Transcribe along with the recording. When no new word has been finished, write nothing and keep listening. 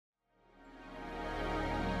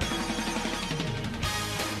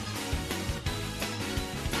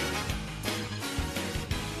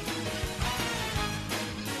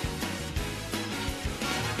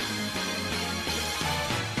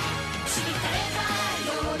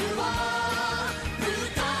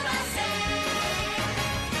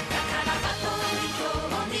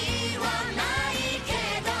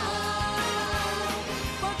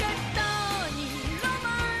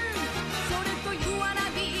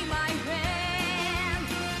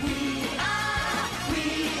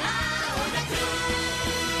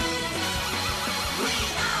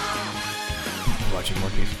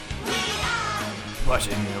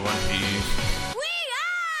watching One Piece.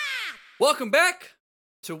 Welcome back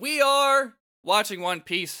to We Are Watching One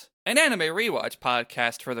Piece, an anime rewatch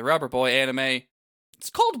podcast for the Rubber Boy anime. It's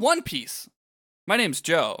called One Piece. My name's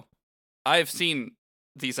Joe. I've seen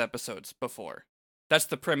these episodes before. That's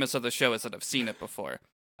the premise of the show, is that I've seen it before.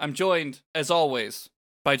 I'm joined, as always,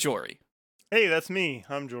 by Jory. Hey, that's me.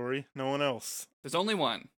 I'm Jory. No one else. There's only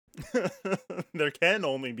one. There can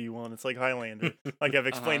only be one. It's like Highlander. Like I've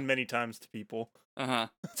explained many times to people.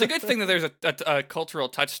 It's a good thing that there's a cultural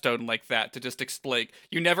touchstone like that to just explain.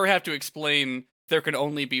 You never have to explain there can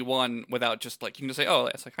only be one without just like, you can just say, oh,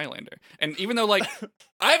 that's like Highlander. And even though like,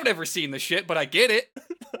 I've never seen the shit, but I get it.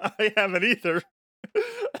 I haven't either.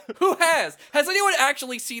 Who has? Has anyone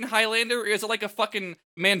actually seen Highlander, or is it like a fucking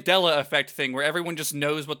Mandela effect thing where everyone just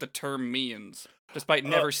knows what the term means, despite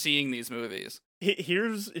never seeing these movies?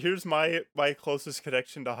 Here's my closest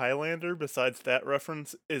connection to Highlander, besides that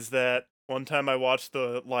reference, is that one time I watched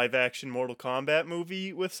the live-action Mortal Kombat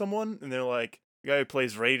movie with someone, and they're like, the guy who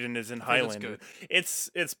plays Raiden is in Highlander. It's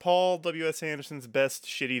Paul W.S. Anderson's best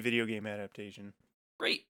shitty video game adaptation.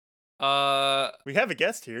 Great. We have a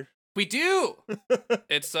guest here. We do.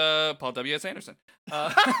 It's Paul W.S. Anderson.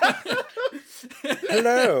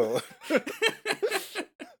 Hello.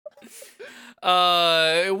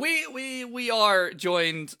 We are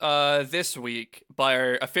joined this week by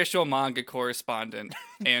our official manga correspondent,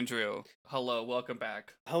 Andrew. Hello, welcome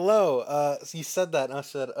back. Hello. So you said that, and I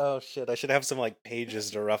said, "Oh shit! I should have some like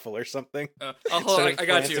pages to ruffle or something." Hold on, I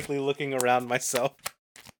got you. Frantically looking around myself.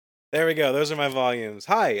 There we go. Those are my volumes.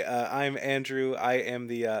 Hi, I'm Andrew. I am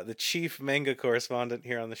the chief manga correspondent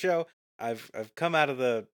here on the show. I've come out of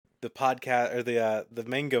the podcast or the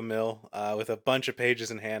manga mill with a bunch of pages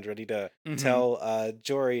in hand, ready to tell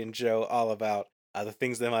Jory and Joe all about the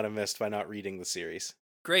things they might have missed by not reading the series.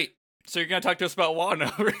 Great. So you're gonna talk to us about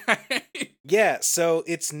Wano, right? Yeah. So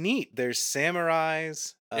it's neat. There's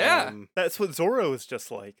samurais. Yeah. That's what Zoro is just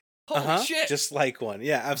like. Holy shit! Just like one.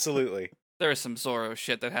 Yeah, absolutely. There is some Zoro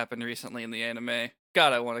shit that happened recently in the anime.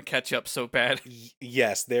 God, I want to catch up so bad.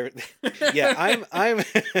 Yes, there. Yeah, I'm.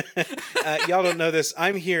 Y'all don't know this.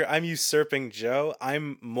 I'm here. I'm usurping Joe.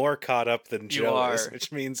 I'm more caught up than Joe is,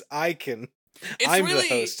 which means I'm the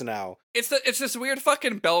host now. It's this weird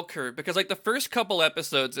fucking bell curve because like the first couple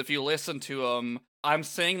episodes, if you listen to them, I'm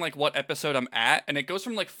saying like what episode I'm at, and it goes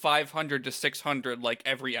from like 500 to 600 like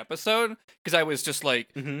every episode because I was just like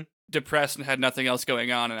depressed and had nothing else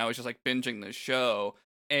going on, and I was just like binging this show.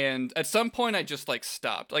 And at some point, I just, like,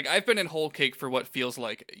 stopped. Like, I've been in Whole Cake for what feels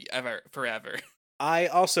like forever. I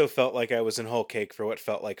also felt like I was in Whole Cake for what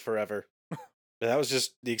felt like forever. But that was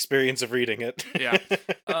just the experience of reading it. Yeah.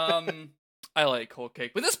 I like Whole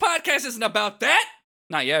Cake. But this podcast isn't about that!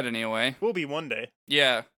 Not yet, anyway. Will be one day.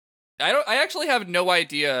 Yeah. I actually have no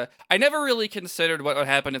idea. I never really considered what would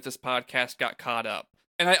happen if this podcast got caught up.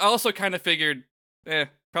 And I also kind of figured,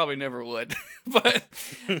 probably never would. But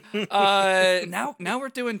now we're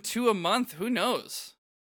doing 2 a month. Who knows?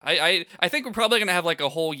 I think we're probably gonna have like a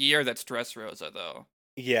whole year that's Dressrosa though.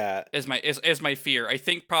 Yeah. Is my fear. I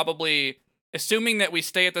think probably assuming that we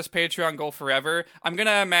stay at this Patreon goal forever, I'm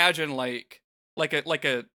gonna imagine like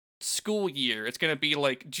a school year. It's gonna be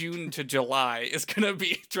like June to July. It's gonna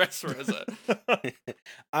be Dressrosa.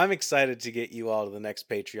 I'm excited to get you all to the next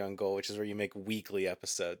Patreon goal, which is where you make weekly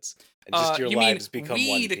episodes and just your lives become One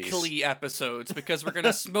Piece. Weed-cly episodes because we're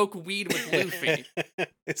gonna smoke weed with Luffy.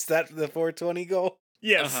 Is that the 420 goal?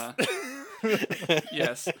 Yes.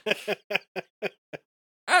 Yes.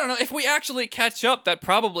 I don't know, if we actually catch up, that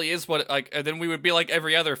probably is what, like, then we would be like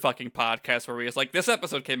every other fucking podcast where we just like, this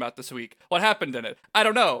episode came out this week. What happened in it? I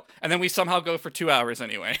don't know. And then we somehow go for 2 hours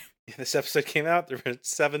anyway. This episode came out, there were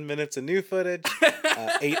 7 minutes of new footage,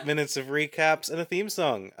 8 minutes of recaps, and a theme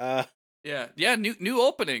song. Yeah, new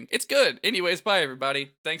opening. It's good. Anyways, bye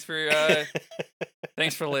everybody. Thanks for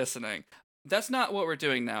listening. That's not what we're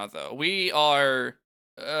doing now, though. We are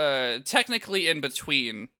technically in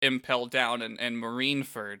between Impel Down and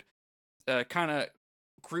Marineford. Kind of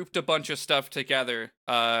grouped a bunch of stuff together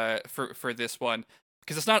for this one,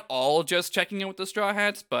 because it's not all just checking in with the Straw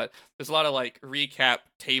Hats, but there's a lot of like recap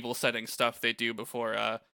table setting stuff they do before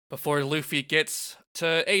Luffy gets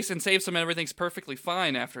to Ace and saves him, and everything's perfectly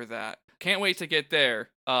fine after that. Can't wait to get there.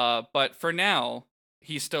 But for now,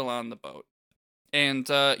 he's still on the boat. And,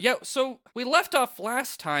 so we left off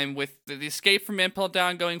last time with the escape from Impel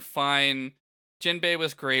Down going fine. Jinbei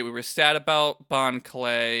was great. We were sad about Bon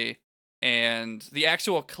Clay. And the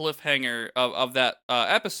actual cliffhanger of that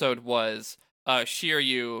episode was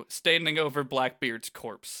Shiryu standing over Blackbeard's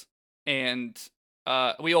corpse. And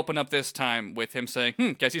we open up this time with him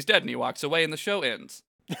saying, guess he's dead, and he walks away and the show ends.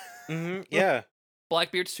 Yeah.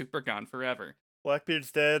 Blackbeard's super gone forever.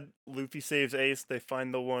 Blackbeard's dead. Luffy saves Ace. They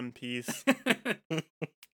find the One Piece.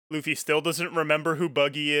 Luffy still doesn't remember who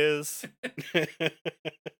Buggy is.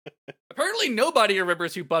 Apparently nobody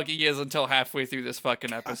remembers who Buggy is until halfway through this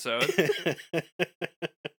fucking episode.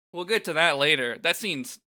 We'll get to that later. That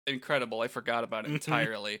scene's incredible. I forgot about it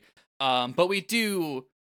entirely. But we do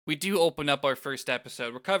open up our first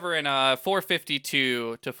episode. We're covering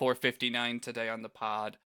 452 to 459 today on the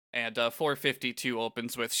pod. And 452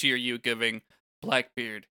 opens with Shiryu giving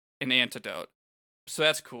Blackbeard an antidote. So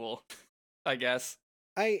that's cool, I guess.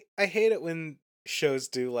 I hate it when shows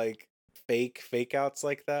do like fake outs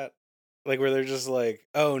like that. Like where they're just like,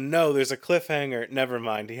 oh no, there's a cliffhanger. Never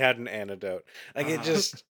mind, he had an antidote. Like it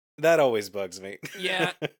just that always bugs me.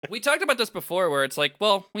 Yeah, we talked about this before where it's like,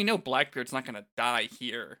 well, we know Blackbeard's not gonna die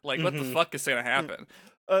here. Like, what the fuck is gonna happen?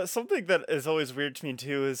 Something that is always weird to me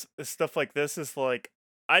too is stuff like this is like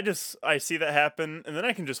I see that happen and then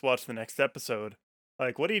I can just watch the next episode.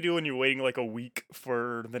 Like, what do you do when you're waiting like a week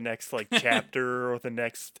for the next like chapter or the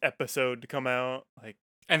next episode to come out? Like,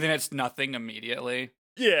 And then it's nothing immediately.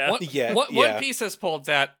 yeah, One Piece has pulled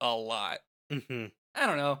that a lot. Mm-hmm. I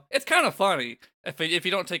don't know. It's kind of funny if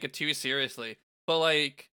you don't take it too seriously. But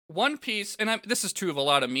like One Piece, and this is true of a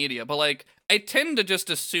lot of media, but like I tend to just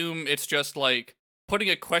assume it's just like putting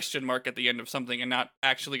a question mark at the end of something and not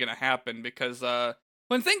actually going to happen because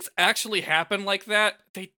when things actually happen like that,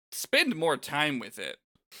 they spend more time with it.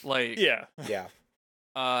 Like yeah.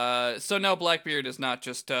 So no, Blackbeard is not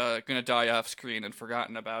just gonna die off screen and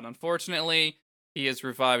forgotten about. Unfortunately, he is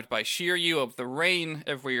revived by Shiryu of the Rain.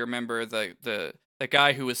 If we remember the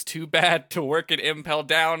guy who was too bad to work at Impel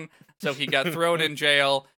Down, so he got thrown in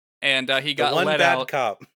jail and he got one let bad out.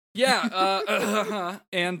 cop. Yeah,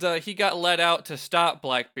 and he got let out to stop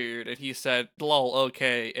Blackbeard, and he said, "Lol,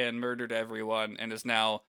 okay," and murdered everyone, and is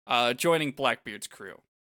now joining Blackbeard's crew.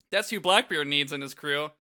 That's who Blackbeard needs in his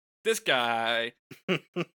crew. This guy. Well,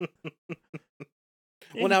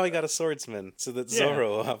 now we got a swordsman, so that Zoro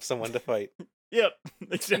will have someone to fight. Yep.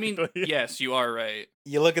 Exactly. I mean, yes, you are right.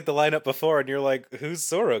 You look at the lineup before, and you're like, "Who's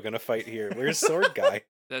Zoro gonna fight here? Where's Sword Guy?"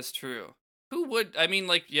 That's true. Who would? I mean,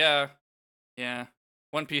 like, yeah.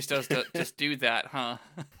 One Piece does just do that, huh?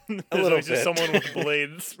 There's little always just bit. someone with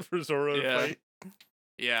blades for Zoro to Yeah. fight.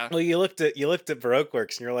 Yeah. Well, you looked at Baroque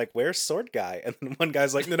Works, and you're like, "Where's Sword Guy?" And then one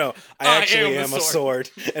guy's like, "No, I actually am am the a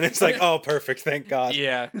sword." And it's like, "Oh, perfect, thank God."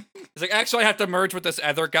 Yeah. It's like, actually, I have to merge with this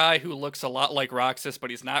other guy who looks a lot like Roxas, but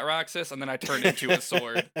he's not Roxas, and then I turn into a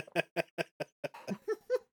sword.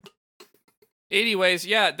 Anyways,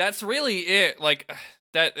 yeah, that's really it. Like,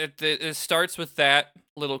 that it starts with that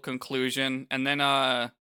little conclusion, and then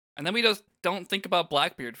we just don't think about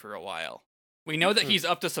Blackbeard for a while. We know that he's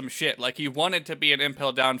up to some shit. Like, he wanted to be an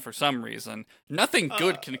Impel Down for some reason. Nothing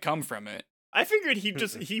good can come from it. I figured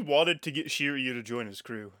he wanted to get Shiryu to join his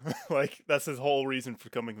crew. Like, that's his whole reason for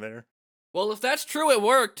coming there. Well, if that's true, it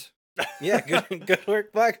worked. Yeah, good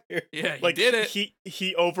work, Blackbeard. Yeah, he Like, did it.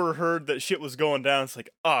 He overheard that shit was going down. It's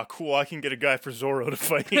like, cool, I can get a guy for Zoro to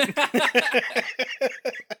fight.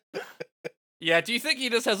 Yeah, do you think he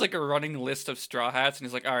just has like a running list of Straw Hats and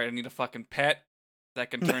he's like, all right, I need a fucking pet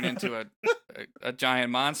that can turn into a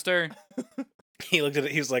giant monster? He looked at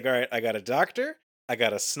it. He was like, "All right, I got a doctor. I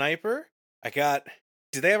got a sniper.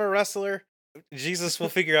 Do they have a wrestler? Jesus, we'll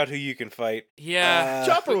figure out who you can fight." Yeah.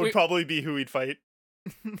 Chopper would probably be who he'd fight.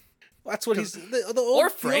 That's what he's the old, Or the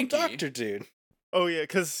old Frankie. doctor dude. Oh, yeah,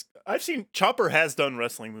 because I've seen Chopper has done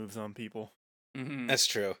wrestling moves on people. Mhm. That's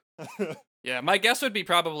true. Yeah, my guess would be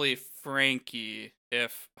probably Frankie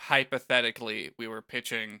if hypothetically we were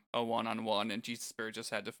pitching a one-on-one and Jesus Burgess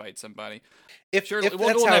had to fight somebody. If Surely if we'll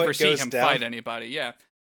that's how never it see goes him down, fight anybody. Yeah.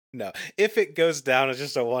 no. If it goes down as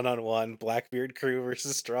just a one-on-one Blackbeard crew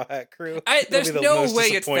versus Straw Hat crew, it'll There's be the no most way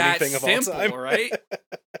it's disappointing that thing of all simple, time. right?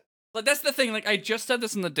 Like, that's the thing. Like, I just said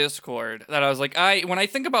this in the Discord that I was like, when I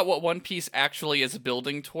think about what One Piece actually is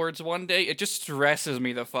building towards one day, it just stresses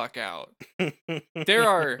me the fuck out. There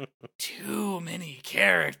are too many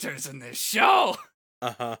characters in this show.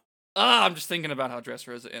 Uh-huh. I'm just thinking about how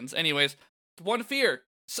Dressrosa ends. Anyways, one fear.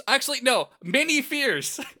 Actually, no, many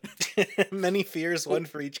fears. Many fears, one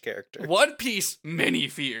for each character. One Piece, many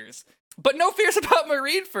fears. But no fears about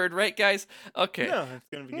Marineford, right, guys? Okay. Yeah, it's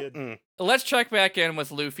gonna be good. Mm-mm. Let's check back in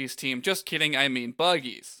with Luffy's team. Just kidding, I mean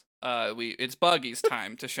Buggy's. It's Buggy's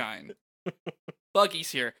time to shine.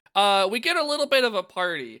 Buggy's here. We get a little bit of a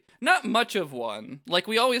party. Not much of one. Like,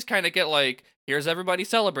 we always kind of get like, here's everybody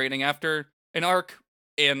celebrating after an arc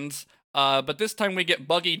ends. But this time we get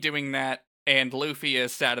Buggy doing that, and Luffy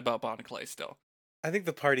is sad about Bon Clay still. I think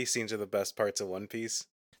the party scenes are the best parts of One Piece.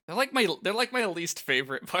 They're like my least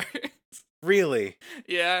favorite parts. Really?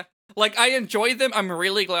 Yeah. Like, I enjoy them. I'm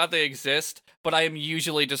really glad they exist, but I am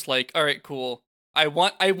usually just like, all right, cool. I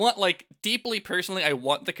want, like, deeply personally, I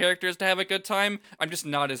want the characters to have a good time. I'm just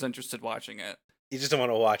not as interested watching it. You just don't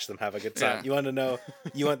want to watch them have a good time. Yeah. You want to know.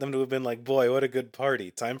 You want them to have been like, boy, what a good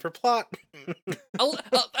party. Time for plot. A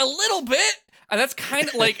little bit. And that's kind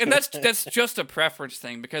of like, and that's just a preference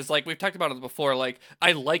thing, because like we've talked about it before, like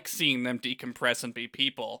I like seeing them decompress and be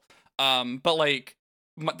people. But like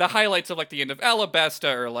the highlights of like the end of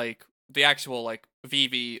Alabasta, or like the actual like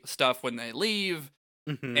Vivi stuff when they leave,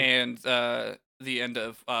 Mhm. and the end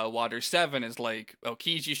of Water 7 is like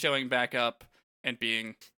Okiji showing back up and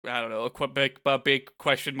being, I don't know, a big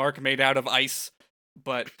question mark made out of ice,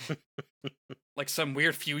 but like some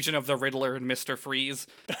weird fusion of the Riddler and Mr. Freeze.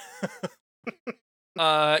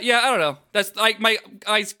 Yeah, I don't know. That's like my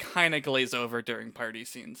eyes kind of glaze over during party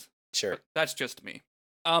scenes. Sure. That's just me.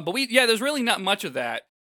 But there's really not much of that.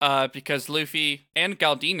 Because Luffy and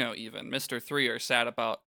Galdino, even Mr. 3, are sad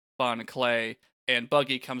about Bon and Clay, and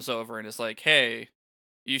Buggy comes over and is like, "Hey,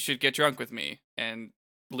 you should get drunk with me," and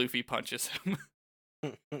Luffy punches him.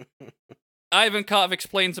 Ivankov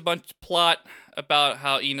explains a bunch of plot about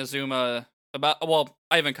how Inazuma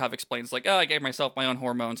Ivankov explains like, "Oh, I gave myself my own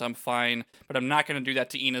hormones, I'm fine, but I'm not going to do that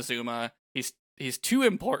to Inazuma. He's too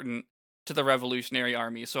important to the Revolutionary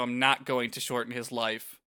Army, so I'm not going to shorten his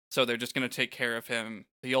life. So they're just going to take care of him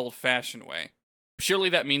the old-fashioned way. Surely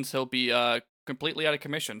that means he'll be completely out of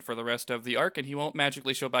commission for the rest of the arc, and he won't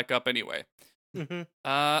magically show back up anyway." Mhm.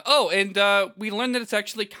 And we learned that it's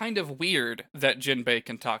actually kind of weird that Jinbei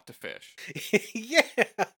can talk to fish. Yeah.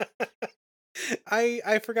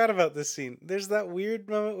 I forgot about this scene. There's that weird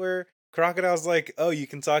moment where Crocodile's like, "Oh, you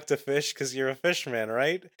can talk to fish because you're a fishman,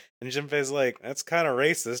 right?" And Jinbei's like, "That's kind of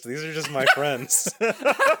racist. These are just my friends."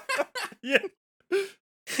 Yeah.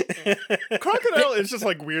 Crocodile is just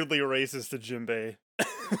like weirdly racist to Jinbei.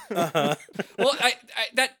 Uh-huh. Well,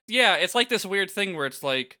 it's like this weird thing where it's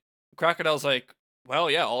like, Crocodile's like, "Well,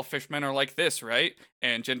 yeah, all fishmen are like this, right?"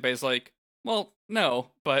 And Jinbei's like, "Well,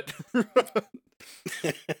 no, but..."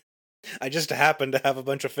 I just happen to have a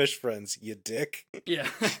bunch of fish friends, you dick. Yeah.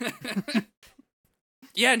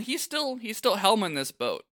 Yeah, and he's still helming this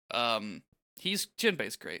boat.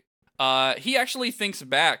 Jinbei's great. He actually thinks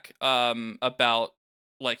back about,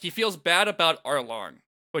 like, he feels bad about Arlong,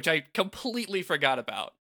 which I completely forgot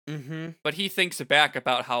about. Mm-hmm. But he thinks back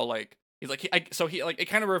about how, like, it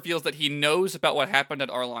kind of reveals that he knows about what happened at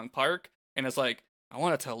Arlong Park, and is like, "I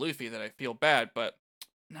want to tell Luffy that I feel bad, but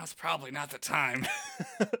now's probably not the time."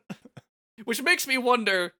 Which makes me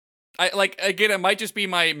wonder, again, it might just be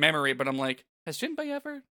my memory, but I'm like, has Jinbei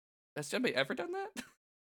ever done that?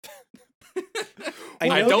 I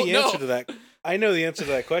don't the know. answer to that. I know the answer to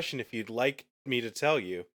that question if you'd like me to tell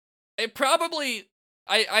you. It probably,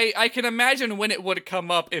 I can imagine when it would come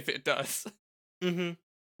up if it does. Mm-hmm.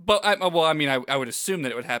 But I would assume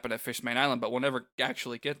that it would happen at Fishman Island, but we'll never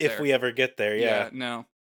actually get there. If we ever get there, yeah. No.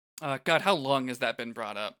 God, how long has that been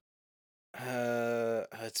brought up?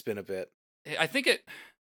 It's been a bit. I think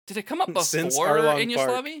did it come up before Since Arlong in Park.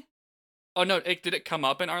 Yugoslavia? Oh no, did it come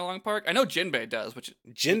up in Arlong Park? I know Jinbei does, which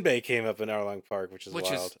Jinbei came up in Arlong Park, which is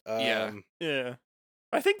wild. yeah. Yeah.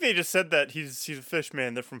 I think they just said that he's a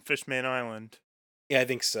fishman. They're from Fishman Island. Yeah, I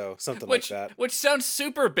think so. Something like that. Which sounds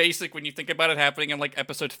super basic when you think about it happening in like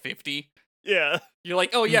episode 50. Yeah. You're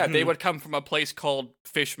like, oh yeah, they Mhm. would come from a place called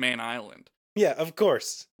Fishman Island. Yeah, of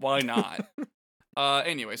course. Why not?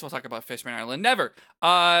 Anyways, we'll talk about Fishman Island never.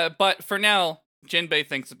 But for now, Jinbei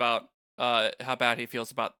thinks about how bad he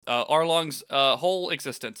feels about Arlong's whole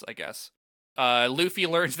existence, I guess. Luffy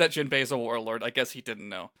learns that Jinbei is a warlord. I guess he didn't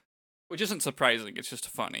know. Which isn't surprising, it's just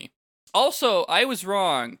funny. Also, I was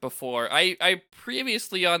wrong before. I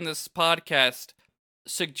previously on this podcast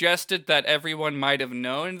suggested that everyone might have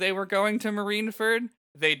known they were going to Marineford.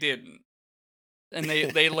 They didn't. And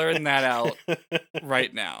they learned that out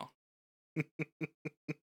right now.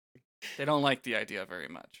 They don't like the idea very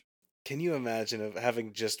much. Can you imagine of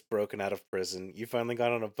having just broken out of prison? You finally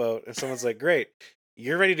got on a boat, and someone's like, "Great,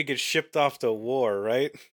 you're ready to get shipped off to war,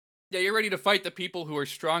 right?" Yeah, you're ready to fight the people who are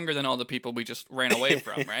stronger than all the people we just ran away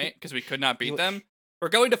from, right? Because we could not beat them. We're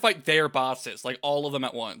going to fight their bosses, like all of them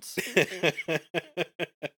at once.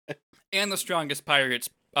 And the strongest pirates,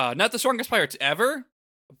 not the strongest pirates ever,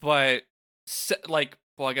 but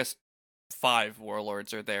I guess 5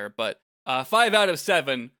 warlords are there, but 5 out of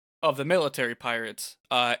 7 of the military pirates,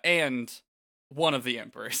 and one of the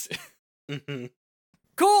emperors. Mhm.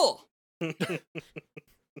 Cool!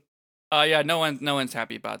 Yeah, no one's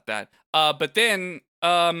happy about that. But then,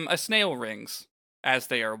 a snail rings, as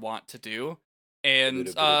they are wont to do, And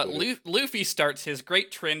Boo-doo-boo-doo-boo-doo. Luffy starts his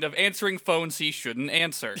great trend of answering phones he shouldn't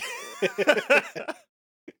answer.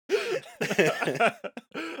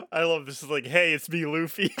 I love this. Is like, hey, it's me,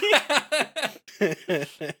 Luffy.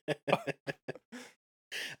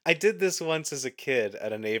 I did this once as a kid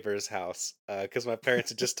at a neighbor's house because my parents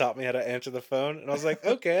had just taught me how to answer the phone, and I was like,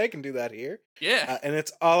 okay, I can do that here. Yeah. And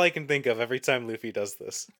it's all I can think of every time Luffy does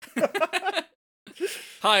this.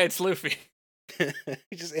 Hi, it's Luffy.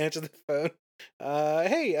 You just answer the phone.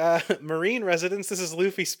 Hey, Marine residents, this is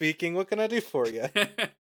Luffy speaking. What can I do for you?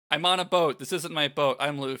 I'm on a boat. This isn't my boat.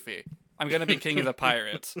 I'm Luffy. I'm gonna be king of the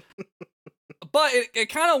pirates. But it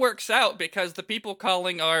kind of works out because the people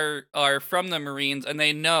calling are from the Marines, and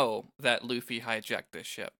they know that Luffy hijacked this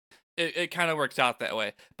ship. It kind of works out that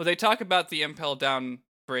way. But they talk about the Impel Down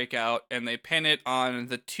breakout, and they pin it on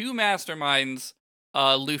the two masterminds,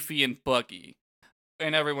 Luffy and Buggy.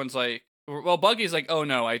 And everyone's like, well, Buggy's like, oh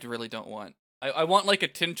no, I really don't want. I want like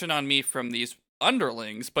attention on me from these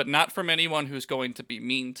underlings, but not from anyone who's going to be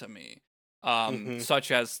mean to me, such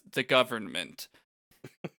as the government.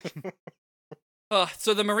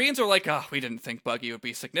 So the Marines are like, oh, we didn't think Buggy would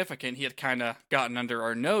be significant. He had kind of gotten under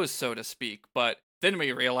our nose, so to speak. But then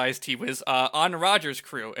we realized he was on Roger's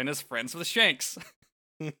crew and is friends with Shanks.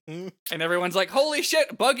 And everyone's like, holy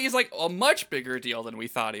shit, Buggy's like a much bigger deal than we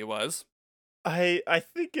thought he was. I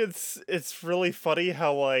think it's really funny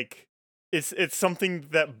how like it's something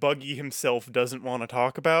that Buggy himself doesn't want to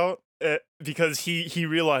talk about because he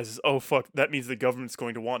realizes, oh fuck, that means the government's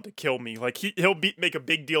going to want to kill me. Like he'll make a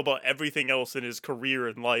big deal about everything else in his career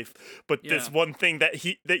and life, but this one thing that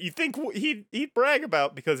you think he'd brag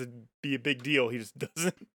about because it'd be a big deal, he just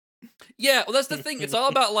doesn't. Yeah, well that's the thing. It's all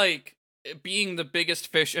about like being the biggest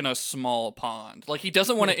fish in a small pond. Like he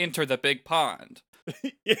doesn't want to enter the big pond.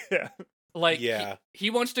 Yeah. Like yeah. He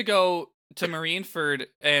wants to go to Marineford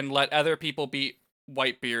and let other people beat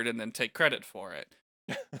Whitebeard and then take credit for it.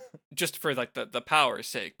 Just for like the power's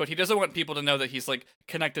sake. But he doesn't want people to know that he's like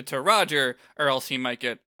connected to Roger, or else he might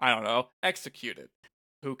get, I don't know, executed.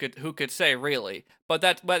 Who could say really? But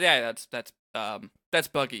yeah, that's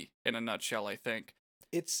Buggy in a nutshell, I think.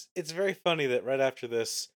 It's very funny that right after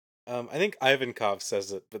this, I think Ivankov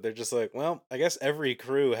says it, but they're just like, well, I guess every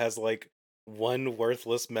crew has like one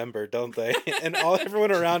worthless member, don't they? And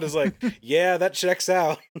everyone around is like, yeah, that checks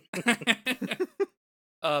out.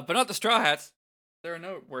 But not the Straw Hats. There are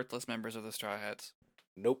no worthless members of the Straw Hats.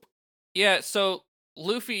 Nope. Yeah, so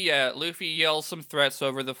Luffy yells some threats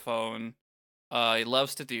over the phone. He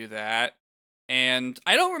loves to do that. And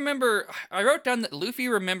I don't remember, I wrote down that Luffy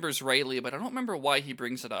remembers Rayleigh, but I don't remember why he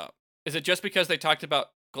brings it up. Is it just because they talked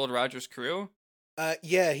about Gold Roger's crew?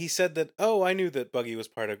 Yeah, he said that, oh, I knew that Buggy was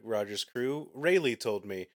part of Roger's crew. Rayleigh told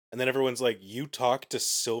me. And then everyone's like, you talked to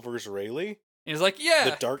Silver's Rayleigh? And he's like, yeah.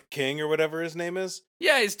 The Dark King or whatever his name is?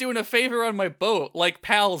 Yeah, he's doing a favor on my boat, like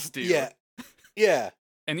pals do. Yeah. Yeah.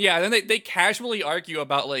 And yeah, then they casually argue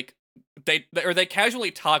about, like, they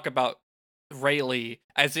casually talk about Rayleigh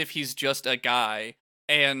as if he's just a guy,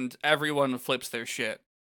 and everyone flips their shit,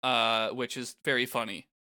 which is very funny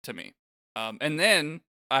to me. And then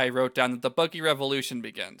I wrote down that the Buggy Revolution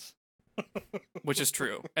begins, which is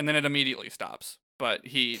true, and then it immediately stops. But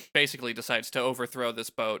he basically decides to overthrow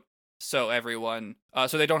this boat so everyone,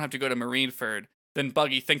 so they don't have to go to Marineford. Then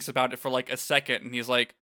Buggy thinks about it for like a second, and he's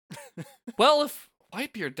like, well, if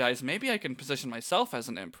Whitebeard dies, maybe I can position myself as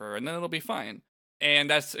an emperor, and then it'll be fine. And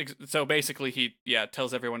that's, so basically he,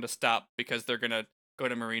 tells everyone to stop because they're gonna go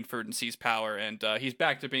to Marineford and seize power, and he's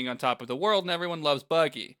back to being on top of the world, and everyone loves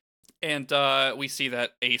Buggy. And we see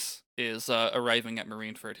that Ace is arriving at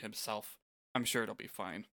Marineford himself. I'm sure it'll be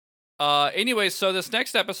fine. Anyways, so this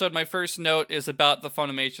next episode, my first note is about the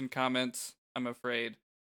Funimation comments, I'm afraid.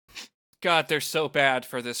 God, they're so bad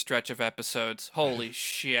for this stretch of episodes. Holy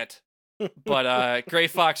shit. But Gray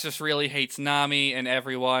Fox just really hates Nami and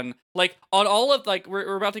everyone. Like, on all of, like,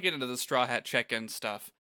 we're about to get into the Straw Hat check-in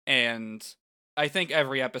stuff. And I think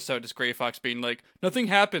every episode is Gray Fox being like, nothing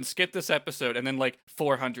happened, skip this episode. And then, like,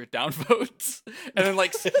 400 downvotes. And then,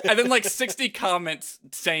 like, 60 comments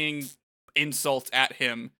saying insults at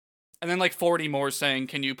him. And then, like, 40 more saying,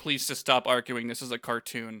 can you please just stop arguing? This is a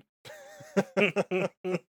cartoon.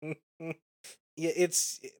 Yeah,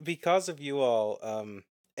 it's because of you all.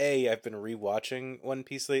 A, I've been rewatching One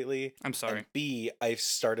Piece lately. I'm sorry. And B, I've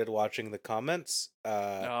started watching the comments.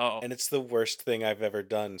 And it's the worst thing I've ever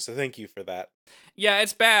done. So thank you for that. Yeah,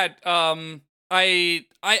 it's bad. I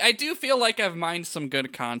do feel like I've mined some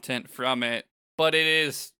good content from it, but it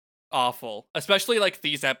is awful. Especially like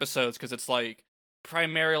these episodes, because it's like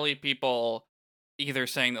primarily people either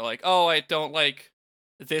saying that like, oh, I don't like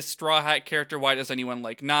this Straw Hat character, why does anyone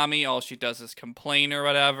like Nami? All she does is complain or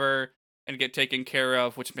whatever and get taken care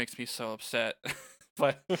of, which makes me so upset.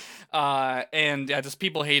 But and yeah, just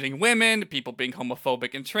people hating women, people being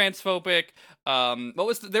homophobic and transphobic.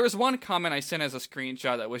 There was one comment I sent as a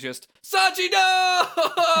screenshot that was just Sanji no,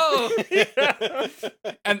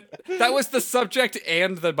 and that was the subject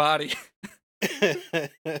and the body.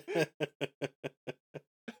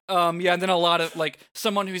 Yeah, and then a lot of like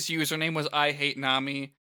someone whose username was I hate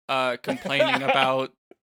Nami, complaining about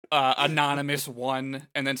Anonymous 1,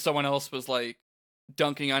 and then someone else was like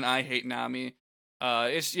dunking on I hate Nami.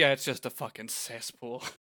 It's just a fucking cesspool.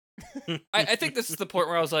 I think this is the point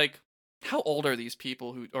where I was like, how old are these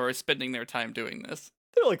people who are spending their time doing this?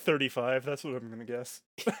 They're like 35. That's what I'm gonna guess.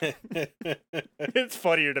 It's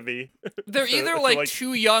funnier to me. They're either like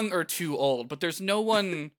too young or too old, but there's no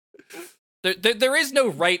one. There is no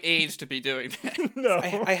right age to be doing that. No.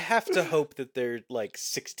 I have to hope that they're like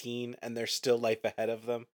 16 and there's still life ahead of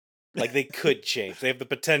them. Like they could change. They have the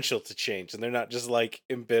potential to change, and they're not just like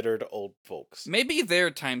embittered old folks. Maybe their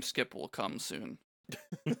time skip will come soon.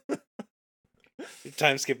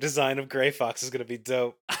 Time skip design of Gray Fox is gonna be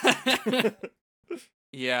dope.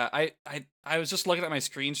 Yeah, I was just looking at my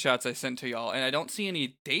screenshots I sent to y'all, and I don't see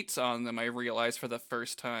any dates on them, I realized for the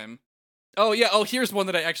first time. Oh, yeah, here's one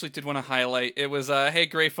that I actually did want to highlight. It was, hey,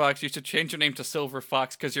 Gray Fox, you should change your name to Silver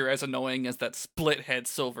Fox because you're as annoying as that split-head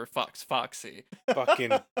Silver Fox Foxy.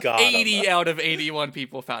 Fucking god. 80 out of 81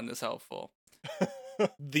 people found this helpful.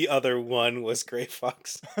 The other one was Gray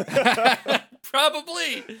Fox.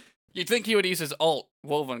 Probably! You'd think he would use his alt,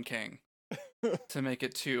 Woven King, to make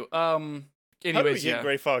it too. How do we Anyways, get yeah.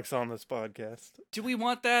 Gray Fox on this podcast? Do we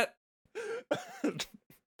want that?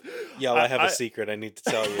 Y'all, I have a secret I need to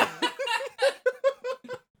tell you.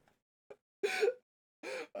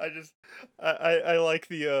 I like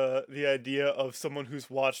the idea of someone who's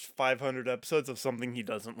watched 500 episodes of something he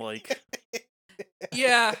doesn't like.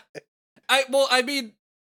 Yeah. I mean,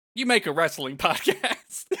 you make a wrestling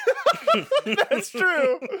podcast. That's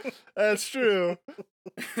true. That's true.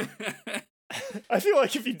 I feel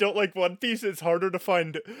like if you don't like One Piece, it's harder to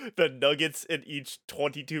find the nuggets in each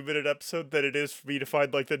 22-minute episode than it is for me to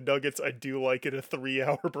find like the nuggets I do like in a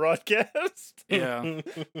 3-hour broadcast. Yeah.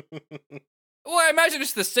 Well, I imagine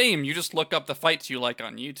it's the same. You just look up the fights you like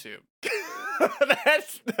on YouTube.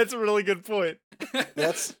 That's a really good point.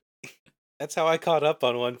 That's how I caught up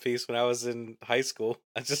on One Piece when I was in high school.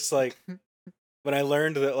 I just like when I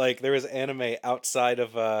learned that like there was anime outside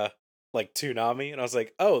of like Toonami, and I was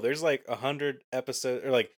like, oh, there's like 100 episodes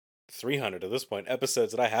or like 300 at this point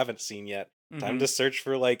episodes that I haven't seen yet. Time to search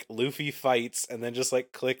for like Luffy fights, and then just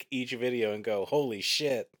like click each video and go, holy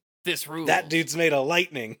shit, this rules. that dude's made of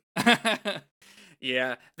lightning.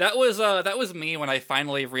 Yeah, that was me when I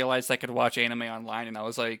finally realized I could watch anime online, and I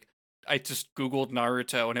was like, I just Googled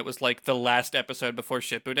Naruto, and it was like the last episode before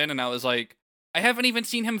Shippuden, and I was like, I haven't even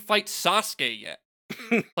seen him fight Sasuke yet.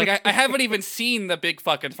 Like, I haven't even seen the big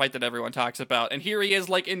fucking fight that everyone talks about, and here he is,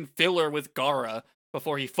 like, in filler with Gaara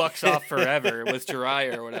before he fucks off forever with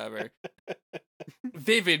Jiraiya or whatever.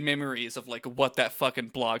 Vivid memories of, like, what that fucking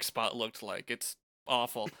blog spot looked like. It's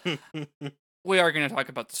awful. We are going to talk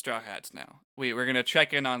about the Straw Hats now. We're going to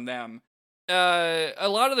check in on them. A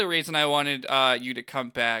lot of the reason I wanted you to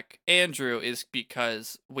come back, Andrew, is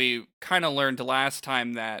because we kind of learned last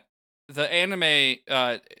time that the anime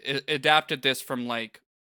adapted this from, like,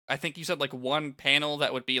 I think you said, like, one panel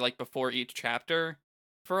that would be, like, before each chapter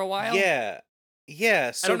for a while? Yeah.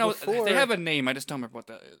 So I don't know. before, they have a name. I just don't remember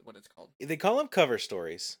what it's called. they call them cover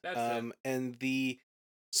stories. That's it. And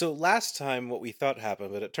so last time what we thought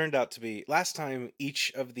happened, but it turned out to be last time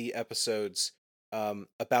each of the episodes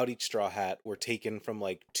about each Straw Hat were taken from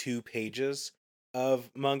like 2 pages of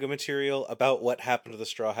manga material about what happened to the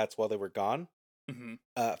Straw Hats while they were gone.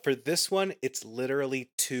 Mm-hmm. For this one, it's literally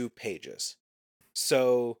 2 pages.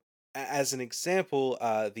 So as an example,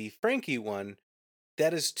 the Frankie one,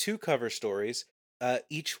 that is 2 cover stories.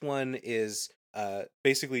 Each one is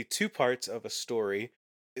basically 2 parts of a story.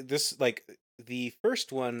 This like the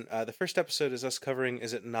first one, the first episode is us covering,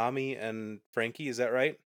 is it Nami and Frankie? Is that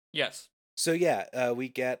right? Yes. So yeah, we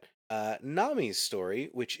get Nami's story,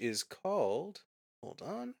 which is called, hold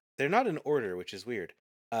on, they're not in order, which is weird.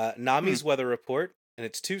 Nami's Weather Report, and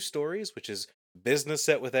it's 2 stories, which is Business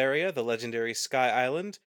at Witheria, the legendary Sky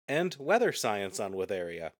Island, and Weather Science on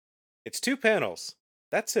Witheria. It's 2 panels.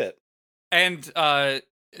 That's it. And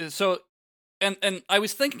so I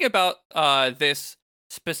was thinking about this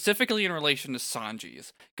specifically in relation to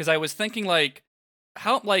Sanji's, because I was thinking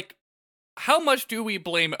how much do we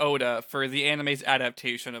blame Oda for the anime's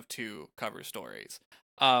adaptation of 2 cover stories?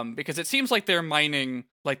 Because it seems like they're mining,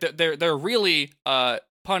 like they're really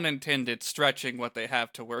pun intended stretching what they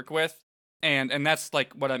have to work with, and that's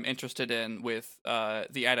like what I'm interested in with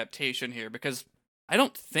the adaptation here, because I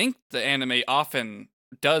don't think the anime often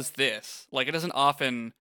does this. Like it doesn't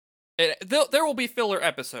often. There will be filler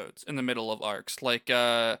episodes in the middle of arcs, like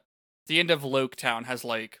the end of Loketown has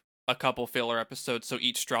like a couple filler episodes, so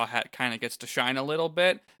each Straw Hat kind of gets to shine a little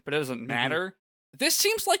bit, but it doesn't matter. This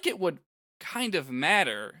seems like it would kind of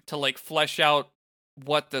matter to like flesh out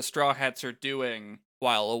what the Straw Hats are doing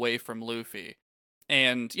while away from Luffy.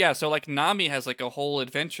 And yeah, so like Nami has like a whole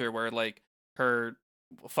adventure where like her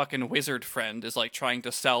fucking wizard friend is like trying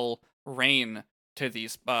to sell rain to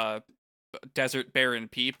these desert barren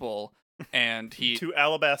people, and he To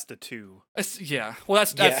Alabasta 2. yeah, well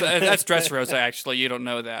that's Dressrosa, actually. You don't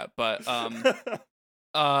know that, but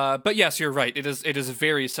yes, you're right. It is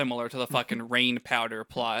very similar to the fucking rain powder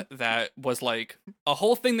plot that was like a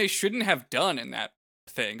whole thing they shouldn't have done in that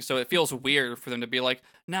thing. So it feels weird for them to be like,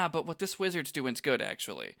 nah, but what this wizard's doing's good,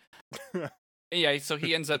 actually. Yeah, so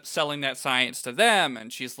he ends up selling that science to them,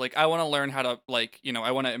 and she's like, I want to learn how to, like,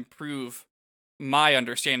 I want to improve my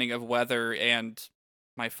understanding of weather and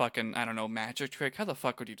my fucking, I don't know, magic trick. How the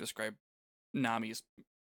fuck would you describe Nami's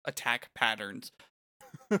attack patterns?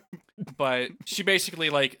 But she basically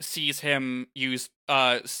like sees him use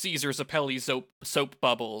Caesar Zappelli soap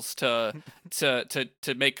bubbles to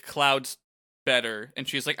make clouds better, and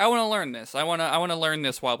she's like, I want to learn this. I want to learn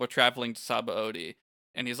this while we're traveling to Sabaody.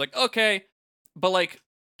 And he's like, okay, but like,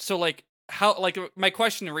 so like, how, like, my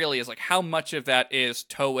question really is like, how much of that is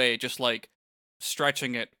Toei just like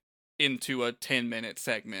stretching it into a 10-minute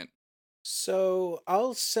segment? So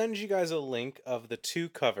I'll send you guys a link of the 2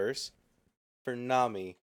 covers for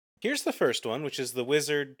Nami. Here's the first one, which is the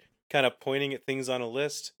wizard kind of pointing at things on a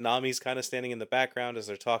list. Nami's kind of standing in the background as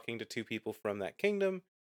they're talking to 2 people from that kingdom.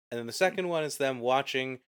 And then the second one is them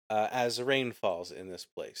watching as rain falls in this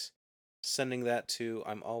place. Sending that to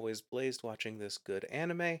I'm Always Blazed, watching this good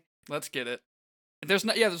anime. Let's get it. There's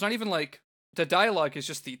not even like, the dialogue is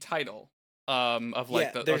just the title of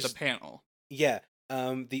like the panel. Yeah.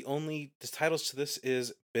 The titles to this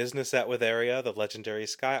is Business at Witheria, The Legendary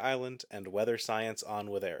Sky Island, and Weather Science on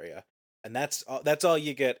Witheria. And that's all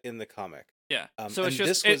you get in the comic. Yeah. So it's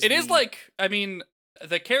just it is like, I mean,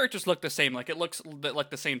 the characters look the same. Like it looks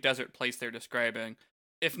like the same desert place they're describing.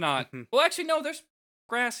 If not, well, actually no, there's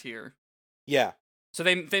grass here. Yeah. So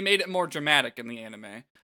they made it more dramatic in the anime.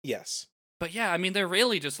 Yes. But yeah, I mean, they're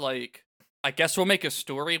really just like, I guess we'll make a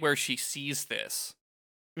story where she sees this.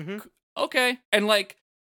 Okay. And like,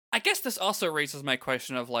 I guess this also raises my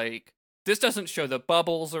question of like, this doesn't show the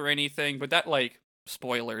bubbles or anything, but that, like,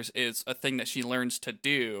 spoilers, is a thing that she learns to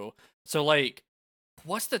do. So like,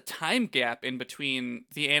 what's the time gap in between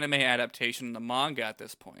the anime adaptation and the manga at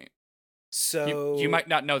this point? So you might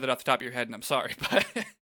not know that off the top of your head, and I'm sorry, but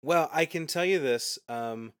well, I can tell you this.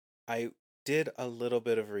 I did a little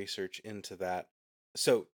bit of research into that.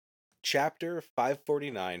 So chapter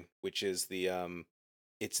 549, which is the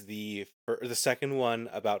it's the second one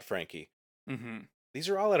about Frankie. These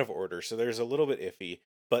are all out of order, so there's a little bit iffy,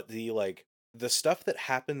 but the stuff that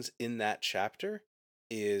happens in that chapter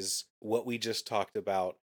is what we just talked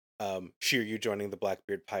about. Shiryu joining the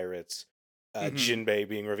Blackbeard Pirates, Jinbei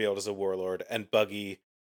being revealed as a warlord, and Buggy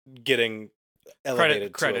getting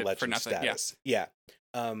elevated to a legend status. Yeah.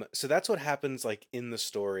 So that's what happens like in the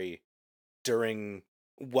story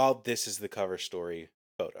while this is the cover story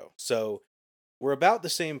photo. So we're about the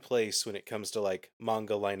same place when it comes to like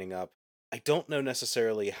manga lining up. I don't know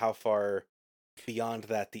necessarily how far beyond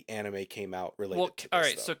that the anime came out related to this, all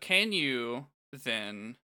right, though. so can you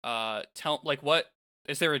then tell, like, what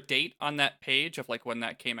is there a date on that page of like when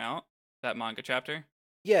that came out, that manga chapter?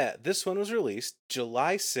 Yeah, this one was released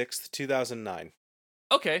July 6th, 2009.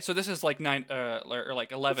 Okay, so this is like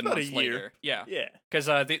 11 months later. Yeah. Yeah. Because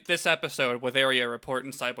this episode with Area Report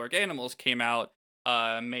and Cyborg Animals came out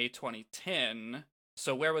May 2010.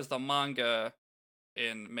 So where was the manga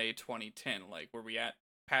in May 2010? Like, were we at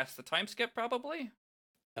past the time skip probably?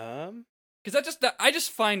 Because I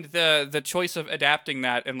just find the choice of adapting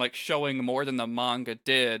that and like showing more than the manga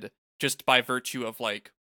did, just by virtue of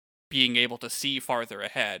like being able to see farther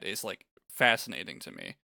ahead, is like fascinating to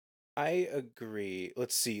me. I agree.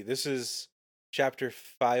 Let's see. This is chapter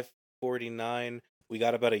 549. We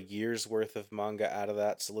got about a year's worth of manga out of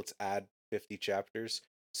that, so let's add 50 chapters.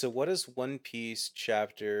 So what does One Piece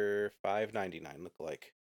chapter 599 look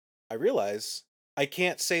like? I realize I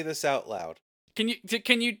can't say this out loud. Can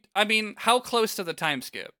you, I mean, how close to the time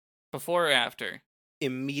skip? Before or after?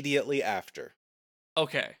 Immediately after.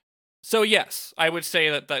 Okay. So yes, I would say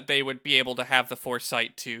that they would be able to have the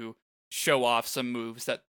foresight to show off some moves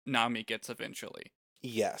that Nami gets eventually,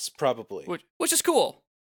 Yes, probably. which is cool.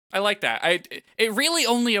 I like that. It really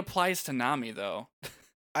only applies to Nami though.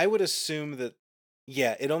 I would assume that,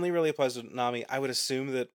 yeah, it only really applies to Nami. I would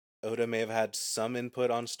assume that Oda may have had some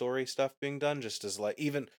input on story stuff being done, just as like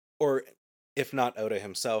even, or if not Oda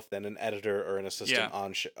himself, then an editor or an assistant Yeah.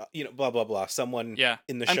 on, blah blah blah. Someone Yeah,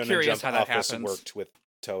 in the I'm Shonen curious Jump how that office happens. worked with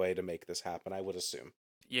Toei to make this happen. I would assume.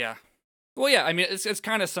 Yeah. Well, yeah. I mean, it's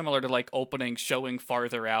kind of similar to like opening showing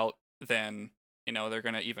farther out than they're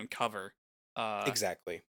gonna even cover.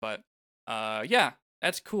 Exactly. But yeah,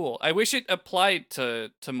 that's cool. I wish it applied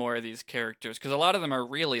to more of these characters because a lot of them are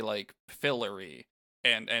really like fillery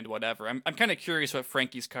and whatever. I'm kind of curious what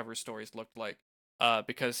Frankie's cover stories looked like.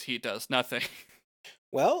 Because he does nothing.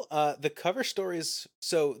 Well, the cover stories.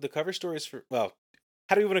 So the cover stories for how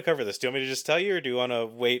do you want to cover this? Do you want me to just tell you, or do you want to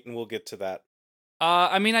wait and we'll get to that?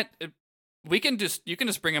 I mean, you can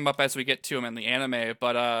just bring him up as we get to him in the anime,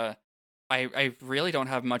 but I really don't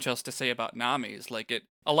have much else to say about Nami's. Like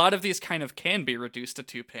a lot of these kind of can be reduced to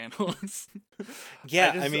 2 panels.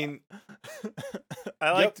 Yeah, I I mean,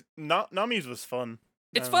 I liked Nami's was fun.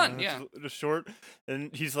 It's I fun, don't know, yeah. just short,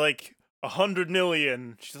 and he's like 100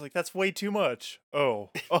 million. She's like, that's way too much. Oh,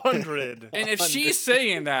 100. And if she's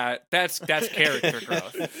saying that, that's character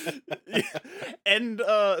growth. Yeah. And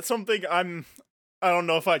something I don't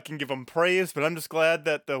know if I can give him praise, but I'm just glad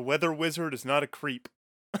that the weather wizard is not a creep.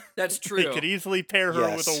 That's They true. could easily pair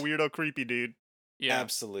her with a Yes. weirdo creepy dude. Yeah.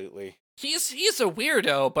 Absolutely. He's a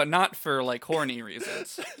weirdo, but not for like horny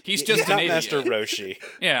reasons. He's just not an Master idiot. Roshi.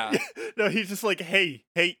 Yeah. No, he's just like, hey,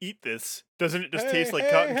 eat this. Doesn't it just Hey, taste like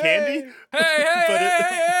hey, cotton candy? Hey, But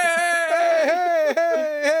Hey, hey,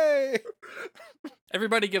 hey,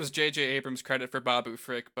 Everybody gives J.J. Abrams credit for Babu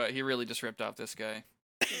Frick, but he really just ripped off this guy.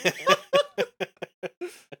 hey.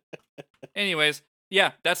 Anyways,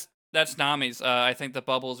 yeah, that's Nami's. I think the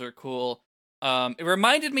bubbles are cool. It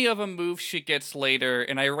reminded me of a move she gets later,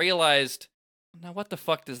 and I realized, now what the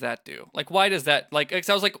fuck does that do? Like, why does that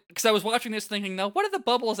because I was watching this thinking, now what do the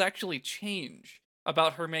bubbles actually change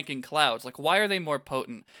about her making clouds? Like, why are they more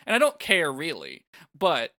potent? And I don't care really,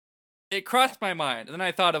 but it crossed my mind, and then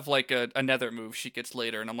I thought of like another move she gets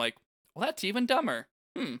later, and I'm like, well, that's even dumber.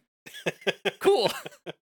 Cool.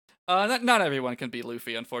 Not everyone can be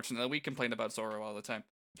Luffy, unfortunately. We complain about Zoro all the time.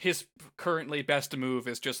 His currently best move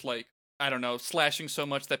is just like, I don't know, slashing so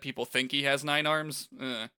much that people think he has 9 arms.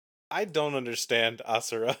 I don't understand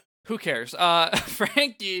Asura. Who cares?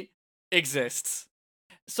 Frankie exists.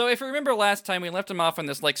 So if you remember last time, we left him off on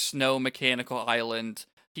this like snow mechanical island.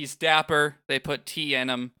 He's dapper. They put tea in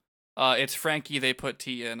him. It's Frankie. They put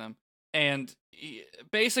tea in him. And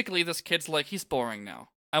basically this kid's like, he's boring now.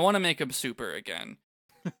 I want to make him super again.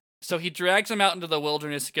 So he drags him out into the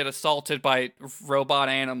wilderness to get assaulted by robot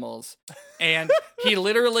animals. And he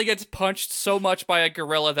literally gets punched so much by a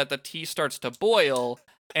gorilla that the tea starts to boil.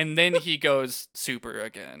 And then he goes super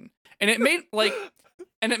again. And it made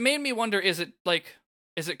me wonder, is it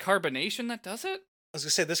carbonation that does it? I was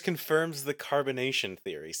gonna say, this confirms the carbonation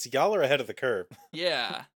theory. So y'all are ahead of the curve.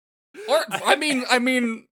 Yeah. Or, I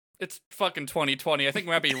mean, it's fucking 2020. I think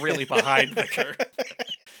we might be really behind the curve.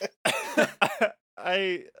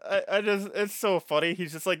 I just, it's so funny.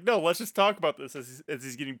 He's just like, no, let's just talk about this as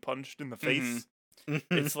he's getting punched in the face.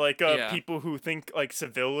 It's like Yeah. people who think like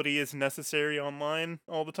civility is necessary online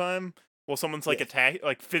all the time. Well, someone's like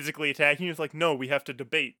physically attacking you. It's like, no, we have to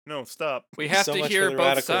debate. No, stop. We have So to much for hear the both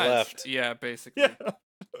radical sides. left. Yeah, basically. Yeah.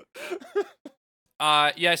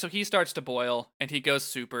 Yeah, so he starts to boil and he goes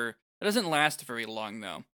super. It doesn't last very long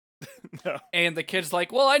though. No. And the kid's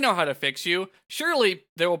like, well, I know how to fix you. Surely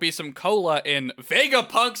there will be some cola in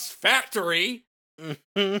Vegapunk's factory. And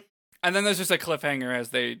then there's just a cliffhanger as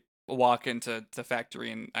they walk into the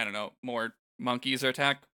factory and, I don't know, more monkeys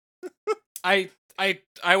attack. I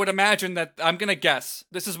would imagine that, I'm gonna guess.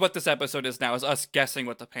 This is what this episode is now, is us guessing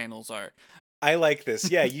what the panels are. I like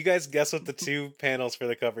this. Yeah, you guys guess what the 2 panels for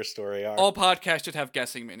the cover story are. All podcasts should have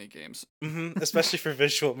guessing minigames. Especially for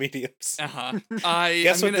visual mediums. Uh-huh.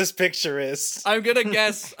 Guess what this picture is. I'm gonna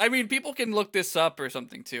guess. I mean, people can look this up or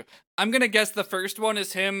something too. I'm gonna guess the first one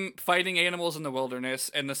is him fighting animals in the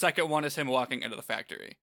wilderness, and the second one is him walking into the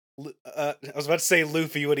factory. I was about to say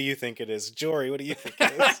Luffy. What do you think it is? Jory, what do you think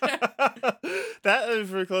it is? That is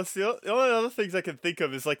very close. The only other things I can think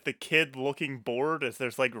of is like the kid looking bored as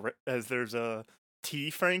there's a tea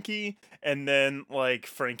Frankie, and then like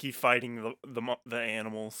Frankie fighting the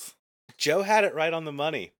animals. Joe had it right on the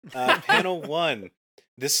money. Panel 1.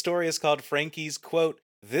 This story is called Frankie's, quote,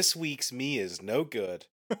 "This week's me is no good."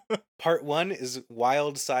 Part 1 is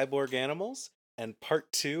wild cyborg animals, and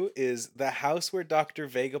part 2 is the house where Dr.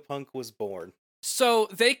 Vegapunk was born. So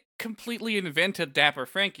they completely invented Dapper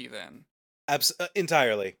Frankie then.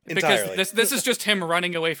 Entirely. Because this is just him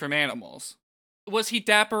running away from animals. Was he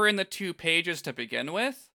dapper in the 2 pages to begin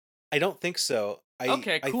with? I don't think so.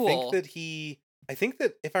 Okay, cool. I think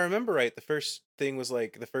that if I remember right, the first thing was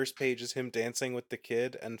like the first page is him dancing with the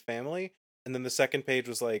kid and family, and then the second page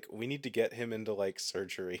was like we need to get him into like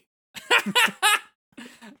surgery.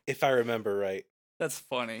 If I remember right. That's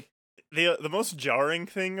funny. The most jarring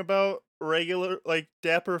thing about regular like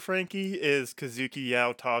Dapper Frankie is Kazuki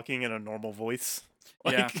Yao talking in a normal voice.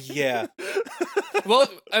 Yeah. Yeah. Well,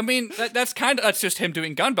 I mean, that's just him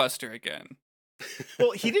doing Gunbuster again.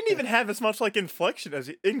 Well, he didn't even have as much like inflection as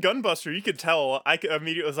in Gunbuster. You could tell. I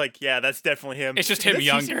immediately was like, "Yeah, that's definitely him." It's just him This,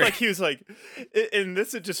 younger. He seemed like he was like, in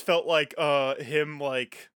this, it just felt like him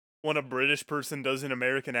like when a British person does an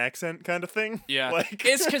American accent kind of thing. Yeah, like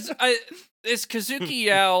is Kazuki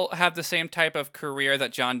Yao have the same type of career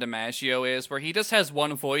that John DiMaggio is, where he just has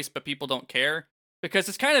one voice, but people don't care? Because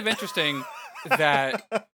it's kind of interesting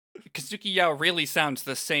that Kazuki Yao really sounds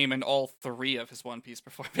the same in all 3 of his One Piece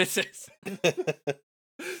performances.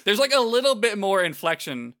 There's like a little bit more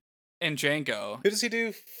inflection in Django. Who does he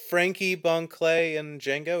do? Frankie, Bon Clay, and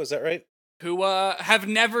Django, is that right? Who have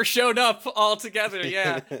never showed up all together,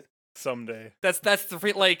 yeah. someday. That's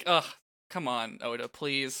the come on, Oda,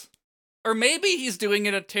 please. Or maybe he's doing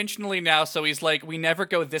it intentionally now, so he's like, we never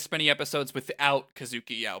go this many episodes without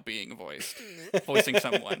Kazuki Yao being voicing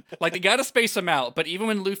someone. Like, they gotta space him out, but even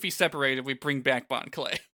when Luffy's separated, we bring back Bon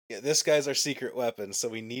Clay. Yeah, this guy's our secret weapon, so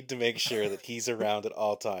we need to make sure that he's around at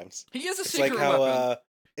all times. He is a It's secret like how weapon.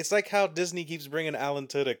 it's like how Disney keeps bringing Alan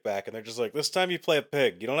Tudyk back, and they're just like, this time you play a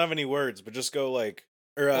pig. You don't have any words, but just go like,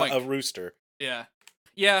 or a Oink. rooster. Yeah.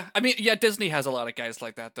 Yeah, I mean, yeah, Disney has a lot of guys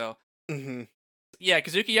like that, though. Mm-hmm. Yeah,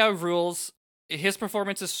 Kazuki Yao rules. His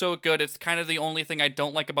performance is so good. It's kind of the only thing I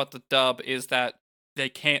don't like about the dub is that they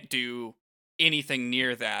can't do anything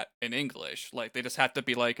near that in English. Like, they just have to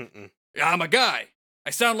be like, I'm a guy.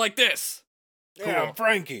 I sound like this. Yeah, Cool.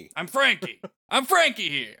 Frankie. I'm Frankie. I'm Frankie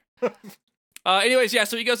here. Anyways, yeah,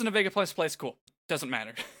 so he goes into Vegaplunk's place. Cool. Doesn't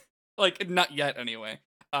matter. Like, not yet, anyway.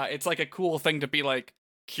 It's like a cool thing to be, like,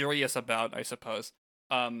 curious about, I suppose.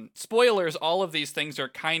 Spoilers, all of these things are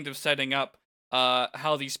kind of setting up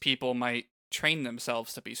how these people might train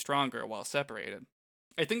themselves to be stronger while separated.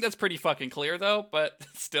 I think that's pretty fucking clear, though, but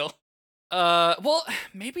still. Well,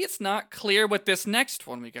 maybe it's not clear with this next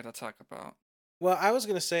one we gotta talk about. Well, I was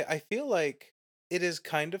gonna say, I feel like it is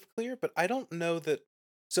kind of clear, but I don't know that.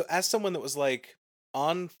 So, as someone that was like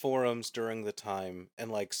on forums during the time and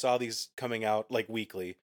like saw these coming out like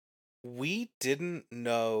weekly, we didn't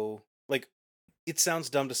know. Like, it sounds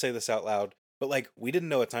dumb to say this out loud, but like we didn't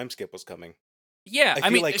know a time skip was coming. Yeah, I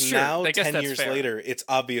feel mean, like sure, now, I guess 10 that's years fair. later, it's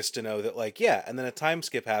obvious to know that, like, yeah, and then a time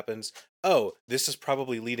skip happens. Oh, this is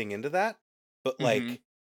probably leading into that. But, like, Mhm.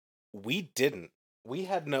 we didn't. We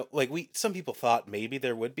had no, like, some people thought maybe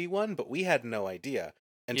there would be one, but we had no idea.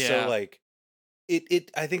 And Yeah. so, like,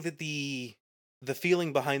 I think that the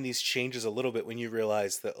feeling behind these changes a little bit when you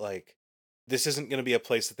realize that, like, this isn't going to be a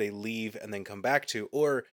place that they leave and then come back to.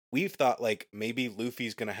 Or we've thought, like, maybe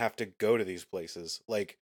Luffy's going to have to go to these places.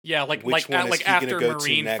 Like, Yeah, like which one is he gonna after go to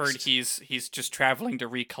Marineford, next? he's just traveling to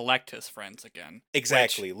recollect his friends again.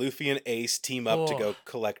 exactly. Luffy and Ace team up to Oh. go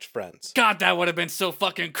collect friends. God, that would have been so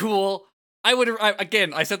fucking cool.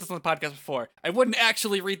 Again, I said this on the podcast before. I wouldn't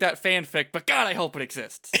actually read that fanfic, but God, I hope it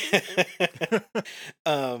exists.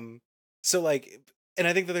 So like, and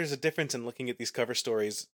I think that there's a difference in looking at these cover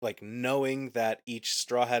stories, like knowing that each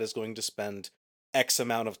Straw Hat is going to spend X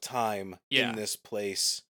amount of time Yeah. in this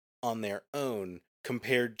place on their own,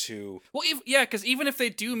 compared to Well, because even if they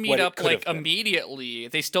do meet What it up could like have been. immediately,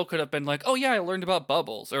 they still could have been like, "Oh yeah, I learned about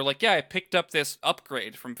bubbles," or like, "Yeah, I picked up this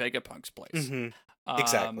upgrade from Vegapunk's place." Mhm,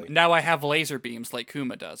 exactly. Now I have laser beams like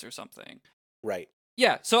Kuma does, or something. right.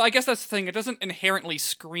 Yeah, so I guess that's the thing. It doesn't inherently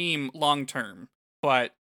scream long term,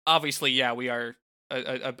 but obviously, yeah, we are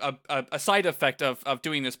a side effect of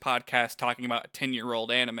doing this podcast, talking about 10-year-old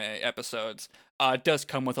anime episodes. Does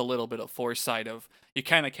come with a little bit of foresight of you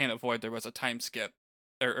kind of can't avoid there was a time skip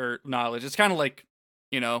or knowledge. It's kind of like,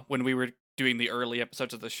 when we were doing the early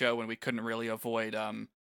episodes of the show when we couldn't really avoid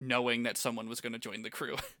knowing that someone was going to join the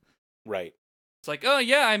crew. Right. It's like, oh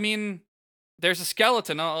yeah, I mean, there's a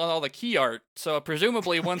skeleton on all the key art, so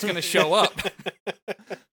presumably one's going to show up.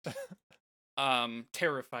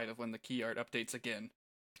 Terrified of when the key art updates again.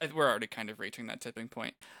 We're already kind of reaching that tipping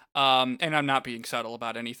point. And I'm not being subtle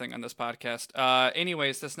about anything on this podcast.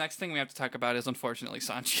 Anyways, this next thing we have to talk about is unfortunately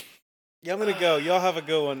Sanji. Yeah, I'm gonna go. Y'all have a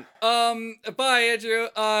good one. Bye, Andrew.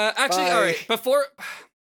 Actually, Bye. all right. Before,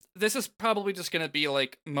 this is probably just gonna be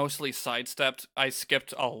like mostly sidestepped. I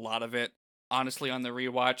skipped a lot of it, honestly, on the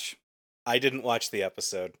rewatch. I didn't watch the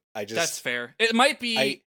episode. That's fair. It might be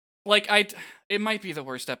I like It might be the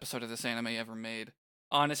worst episode of this anime ever made.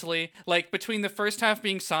 Honestly, like between the first half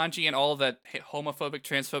being Sanji and all that homophobic,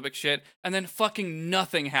 transphobic shit, and then fucking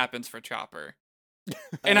nothing happens for Chopper.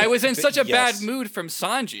 And I was in such a bad yes. mood from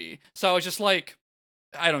Sanji, so I was just like,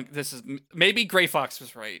 I don't. This is maybe Gray Fox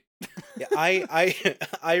was right. Yeah,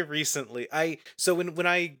 I recently so when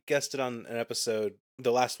I guested on an episode,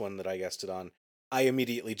 the last one that I guested on, I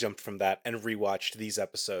immediately jumped from that and rewatched these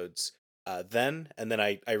episodes then, and then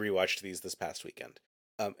I rewatched these this past weekend.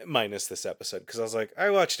 Minus this episode, because I was like,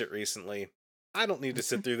 I watched it recently. I don't need to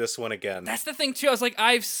sit through this one again. That's the thing too. I was like,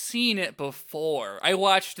 I've seen it before. I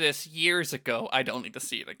watched this years ago. I don't need to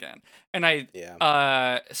see it again. And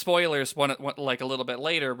spoilers one like a little bit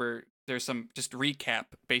later where there's some just recap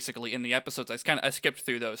basically in the episodes. I skipped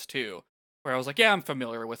through those too, where I was like, yeah, I'm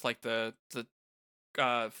familiar with like the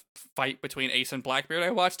fight between Ace and Blackbeard.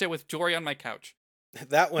 I watched it with Jory on my couch.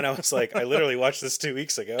 That one I was like, I literally watched this 2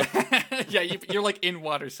 weeks ago. Yeah, you're like in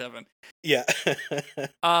Water 7. Yeah.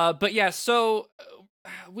 But yeah, so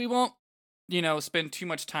we won't, spend too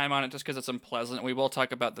much time on it just because it's unpleasant. We will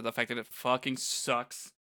talk about the fact that it fucking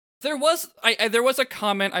sucks. There was a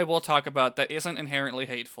comment I will talk about that isn't inherently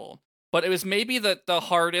hateful, but it was maybe the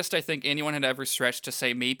hardest I think anyone had ever stretched to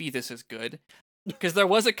say maybe this is good. Because there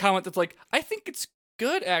was a comment that's like, I think it's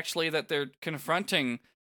good actually that they're confronting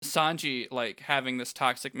Sanji like having this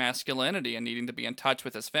toxic masculinity and needing to be in touch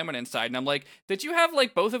with his feminine side. And I'm like, did you have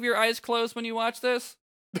like both of your eyes closed when you watched this?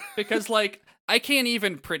 Because like I can't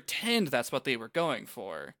even pretend that's what they were going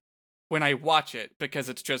for when I watch it, because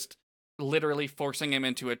it's just literally forcing him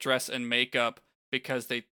into a dress and makeup because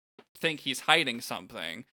they think he's hiding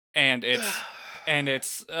something. And it's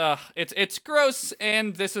gross.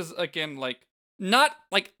 And this is again like not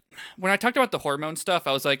like when I talked about the hormone stuff,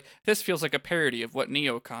 I was like, this feels like a parody of what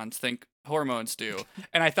neocons think hormones do.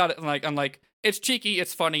 And I thought, I'm like, it's cheeky,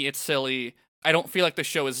 it's funny, it's silly. I don't feel like the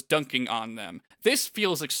show is dunking on them. This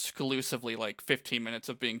feels exclusively like 15 minutes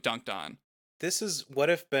of being dunked on. This is what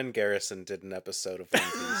if Ben Garrison did an episode of One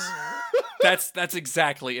Piece. That's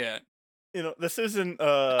exactly it. This isn't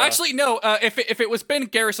Actually, no. If it was Ben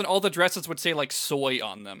Garrison, all the dresses would say like soy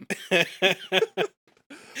on them.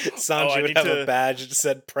 Sanji would have a badge that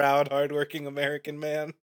said "Proud, hardworking American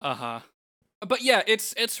man." But yeah,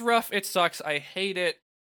 it's rough. It sucks. I hate it.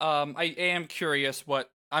 I am curious what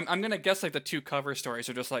I'm gonna guess. Like the two cover stories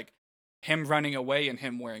are just like him running away and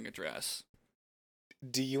him wearing a dress.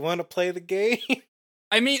 Do you want to play the game?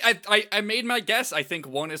 I mean, I made my guess. I think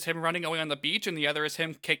one is him running away on the beach, and the other is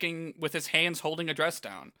him kicking with his hands holding a dress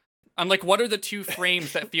down. I'm like, what are the two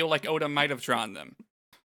frames that feel like Oda might have drawn them?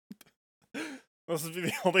 Those would be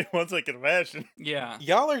the only ones I can imagine. Yeah.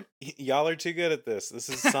 Y'all are too good at this. This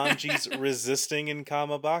is Sanji's resisting in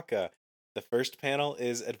Kamabaka. The first panel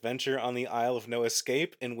is Adventure on the Isle of No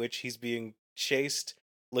Escape, in which he's being chased,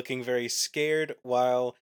 looking very scared,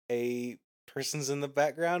 while a person's in the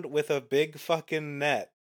background with a big fucking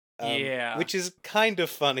net. Yeah. Which is kind of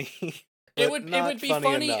funny. It would be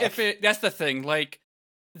funny enough. if that's the thing. Like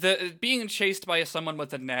the being chased by someone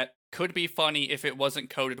with a net could be funny if it wasn't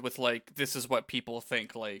coded with like, this is what people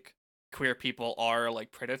think like queer people are,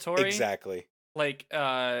 like predatory. Exactly. Like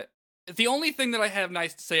the only thing that I have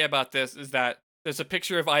nice to say about this is that there's a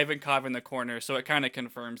picture of Ivankov in the corner, so it kind of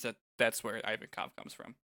confirms that that's where Ivankov comes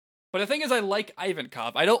from. But the thing is, I like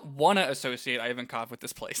Ivankov. I don't want to associate Ivankov with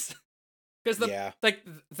this place. Because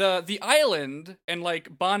the island and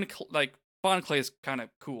like Bon Clay is kind of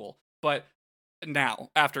cool, but now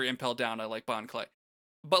after Impel Down, I like Bon Clay.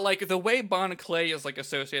 But like the way Bon Clay is like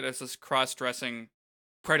associated as this cross-dressing,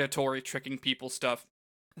 predatory, tricking people stuff,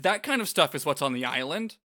 that kind of stuff is what's on the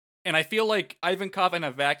island. And I feel like Ivankov in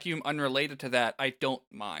a vacuum unrelated to that, I don't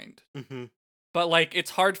mind. Mm-hmm. But like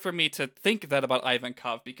it's hard for me to think that about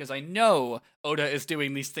Ivankov because I know Oda is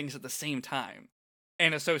doing these things at the same time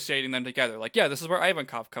and associating them together. Like, yeah, this is where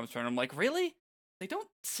Ivankov comes from. I'm like, really? They don't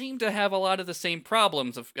seem to have a lot of the same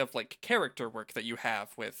problems of like character work that you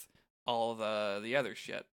have with all the other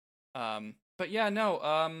shit. But yeah,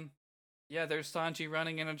 no, yeah, there's Sanji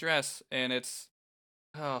running in a dress, and it's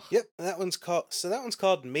Yep, that one's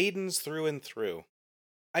called Maidens Through and Through.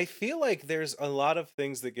 I feel like there's a lot of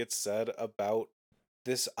things that get said about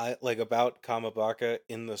this, like about Kamabaka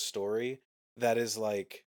in the story, that is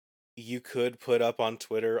like you could put up on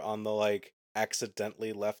Twitter on the like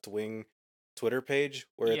accidentally left-wing Twitter page,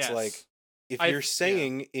 where it's like, if you're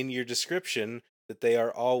saying in your description that they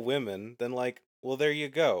are all women, then like, well, there you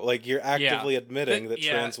go. Like, you're actively admitting that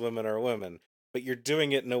trans women are women, but you're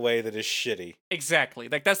doing it in a way that is shitty. Exactly.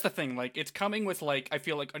 Like, that's the thing. Like, it's coming with, like, I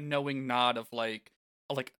feel like a knowing nod of, like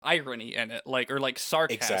irony in it, like, or like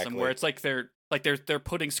sarcasm, where it's like they're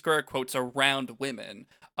putting square quotes around women,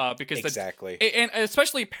 because and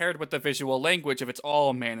especially paired with the visual language of it's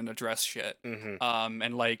all man in a dress shit,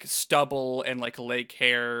 and like stubble and like leg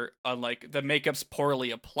hair, like the makeup's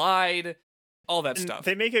poorly applied, all that stuff.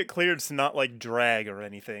 They make it clear it's not like drag or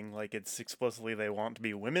anything. Like, it's explicitly they want to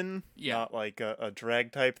be women, not like a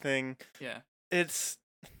drag type thing. Yeah, it's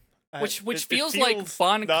which feels like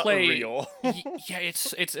Bon Clay. Yeah,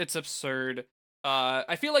 it's absurd.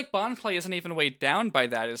 I feel like Bon Clay isn't even weighed down by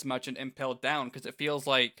that as much and Impelled Down, because it feels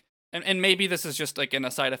like, and maybe this is just like a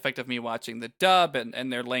side effect of me watching the dub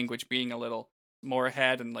and their language being a little more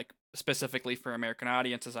ahead and like specifically for American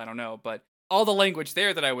audiences, I don't know, but all the language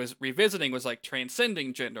there that I was revisiting was like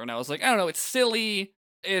transcending gender, and I was like, I don't know, it's silly,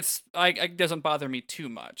 it doesn't bother me too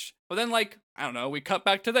much. But then, like, I don't know, we cut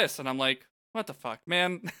back to this, and I'm like, what the fuck,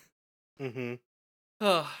 man?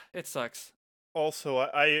 Ugh, it sucks. Also,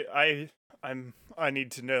 I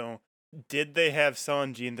need to know, did they have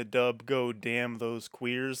Sanji in the dub go damn those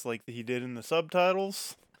queers like he did in the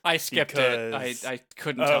subtitles? I skipped it. I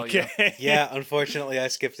couldn't tell you. Yeah, unfortunately I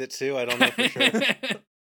skipped it too. I don't know for sure.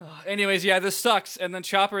 Anyways, yeah, this sucks. And then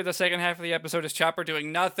Chopper, the second half of the episode is Chopper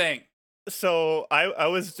doing nothing. So I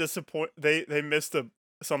was disappointed. They missed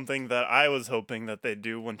something that I was hoping that they'd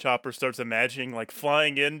do when Chopper starts imagining like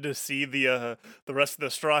flying in to see the rest of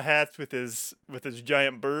the Straw Hats with his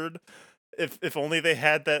giant bird. If only they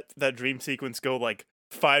had that dream sequence go like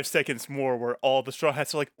 5 seconds more, where all the Straw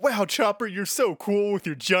Hats are like, "Wow, Chopper, you're so cool with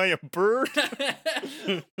your giant bird."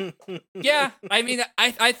 Yeah, I mean,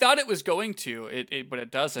 I thought it was going to, but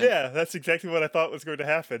it doesn't. Yeah, that's exactly what I thought was going to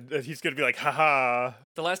happen. That he's going to be like, haha.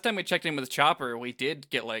 The last time we checked in with Chopper, we did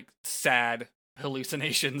get like sad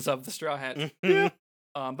hallucinations of the Straw Hat. Yeah.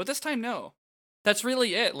 But this time, no. That's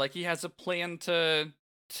really it. Like, he has a plan to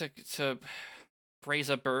raise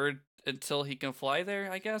a bird until he can fly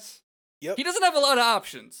there, I guess. Yep. He doesn't have a lot of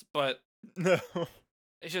options, but No.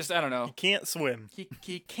 it's just, I don't know. He can't swim.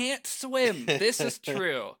 He can't swim. This is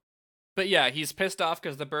true. But yeah, he's pissed off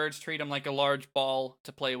because the birds treat him like a large ball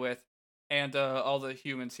to play with, and all the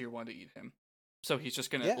humans here want to eat him. So he's just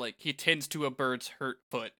gonna, he tends to a bird's hurt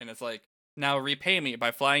foot, and it's like, now repay me by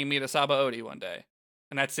flying me to Sabaody one day.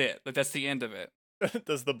 And that's it. But that's the end of it.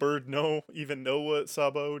 Does the bird even know what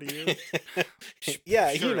Sabaody is?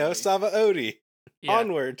 Yeah, you know, Sabaody. Yeah.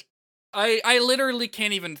 Onward. I literally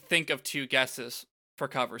can't even think of two guesses for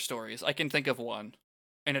cover stories. I can think of one,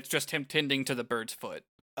 and it's just him tending to the bird's foot.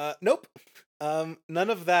 Nope. None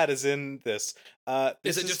of that is in this.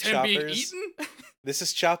 Is it just him being eaten? This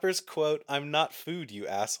is Chopper's quote, "I'm not food, you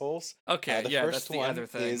assholes." Okay, the first that's the one other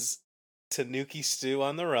thing. Is Tanuki Stew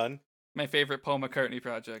on the Run. My favorite Paul McCartney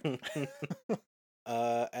project.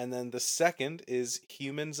 And then the second is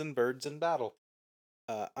Humans and Birds in Battle.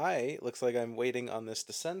 Looks like I'm waiting on this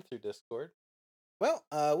to send through Discord. Well,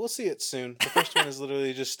 we'll see it soon. The first one is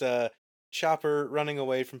literally just Chopper running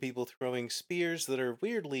away from people throwing spears that are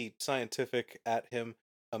weirdly scientific at him.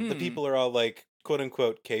 The people are all like, quote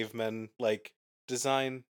unquote, cavemen, like,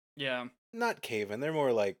 design. Yeah. Not cavemen, they're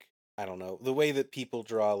more like, I don't know, the way that people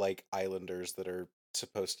draw like islanders that are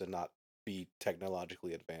supposed to not be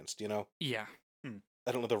technologically advanced, you know? Yeah.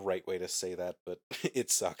 I don't know the right way to say that, but it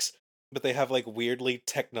sucks. But they have like weirdly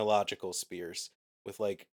technological spears with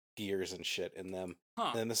like gears and shit in them.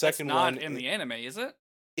 Huh. And the second That's not one in the anime, is it?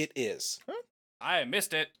 It is. Huh? I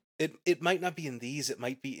missed it. It might not be in these. It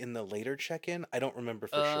might be in the later check-in. I don't remember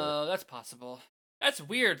for sure. That's possible. That's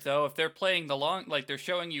weird though. If they're playing they're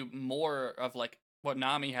showing you more of like what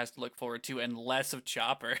Nami has to look forward to and less of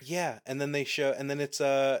Chopper. Yeah, and then they show, and then it's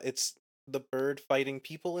the bird fighting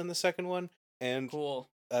people in the second one, and cool.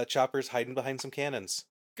 Chopper's hiding behind some cannons.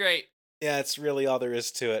 Great. Yeah, it's really all there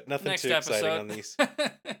is to it. Nothing Next too episode. exciting on these.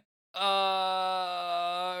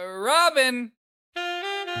 Robin.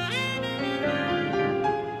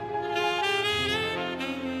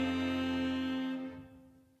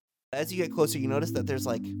 As you get closer, you notice that there's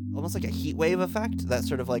like almost like a heat wave effect, that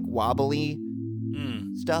sort of like wobbly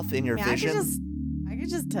stuff in your vision. I could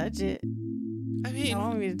just touch it. I mean, you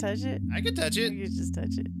want me to touch it? I could touch it. You could just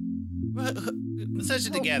touch it. Let's touch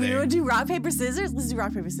it together. You want to do rock, paper, scissors? Let's do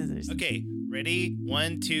rock, paper, scissors. Okay, ready?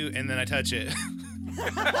 1, 2, and then I touch it.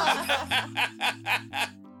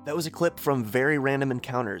 That was a clip from Very Random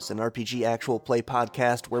Encounters, an RPG actual play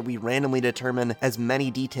podcast where we randomly determine as many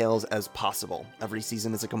details as possible. Every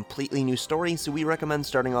season is a completely new story, so we recommend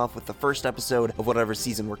starting off with the first episode of whatever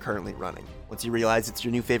season we're currently running. Once you realize it's your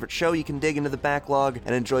new favorite show, you can dig into the backlog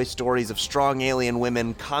and enjoy stories of strong alien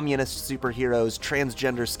women, communist superheroes,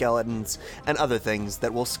 transgender skeletons, and other things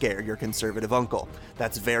that will scare your conservative uncle.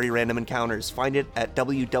 That's Very Random Encounters. Find it at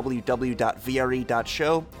www.vre.show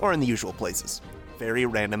or in the usual places. Very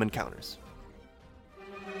Random Encounters.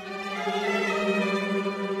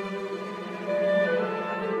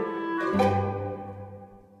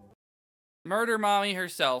 Murder Mommy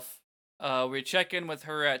herself. We check in with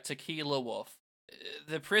her at Tequila Wolf.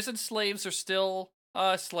 The prison slaves are still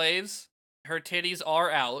slaves. Her titties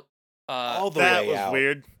are out. All the That way was out.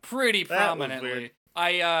 weird. Pretty That was prominently.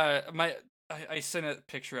 weird. I sent a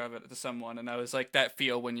picture of it to someone, and I was like, that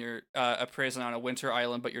feel when you're a prison on a winter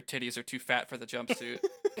island, but your titties are too fat for the jumpsuit.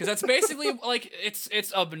 Because that's basically, like,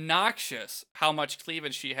 it's obnoxious how much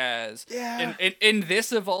cleavage she has. Yeah. In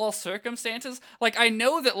this of all circumstances. Like, I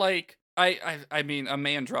know that, like, I mean, a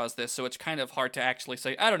man draws this, so it's kind of hard to actually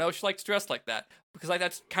say, I don't know, she likes dressed like that. Because, like,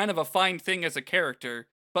 that's kind of a fine thing as a character.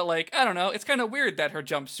 But, like, I don't know, it's kind of weird that her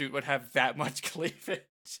jumpsuit would have that much cleavage.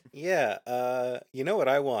 Yeah, you know what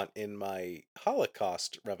I want in my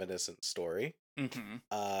Holocaust reminiscent story? Mm-hmm.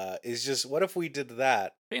 Is just, what if we did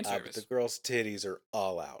that, Fan but service. the girl's titties are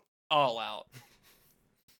all out? All out.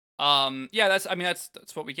 Yeah,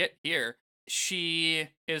 that's what we get here. She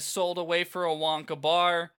is sold away for a Wonka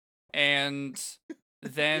bar, and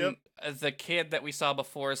then the kid that we saw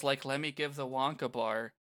before is like, let me give the Wonka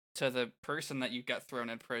bar to the person that you got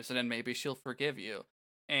thrown in prison, and maybe she'll forgive you.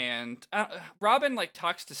 And Robin, like,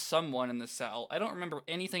 talks to someone in the cell. I don't remember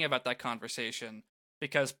anything about that conversation,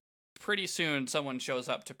 because pretty soon someone shows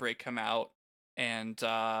up to break him out. And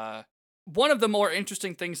one of the more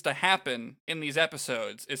interesting things to happen in these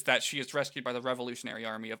episodes is that she is rescued by the Revolutionary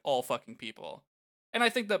Army of all fucking people. And I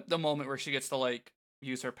think the moment where she gets to, like,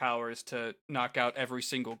 use her powers to knock out every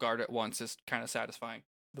single guard at once is kind of satisfying.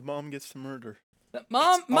 The mom gets to murder.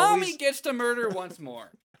 Mommy always- gets to murder once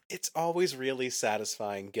more. It's always really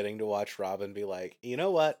satisfying getting to watch Robin be like, you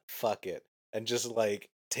know what? Fuck it. And just, like,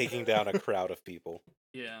 taking down a crowd of people.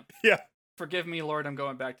 Yeah. Yeah. Forgive me, Lord, I'm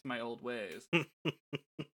going back to my old ways. Do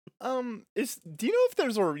you know if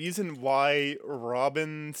there's a reason why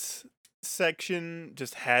Robin's section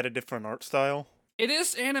just had a different art style? It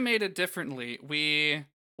is animated differently. We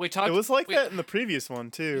talked. It was like that in the previous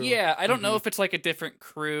one too. Yeah, I don't know Mhm. if it's like a different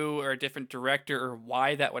crew or a different director or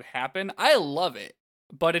why that would happen. I love it,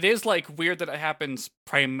 but it is like weird that it happens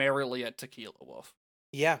primarily at Tequila Wolf.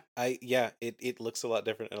 It looks a lot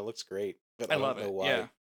different and it looks great. But I don't love know it. why. Yeah,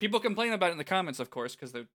 people complain about it in the comments, of course,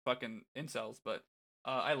 because they're fucking incels. But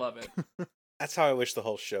I love it. That's how I wish the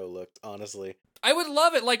whole show looked, honestly. I would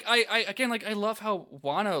love it. Like I love how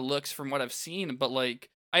Wano looks from what I've seen, but like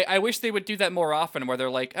I wish they would do that more often, where they're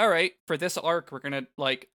like, all right, for this arc, we're gonna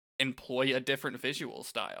like employ a different visual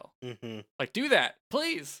style. Mm-hmm. Like, do that,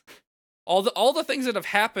 please. All the things that have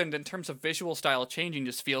happened in terms of visual style changing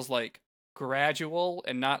just feels like gradual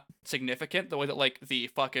and not significant, the way that like the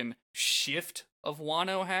fucking shift of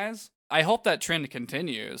Wano has. I hope that trend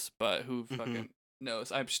continues, but who fucking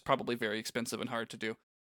knows? It's probably very expensive and hard to do.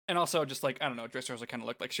 And also, just like, I don't know, Dressrosa kind of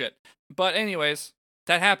looked like shit. But anyways,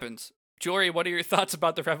 that happens. Jory, what are your thoughts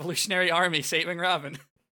about the Revolutionary Army saving Robin?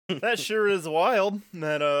 That sure is wild.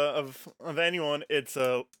 That of anyone, it's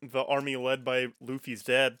the army led by Luffy's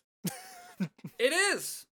dad. It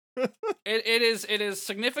is. It is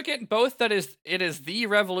significant both that it is the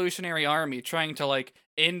Revolutionary Army trying to like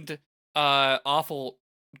end awful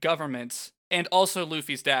governments, and also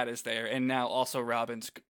Luffy's dad is there, and now also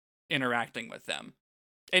Robin's interacting with them.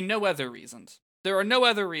 And no other reasons. There are no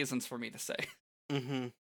other reasons for me to say. Mm-hmm.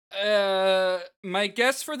 My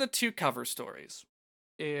guess for the two cover stories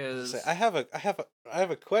is I have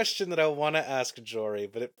a question that I want to ask Jory,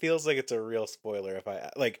 but it feels like it's a real spoiler if I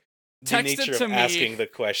like the Text it nature to of me. asking the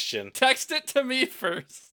question. Text it to me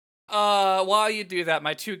first. While you do that,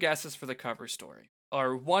 my two guesses for the cover story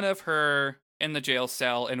are one of her in the jail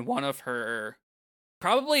cell and one of her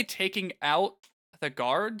probably taking out the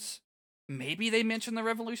guards. Maybe they mention the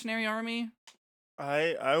Revolutionary Army.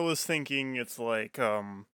 I was thinking it's like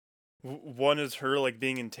one is her like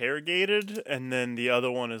being interrogated, and then the other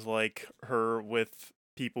one is like her with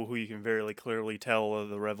people who you can very clearly tell are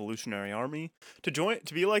the Revolutionary Army.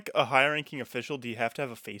 To be like a high-ranking official, do you have to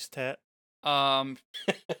have a face tat?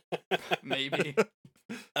 Maybe.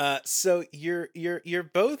 So you're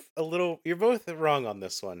both wrong on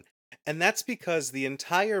this one, and that's because the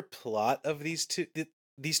entire plot of these two,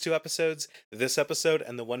 these 2 episodes, this episode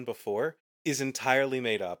and the one before, is entirely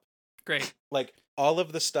made up. Great. Like all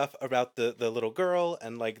of the stuff about the little girl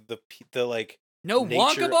and like the like No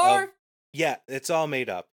nature Wonka bar? of- yeah, it's all made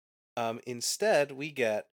up. Instead, we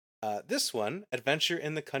get this one, Adventure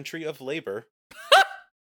in the Country of Labor,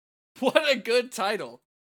 What a good title.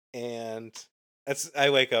 and I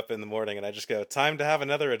wake up in the morning and I just go, time to have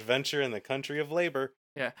another adventure in the country of labor.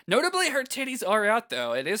 Yeah. Notably, her titties are out,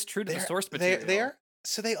 though. It is true to the source material.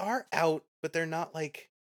 They are out, but they're not like,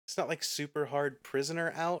 it's not like super hard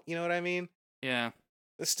prisoner out, you know what I mean? Yeah.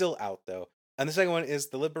 It's still out though. And the second one is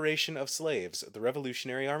The Liberation of Slaves. The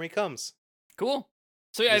Revolutionary Army comes. Cool.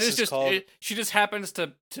 So yeah, This it is is just called- she just happens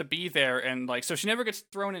to be there, and like, so she never gets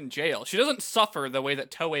thrown in jail. She doesn't suffer the way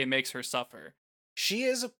that Toei makes her suffer. She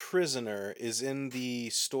is a prisoner is in the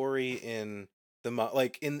story in the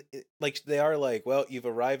like they are like, well, you've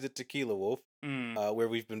arrived at Tequila Wolf, Mm, where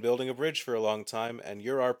we've been building a bridge for a long time, and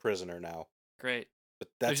you're our prisoner now. great. But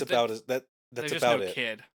that's There's- about that's There's just about no it.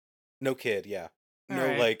 kid. No kid, yeah. No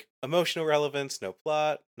Alright. like emotional relevance, no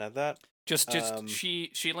plot, none of that. Just Um,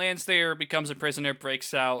 she lands there, becomes a prisoner,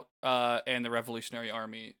 breaks out, and the Revolutionary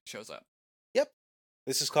Army shows up.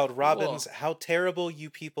 This is called Robin's How Terrible You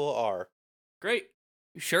People Are. Great.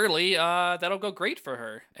 Surely, that'll go great for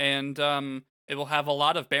her, and it will have a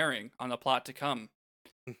lot of bearing on the plot to come.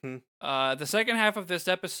 hmm The second half of this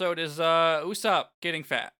episode is Usopp getting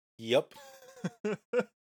fat. Yep.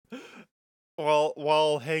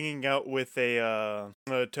 While hanging out with a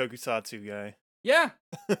tokusatsu guy. Yeah,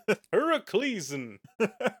 Heraclesen.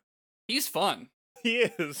 he's fun. He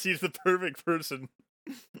is. He's the perfect person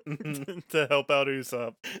to help out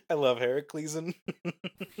Usopp. I love Heraclesen.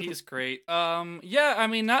 He's great. Yeah, I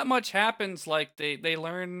mean, not much happens. Like they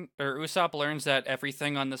learn, or Usopp learns that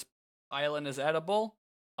everything on this island is edible,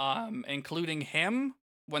 including him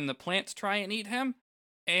when the plants try and eat him.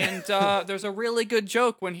 And there's a really good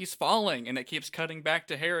joke when he's falling, and it keeps cutting back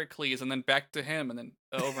to Heracles, and then back to him, and then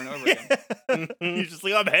over and over again. He's just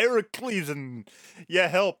like, I'm Heracles, and yeah,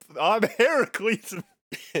 help, I'm Heracles.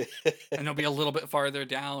 And it'll be a little bit farther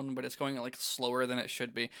down, but it's going like slower than it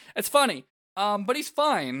should be. It's funny. But he's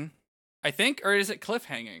fine, I think. Or is it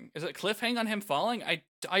cliffhanging? Is it cliffhang on him falling?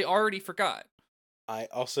 I already forgot. I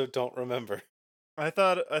also don't remember. I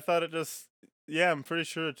thought it just, yeah, I'm pretty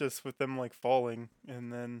sure it's just with them like falling,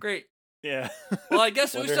 and then Great. yeah. Well, I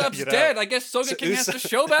guess Wonder how to Usopp's get dead. out. I guess Soga So King has to Usopp-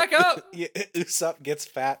 show back up. Yeah, Usopp gets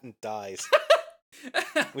fat and dies,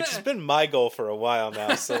 which has been my goal for a while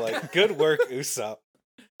now. So like, good work, Usopp.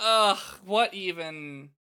 Ugh, what even?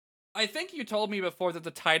 I think you told me before that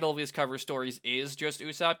the title of these cover stories is just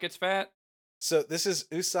Usopp gets fat. So this is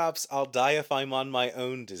Usopp's "I'll die if I'm on my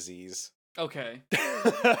own" disease. Okay.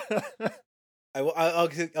 I'll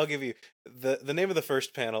give you the name of the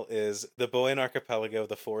first panel is "The Boy in Archipelago,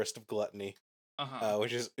 the Forest of Gluttony," Uh-huh.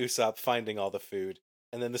 which is Usopp finding all the food,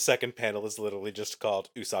 and then the second panel is literally just called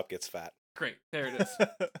 "Usopp Gets Fat." Great. There it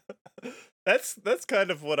is. That's kind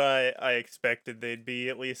of what I expected they'd be,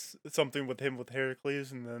 at least something with him with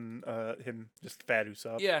Heracles, and then him just fat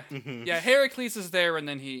Usopp. Yeah. Mhm. Yeah, Heracles is there, and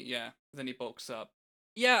then he bulks up.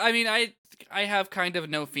 Yeah, I mean, I have kind of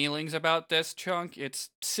no feelings about this chunk. It's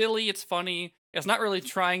silly, it's funny. It's not really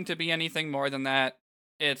trying to be anything more than that.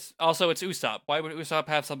 It's Usopp. Why would Usopp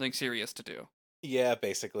have something serious to do? Yeah,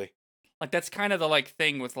 basically. Like, that's kind of the like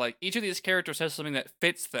thing with like each of these characters has something that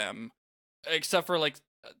fits them, except for like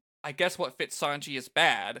I guess what fits Sanji is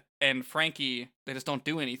bad, and Frankie, they just don't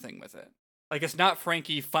do anything with it. Like, it's not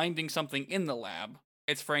Frankie finding something in the lab.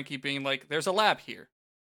 It's Frankie being like, there's a lab here.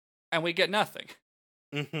 And we get nothing.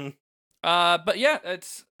 hmm But yeah,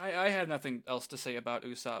 I have nothing else to say about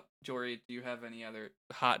Usopp. Jory, do you have any other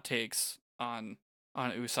hot takes on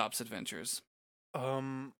Usopp's adventures?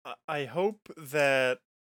 I hope that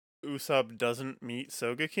Usopp doesn't meet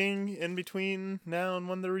Soga King in between now and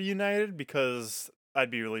when they're reunited, because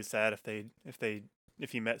I'd be really sad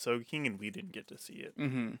if he met Soga King and we didn't get to see it.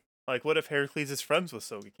 Mm-hmm. Like, what if Heracles is friends with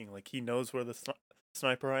Soga King? Like, he knows where the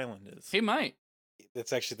Sniper Island is. He might.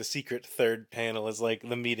 That's actually the secret third panel is like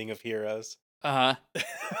the meeting of heroes. Oh,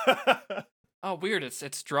 weird.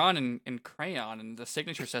 It's drawn in crayon, and the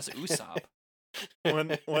signature says Usopp. when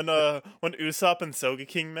Usopp and Soga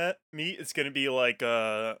King meet, it's gonna be like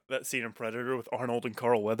that scene in Predator with Arnold and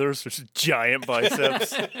Carl Weathers, which is giant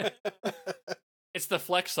biceps. It's the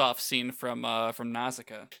flex off scene from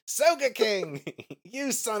Nausicaa. Soga King,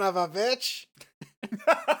 you son of a bitch!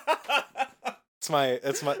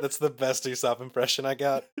 That's the best Usopp impression I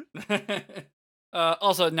got.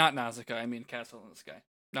 Also, not Nausicaa. I mean, Castle in the Sky.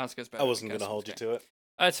 Nausicaa's better. I wasn't gonna hold you to it.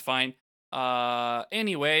 That's fine.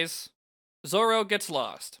 Anyways, Zoro gets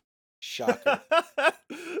lost. Shocker.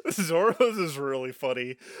 Zoro's is really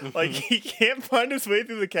funny. Like, he can't find his way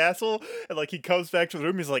through the castle, and like he comes back to the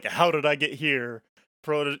room. He's like, "How did I get here?"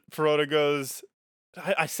 Perona goes,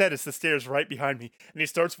 I said it's the stairs right behind me, and he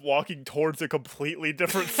starts walking towards a completely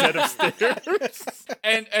different set of stairs.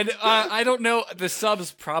 And I don't know, the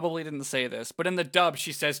subs probably didn't say this, but in the dub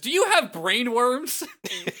she says, "Do you have brain worms?"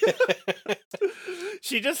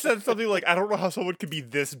 She just said something like, "I don't know how someone could be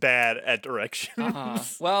this bad at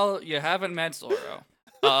directions." Well, you haven't met Zoro.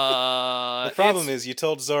 The problem is you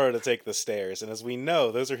told Zoro to take the stairs, and as we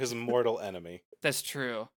know, those are his mortal enemy. That's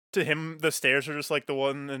true. To him, the stairs are just like the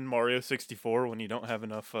one in Mario 64 when you don't have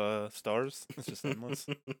enough stars. It's just endless.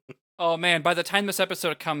 Oh man, by the time this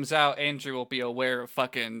episode comes out, Andrew will be aware of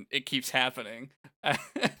fucking It Keeps Happening. I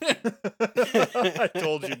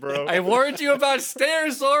told you, bro. I warned you about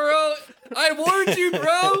stairs, Zoro! I warned you,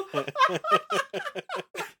 bro!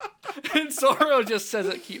 And Zoro just says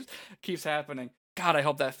it keeps happening. God, I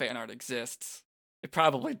hope that fan art exists. It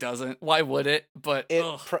probably doesn't. Why would it? But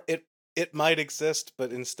It might exist,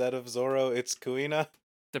 but instead of Zoro, it's Kuina.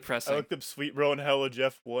 Depressing. I looked up Sweet Bro and Hella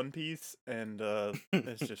Jeff One Piece, and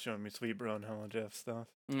it's just showing me Sweet Bro and Hella Jeff stuff.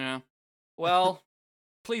 Yeah. Well,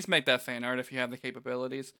 please make that fan art if you have the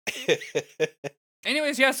capabilities.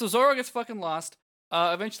 Anyways, yeah, so Zoro gets fucking lost.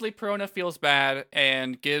 Eventually, Perona feels bad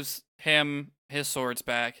and gives him his swords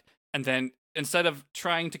back. And then, instead of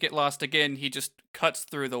trying to get lost again, he just cuts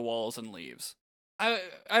through the walls and leaves. I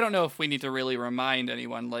don't know if we need to really remind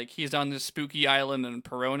anyone, like, he's on this spooky island and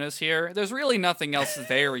Perona's here. There's really nothing else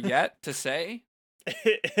there yet to say.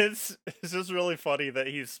 It's just really funny that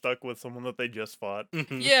he's stuck with someone that they just fought.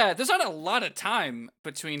 Yeah, there's not a lot of time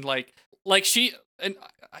between, like she, and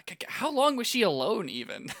how long was she alone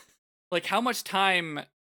even? Like, how much time,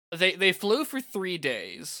 they flew for 3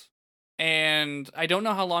 days, and I don't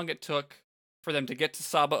know how long it took for them to get to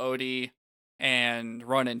Sabaody and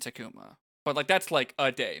run into Kuma. But, like, that's, like,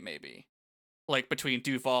 a day, maybe. Like, between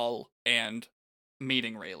Duval and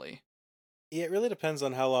meeting Rayleigh. Yeah, it really depends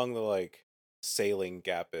on how long the, like, sailing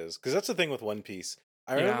gap is. Because that's the thing with One Piece.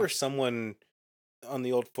 I remember someone on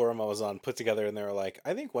the old forum I was on put together, and they were like,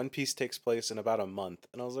 I think One Piece takes place in about a month.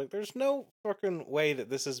 And I was like, there's no fucking way that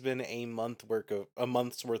this has been a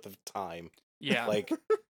month's worth of time. Yeah. Like,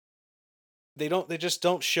 they just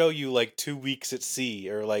don't show you, like, 2 weeks at sea,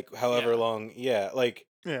 or, like, however long. Yeah, like...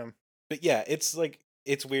 Yeah. But yeah, it's like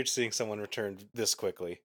it's weird seeing someone return this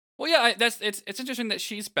quickly. Well, yeah, it's interesting that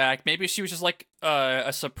she's back. Maybe she was just like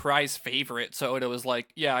a surprise favorite, so Oda was like,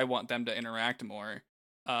 "Yeah, I want them to interact more,"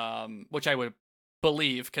 which I would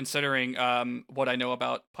believe, considering what I know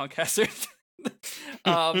about Punk Hazard.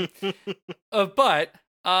 But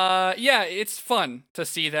yeah, it's fun to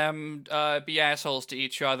see them be assholes to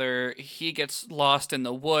each other. He gets lost in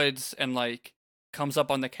the woods and like comes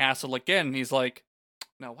up on the castle again. And he's like,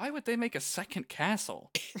 now, why would they make a second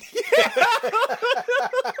castle?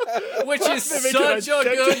 Which is such a good joke.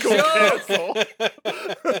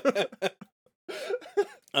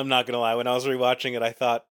 I'm not gonna lie. When I was rewatching it, I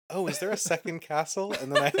thought, "Oh, is there a second castle?"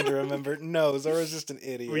 And then I had to remember, no, Zoro's just an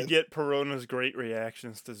idiot. We get Perona's great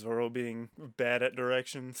reactions to Zoro being bad at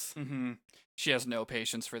directions. Mm-hmm. She has no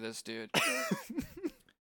patience for this dude.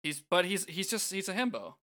 He's a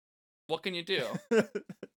himbo. What can you do?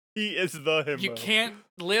 He is the himbo. You can't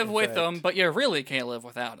live with him, but you really can't live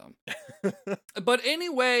without him. But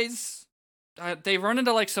anyways, they run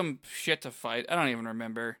into like some shit to fight. I don't even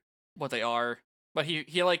remember what they are. But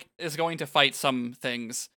he like is going to fight some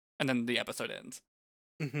things, and then the episode ends.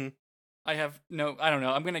 Mm-hmm. I don't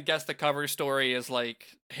know. I'm gonna guess the cover story is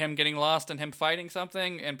like him getting lost and him fighting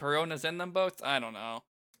something, and Perona's in them both. I don't know.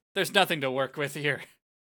 There's nothing to work with here.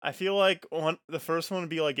 I feel like the first one would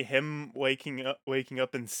be like him waking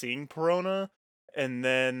up and seeing Perona, and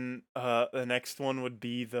then the next one would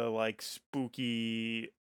be the like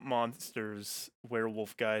spooky monsters,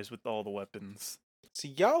 werewolf guys with all the weapons. So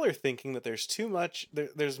y'all are thinking that there's too much.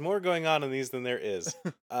 There's more going on in these than there is.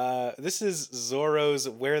 This is Zoro's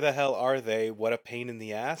 "Where the hell are they? What a pain in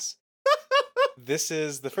the ass." This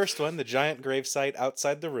is the first one, the giant gravesite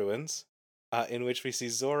outside the ruins. In which we see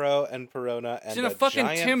Zoro and Perona and a fucking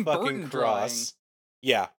giant Tim fucking Burton cross.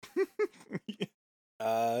 Yeah.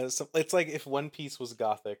 So it's like if One Piece was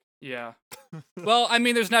gothic. Yeah. Well, I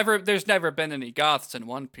mean, there's never been any goths in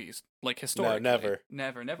One Piece, like historically. No,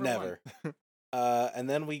 Never. And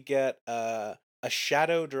then we get a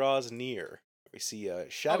shadow draws near. We see a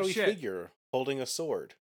shadowy figure holding a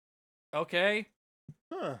sword. Okay.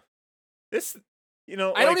 Huh. This, I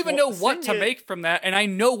don't even know what to make from that, and I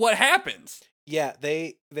know what happens. Yeah,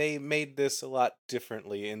 they made this a lot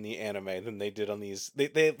differently in the anime than they did on these.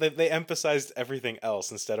 They emphasized everything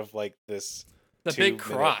else instead of like this The big 2-minute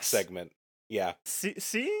cross. segment. Yeah.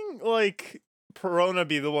 Seeing like Perona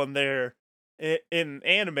be the one there in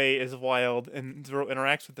anime is wild, and Zoro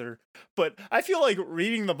interacts with her. But I feel like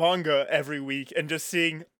reading the manga every week and just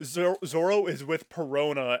seeing Zoro is with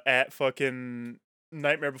Perona at fucking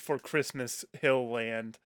Nightmare Before Christmas Hill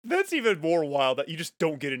Land. That's even more wild that you just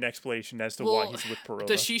don't get an explanation as to why Well, he's with Perona.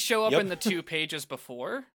 Does she show up Yep. in the 2 pages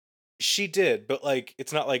before? She did, but like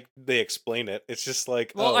it's not like they explain it. It's just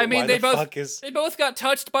like, Well, oh, I mean, why they the both- fuck is They both got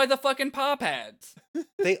touched by the fucking paw pads.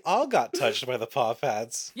 they all got touched by the paw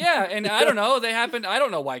pads. Yeah, and I don't know, they happened. I don't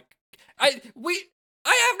know why. I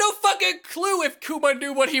have no fucking clue if Kuma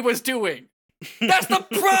knew what he was doing. That's the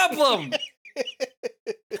problem.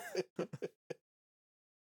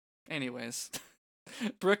 Anyways,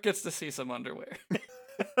 Brooke gets to see some underwear.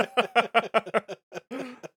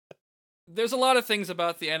 There's a lot of things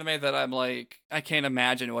about the anime that I'm like, I can't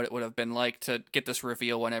imagine what it would have been like to get this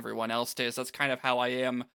reveal when everyone else does. That's kind of how I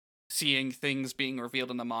am seeing things being revealed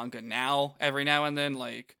in the manga now, every now and then.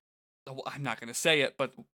 Like, I'm not gonna say it,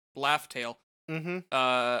 but Laugh Tale, Mm-hmm.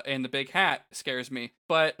 and the big hat scares me.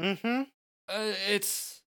 But Mm-hmm.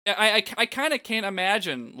 it's I kind of can't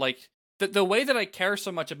imagine like the way that I care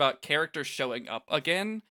so much about characters showing up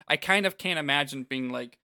again. I kind of can't imagine being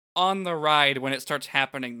like on the ride when it starts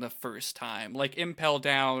happening the first time, like Impel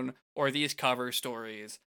Down or these cover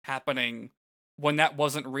stories happening when that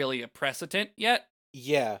wasn't really a precedent yet.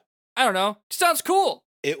 Yeah. I don't know. Sounds cool.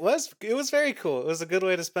 It was very cool. It was a good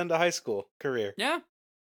way to spend a high school career. Yeah.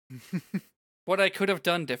 What I could have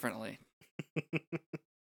done differently.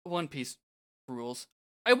 One Piece rules.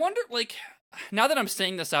 I wonder, like, now that I'm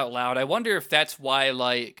saying this out loud, I wonder if that's why,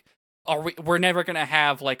 like, we're never gonna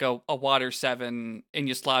have like a Water 7 in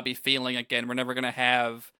Yaslabi feeling again. We're never gonna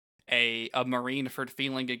have a Marineford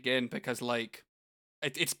feeling again because like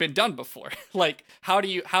it's been done before. Like, how do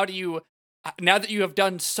you now that you have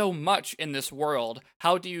done so much in this world,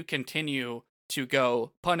 how do you continue to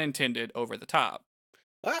go, pun intended, over the top?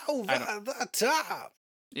 Oh, the top.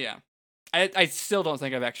 Yeah. I still don't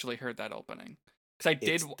think I've actually heard that opening. Because I did.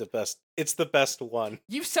 It's the best. It's the best one.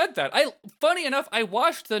 You've said that. Funny enough, I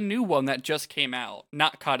watched the new one that just came out.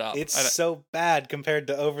 Not caught up. It's so bad compared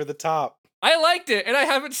to Over the Top. I liked it, and I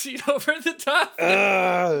haven't seen Over the Top.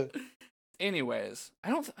 Ugh. Anyways,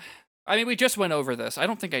 I mean, we just went over this. I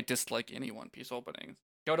don't think I dislike any One Piece openings.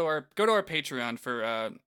 Go to our Patreon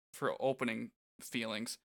for opening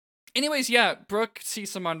feelings. Anyways, yeah, Brooke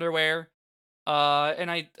sees some underwear,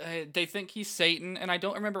 and they think he's Satan, and I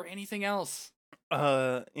don't remember anything else.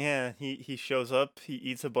 Yeah, he shows up, he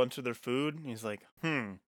eats a bunch of their food, and he's like,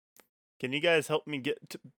 can you guys help me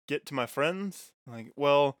get to my friends? I'm like,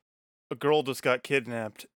 well, a girl just got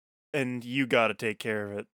kidnapped, and you gotta take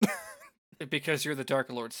care of it. Because you're the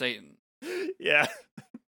Dark Lord Satan. Yeah.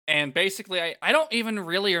 And basically, I don't even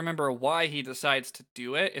really remember why he decides to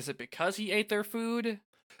do it. Is it because he ate their food?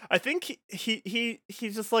 I think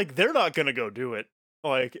he's just like, they're not gonna go do it.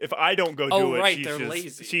 Like, if I don't go do it, right, they're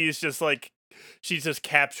lazy. She's just like, she's just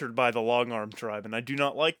captured by the Long Arm tribe, and I do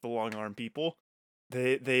not like the Long Arm people.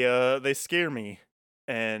 They scare me,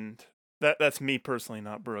 and that's me personally,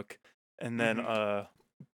 not Brooke. And then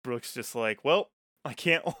Brooke's just like, well, I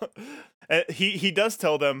can't. He does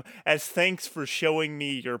tell them, as thanks for showing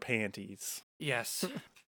me your panties. Yes.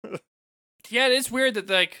 Yeah, it is weird that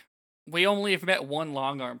like we only have met one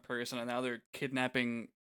long arm person and now they're kidnapping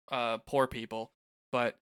poor people.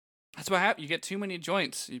 But that's what happens. You get too many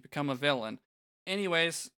joints, you become a villain.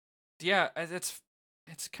 Anyways, yeah, it's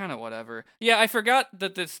kind of whatever. Yeah, I forgot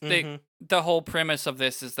that the whole premise of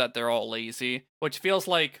this is that they're all lazy, which feels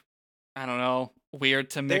like, I don't know, weird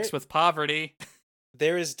to mix with poverty.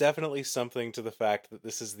 There is definitely something to the fact that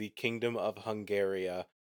this is the Kingdom of Hungaria,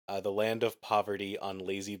 the land of poverty on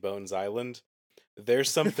Lazy Bones Island. There's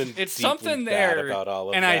something It's deeply something bad there, about all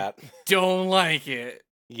of and that. I don't like it.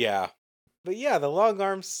 Yeah. But yeah, the long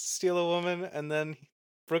arms steal a woman, and then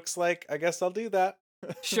Brooke's like, I guess I'll do that.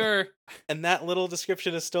 Sure. And that little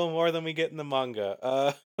description is still more than we get in the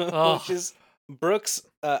manga. Which is Brooke's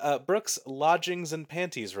lodgings and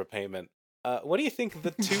panties repayment. What do you think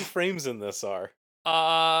the two frames in this are?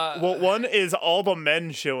 Well, one is all the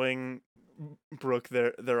men showing Brooke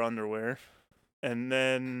their underwear, and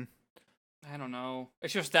then I don't know.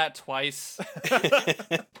 It's just that twice.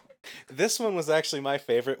 This one was actually my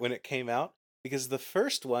favorite when it came out, because the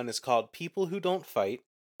first one is called People Who Don't Fight,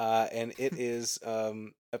 and it is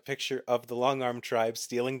a picture of the Long Arm tribe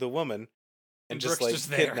stealing the woman and just Brooke's like just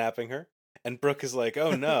there. kidnapping her. And Brooke is like,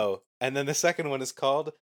 oh no. And then the second one is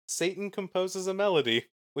called Satan composes a melody,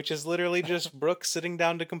 which is literally just Brooke sitting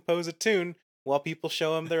down to compose a tune while people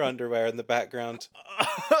show him their underwear in the background.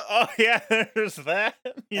 Oh yeah, there's that.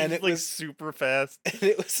 He's And it like was- super fast. And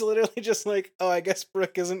it was literally just like, oh, I guess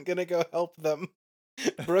Brooke isn't gonna go help them.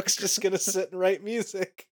 Brooke's just gonna sit and write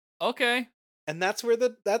music. Okay. And that's where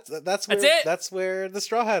that's it. where the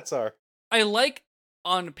Straw Hats are. I like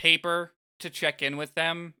on paper to check in with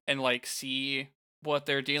them and like see what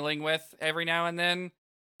they're dealing with every now and then,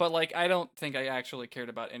 but like I don't think I actually cared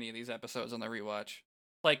about any of these episodes on the rewatch.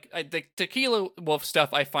 Like the Tequila Wolf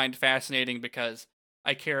stuff I find fascinating because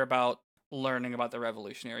I care about learning about the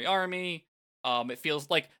Revolutionary Army. It feels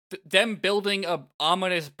like them building a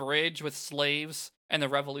ominous bridge with slaves and the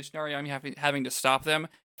Revolutionary Army having to stop them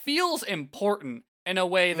feels important in a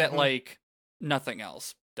way that Mhm. like nothing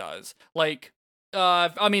else does. Like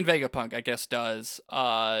I mean Vegapunk I guess does.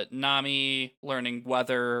 Nami learning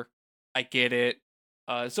weather, I get it.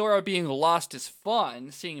 Zoro being lost is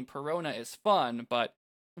fun, seeing Perona is fun, but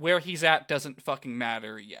where he's at doesn't fucking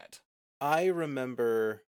matter yet. I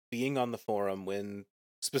remember being on the forum when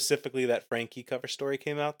specifically that Frankie cover story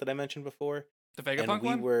came out that I mentioned before. The Vegapunk And we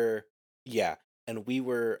one? were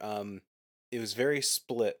it was very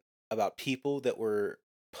split about people that were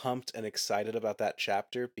pumped and excited about that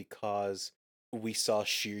chapter because we saw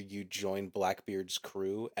Shiryu join Blackbeard's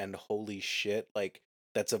crew, and holy shit, like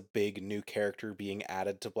that's a big new character being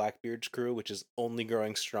added to Blackbeard's crew, which is only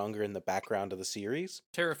growing stronger in the background of the series.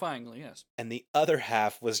 Terrifyingly, yes. And the other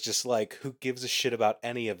half was just like, who gives a shit about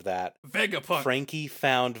any of that? Vegapunk. Frankie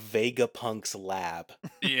found Vegapunk's lab.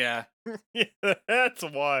 Yeah. Yeah, that's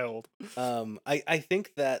wild. I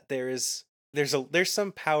think that there's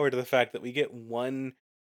some power to the fact that we get one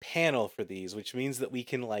panel for these, which means that we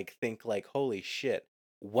can like think like, holy shit,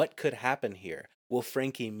 what could happen here? Will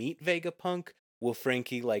Frankie meet Vegapunk? Will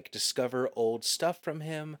Frankie like discover old stuff from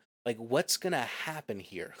him? Like, what's gonna happen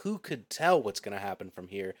here? Who could tell what's gonna happen from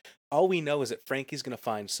here? All we know is that Frankie's gonna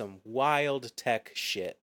find some wild tech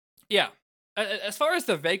shit. Yeah. As far as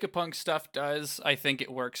the Vegapunk stuff does, I think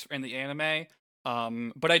it works in the anime.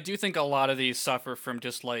 But I do think a lot of these suffer from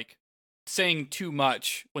just like saying too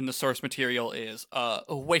much when the source material is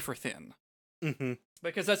wafer thin. Mm-hmm.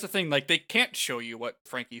 Because that's the thing, like they can't show you what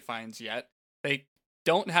Frankie finds yet. They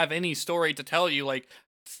don't have any story to tell you. Like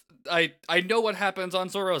I know what happens on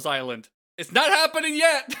Zoro's Island. It's not happening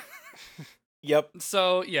yet. Yep.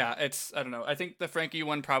 So yeah, I don't know. I think the Frankie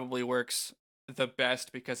one probably works the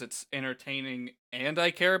best because it's entertaining and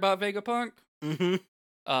I care about Vegapunk.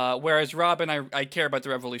 Mm-hmm. Whereas Robin, I care about the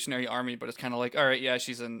Revolutionary Army, but it's kind of like, all right, yeah,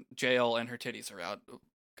 she's in jail and her titties are out.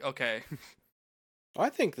 Okay. I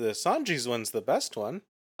think the Sanji's one's the best one.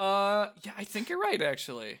 Yeah, I think you're right,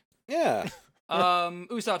 actually. Yeah.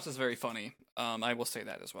 Usopp's is very funny. I will say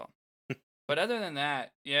that as well. But other than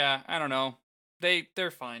that, yeah, I don't know.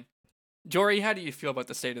 They're fine. Jory, how do you feel about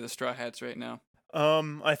the state of the Straw Hats right now?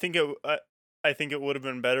 I think it would have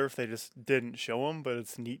been better if they just didn't show them, but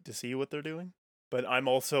it's neat to see what they're doing. But I'm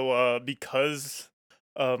also because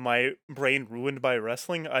my brain ruined by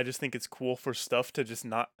wrestling, I just think it's cool for stuff to just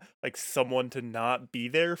not like someone to not be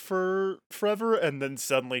there for forever and then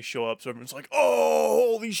suddenly show up. So everyone's like,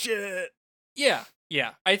 "Oh, holy shit!" Yeah.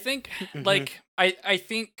 I think Mhm. like I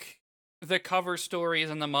think the cover stories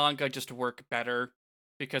in the manga just work better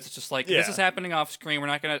because it's just like this Yeah. is happening off screen. We're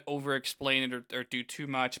not gonna over explain it or do too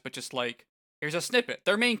much, but just like here's a snippet.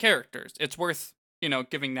 They're main characters. It's worth,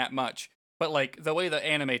 giving that much. But like the way the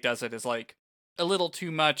anime does it is like a little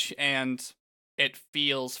too much and it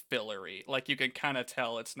feels fillery. Like you can kind of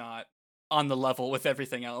tell it's not on the level with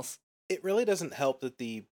everything else. It really doesn't help that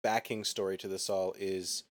the backing story to this all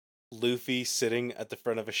is Luffy sitting at the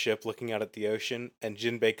front of a ship looking out at the ocean and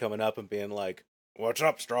Jinbei coming up and being like, "What's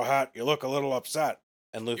up, Straw Hat? You look a little upset."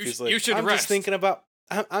 And Luffy's you like, should I'm rest." just thinking about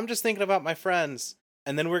I'm just thinking about my friends.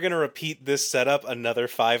 And then we're going to repeat this setup another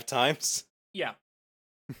 5 times. Yeah.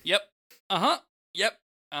 Yep. Uh-huh. Yep.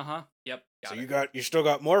 Uh-huh. Yep. So Got you still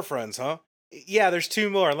got more friends, huh? Yeah, there's 2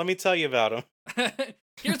 more. Let me tell you about them. it.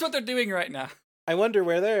 Here's what they're doing right now. I wonder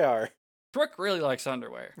where they are. Brooke really likes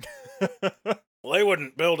underwear. Well, they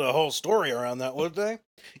wouldn't build a whole story around that, would they?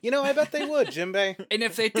 I bet they would, Jinbei. And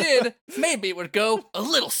if they did, maybe it would go a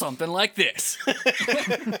little something like this.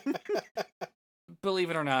 Believe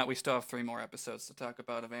it or not, we still have 3 more episodes to talk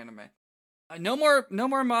about of anime. No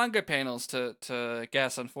more manga panels to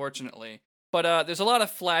guess, unfortunately. But there's a lot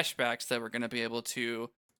of flashbacks that we're going to be able to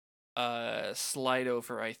slide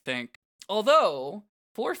over, I think. Although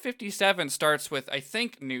 457 starts with, I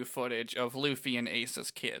think, new footage of Luffy and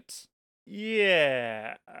Ace's kids.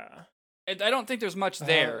 Yeah. And I don't think there's much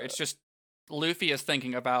there. It's just Luffy is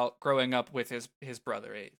thinking about growing up with his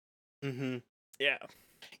brother Ace. Mm-hmm. Yeah.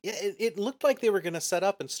 Yeah, it looked like they were gonna set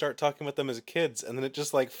up and start talking about them as kids, and then it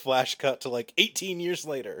just like flash cut to like 18 years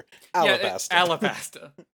later. Alabasta. Yeah,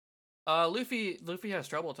 Alabasta. Luffy has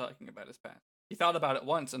trouble talking about his past. He thought about it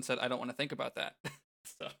once and said, "I don't want to think about that."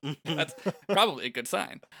 So that's probably a good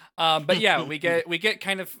sign. But yeah, we get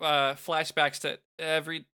kind of flashbacks to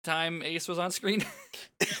every time Ace was on screen.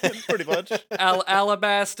 Pretty much.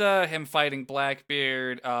 Alabasta, him fighting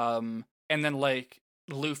Blackbeard, and then like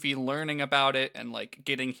Luffy learning about it and like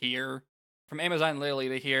getting here from Amazon Lily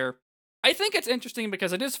to here. I think it's interesting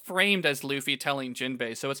because it is framed as Luffy telling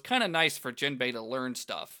Jinbei, so it's kind of nice for Jinbei to learn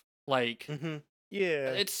stuff. Like, Mm-hmm. Yeah.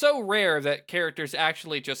 it's so rare that characters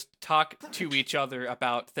actually just talk to each other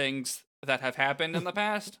about things that have happened in the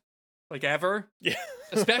past, like ever. Yeah.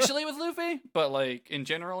 Especially with Luffy, but like in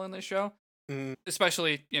general in this show, Mm.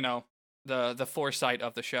 especially the foresight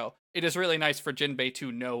of the show. It is really nice for Jinbei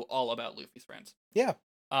to know all about Luffy's friends. Yeah.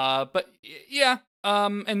 Yeah.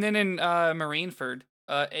 And then in Marineford,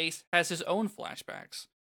 Ace has his own flashbacks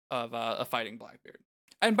of fighting Blackbeard,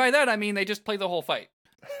 and by that I mean they just play the whole fight.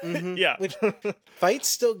 Mhm. Yeah. Which fight's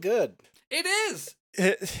still good. It is.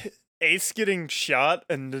 Ace getting shot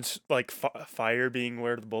and just like fire being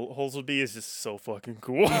where the bullet holes would be is just so fucking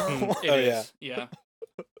cool. It Oh, is. Yeah.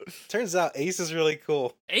 Turns out Ace is really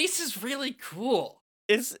cool. Ace is really cool.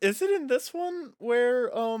 Is it in this one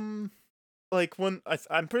where like when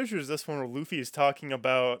I'm pretty sure it's this one where Luffy is talking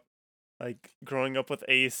about like growing up with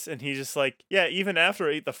Ace and he's just like, yeah, even after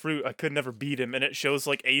I ate the fruit I could never beat him, and it shows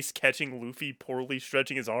like Ace catching Luffy poorly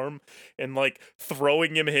stretching his arm and like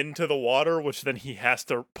throwing him into the water, which then he has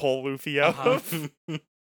to pull Luffy out Uh-huh. of.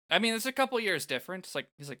 I mean, it's a couple years different. It's like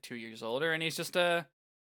he's like 2 years older, and he's just I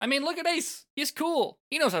mean, look at Ace. He's cool.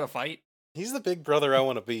 He knows how to fight. He's the big brother I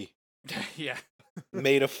want to be. Yeah.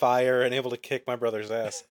 Made of fire and able to kick my brother's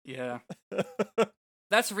ass. Yeah.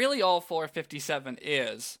 That's really all 457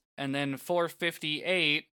 is. And then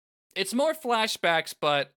 458, it's more flashbacks,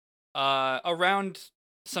 but around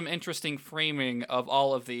some interesting framing of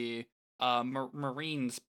all of the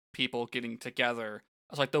Marines people getting together.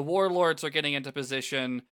 It's like the warlords are getting into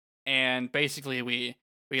position, and basically we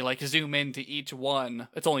like zoom into each one.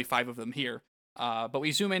 It's only 5 of them here. But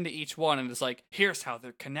we zoom into each one, and it's like, here's how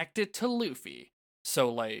they're connected to Luffy.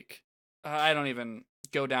 So like, I don't even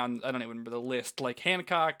remember the list. Like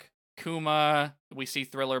Hancock, Kuma, we see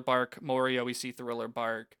Thriller Bark. Morio, we see Thriller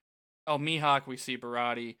Bark. Oh, Mihawk, we see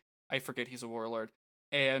Barati. I forget he's a warlord.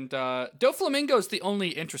 And Doflamingo's the only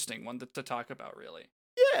interesting one to talk about, really.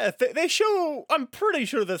 Yeah, they show. I'm pretty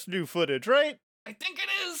sure that's new footage, right? I think it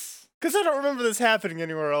is. Because I don't remember this happening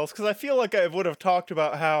anywhere else. Because I feel like I would have talked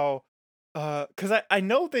about how. Because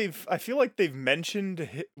I feel like they've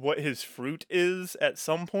mentioned what his fruit is at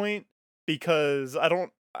some point. Because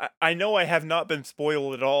I know I have not been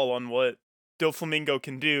spoiled at all on what Doflamingo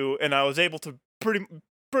can do, and I was able to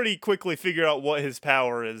pretty quickly figure out what his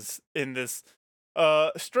power is in this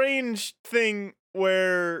strange thing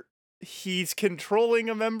where he's controlling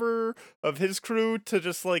a member of his crew to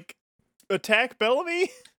just like attack Bellamy,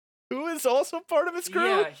 who is also part of his crew.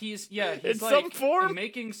 Yeah, he's in like some form.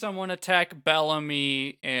 making someone attack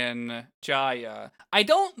Bellamy and Jaya.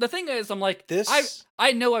 The thing is, I'm like, This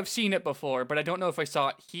I know I've seen it before, but I don't know if I saw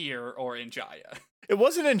it here or in Jaya. It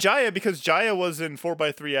wasn't in Jaya because Jaya was in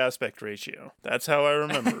 4:3 aspect ratio. That's how I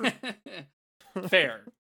remember. Fair.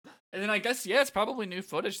 And then I guess, yeah, it's probably new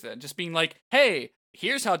footage then. Just being like, hey,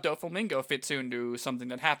 here's how Doflamingo fits into something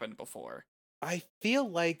that happened before. I feel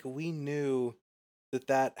like we knew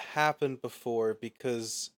that happened before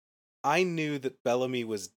because I knew that Bellamy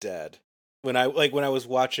was dead when I was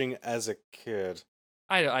watching as a kid.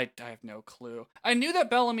 I have no clue. I knew that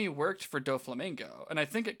Bellamy worked for Doflamingo, and I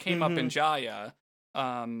think it came up in Jaya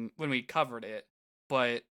when we covered it.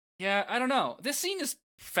 But yeah, I don't know. This scene is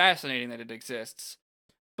fascinating that it exists.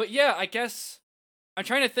 But yeah, I guess I'm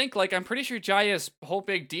trying to think, like, I'm pretty sure Jaya's whole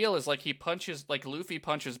big deal is, like, Luffy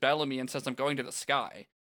punches Bellamy and says, I'm going to the sky.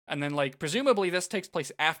 And then, like, presumably this takes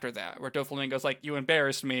place after that, where Doflamingo's like, you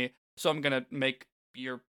embarrassed me, so I'm gonna make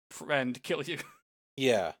your friend kill you.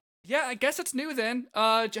 Yeah. Yeah, I guess it's new then.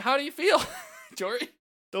 How do you feel, Jory?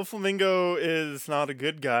 Doflamingo is not a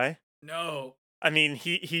good guy. No. I mean,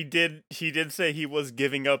 he did say he was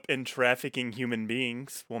giving up in trafficking human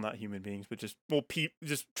beings. Well, not human beings, but just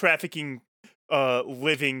trafficking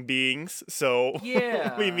living beings. So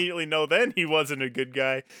Yeah. we immediately know then he wasn't a good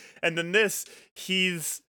guy. And then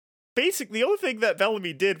he's basically the only thing that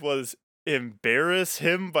Bellamy did was embarrass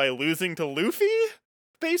him by losing to Luffy.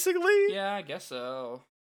 Basically, Yeah, I guess so.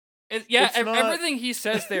 It's not- Everything he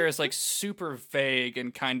says there is like super vague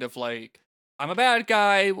and kind of like, I'm a bad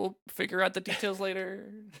guy. We'll figure out the details later.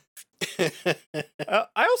 I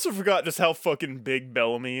also forgot just how fucking big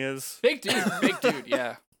Bellamy is. Big dude,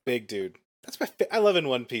 yeah. Big dude. That's I love in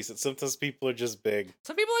One Piece that sometimes people are just big.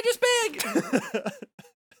 Some people are just big.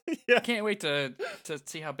 Yeah. Can't wait to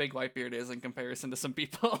see how big Whitebeard is in comparison to some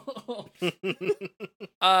people.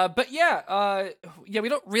 But yeah, we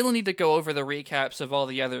don't really need to go over the recaps of all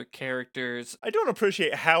the other characters. I don't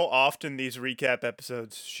appreciate how often these recap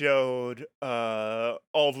episodes showed all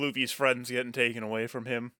of Luffy's friends getting taken away from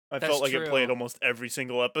him. I That's felt like true. it played almost every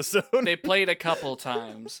single episode. They played a couple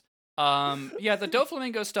times. Yeah, the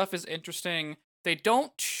Doflamingo stuff is interesting. They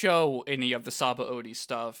don't show any of the Sabaody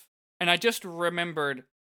stuff, and I just remembered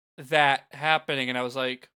that happening, and I was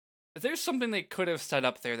like, there's something they could have set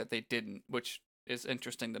up there that they didn't, which is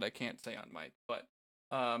interesting that I can't say on mic, but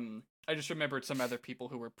I just remembered some other people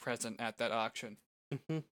who were present at that auction.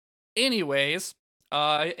 Anyways,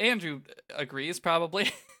 Andrew agrees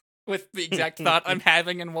probably with the exact thought I'm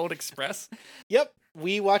having and won't express. Yep,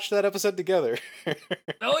 we watched that episode together.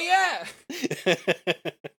 Oh yeah!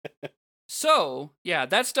 So, yeah,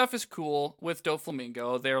 that stuff is cool with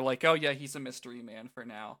Doflamingo. They're like, oh yeah, he's a mystery man for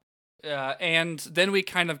now. And then we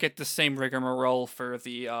kind of get the same rigmarole for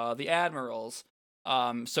the admirals.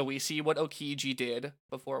 So we see what Okiji did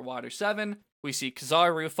before Water 7. We see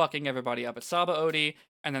Kizaru fucking everybody up at Sabaody.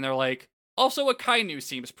 And then they're like, also Akainu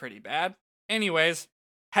seems pretty bad. Anyways,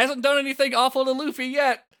 hasn't done anything awful to Luffy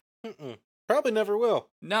yet. Probably never will.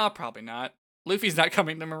 No, probably not. Luffy's not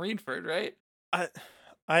coming to Marineford, right?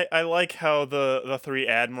 I like how the three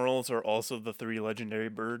admirals are also the three legendary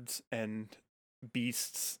birds and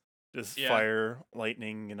beasts. Just Yeah. fire,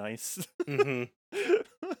 lightning, and ice.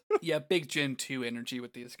 Yeah, big Gen 2 energy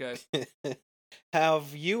with these guys.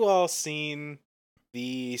 Have you all seen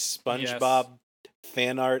the SpongeBob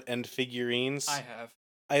fan art and figurines? I have.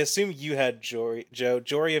 I assume you had Jory.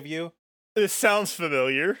 Jory, of you? This sounds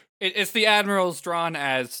familiar. It's the admirals drawn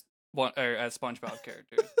as as SpongeBob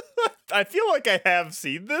characters. I feel like I have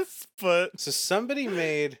seen this, but So somebody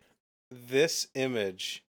made this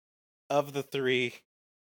image of the three,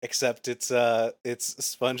 except it's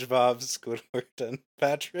SpongeBob, Squidward, and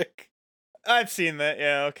Patrick. I've seen that.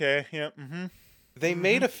 Yeah, okay. Yeah. They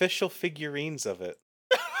made official figurines of it.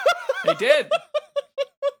 They did.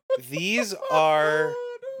 These are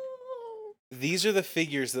the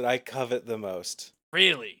figures that I covet the most.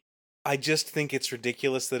 Really? I just think it's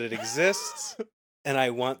ridiculous that it exists, and I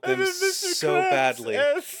want them Mr. so Krabs, badly.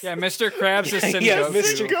 yes. Yeah, Mr. Krabs is Sengoku. Yeah,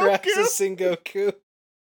 Mr. Krabs Goku. is Sengoku.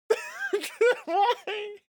 Why?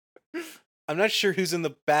 I'm not sure who's in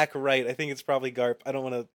the back right. I think it's probably Garp. I don't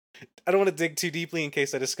want to dig too deeply in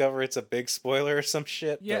case I discover it's a big spoiler or some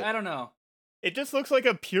shit. Yeah, but I don't know. It just looks like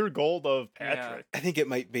a pure gold of Yeah. Patrick. I think it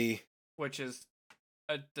might be. Which is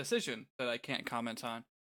a decision that I can't comment on.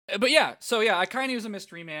 But yeah, so yeah, Akainu's a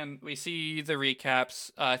mystery man. We see the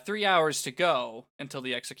recaps. 3 hours to go until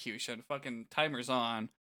the execution. Fucking timer's on.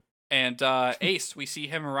 And Ace, we see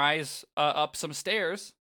him rise up some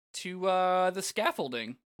stairs to the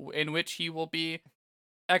scaffolding in which he will be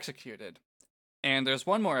executed. And there's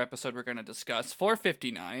one more episode we're going to discuss,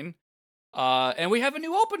 459. And we have a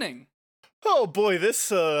new opening. Oh boy, this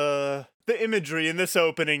the imagery in this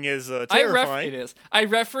opening is terrifying. It is. I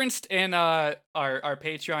referenced in our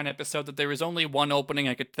Patreon episode that there was only one opening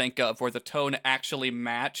I could think of where the tone actually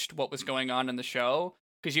matched what was going on in the show.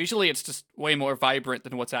 Because usually it's just way more vibrant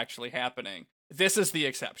than what's actually happening. This is the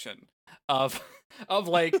exception of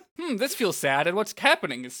like, this feels sad, and what's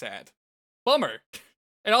happening is sad. Bummer.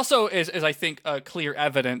 It also is I think, clear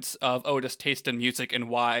evidence of Oda's taste in music and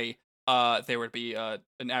why there would be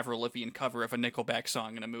an Avril Lavigne cover of a Nickelback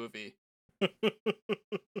song in a movie.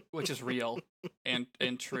 Which is real and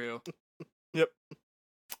true. Yep.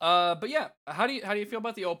 But yeah, how do you feel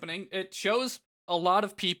about the opening? It shows a lot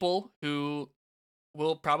of people who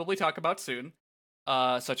we'll probably talk about soon,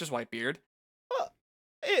 such as Whitebeard.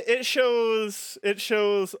 It shows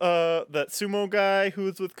that sumo guy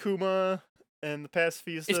who's with Kuma and the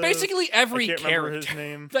pacifista. It's basically every I can't remember character his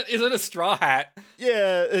name. that isn't a Straw Hat.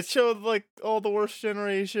 Yeah, it showed like all the worst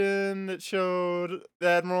generation. It showed the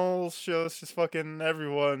admirals. Shows just fucking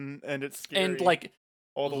everyone, and it's scary. And like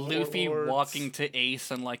all the Luffy warlords. walking to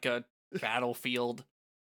Ace on like a battlefield.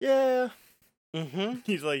 Yeah, Mm-hmm.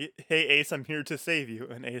 he's like, "Hey Ace, I'm here to save you,"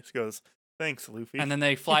 and Ace goes, "Thanks, Luffy." And then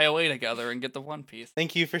they fly away together and get the One Piece.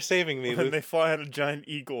 Thank you for saving me, and then Luke. they fly on a giant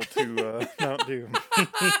eagle to Mount Doom.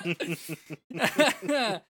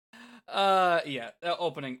 Yeah,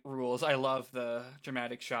 opening rules. I love the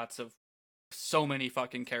dramatic shots of so many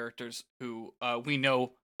fucking characters who we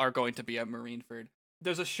know are going to be at Marineford.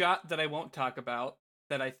 There's a shot that I won't talk about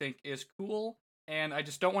that I think is cool and I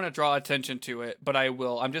just don't want to draw attention to it, but I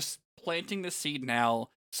will. I'm just planting the seed now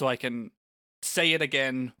so I can say it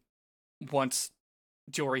again once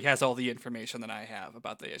Jory has all the information that I have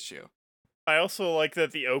about the issue. I also like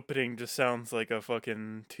that the opening just sounds like a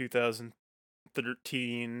fucking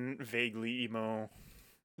 2013 vaguely emo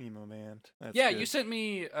band. That's Yeah, good. you sent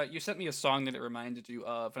me a song that it reminded you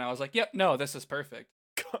of, and I was like, "Yep, no, this is perfect."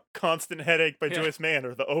 Constant Headache by Yeah. Joyce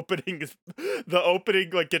Manor. The opening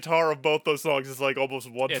like guitar of both those songs is like almost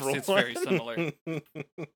one for It's one. very similar.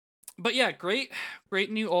 But yeah, great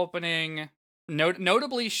new opening.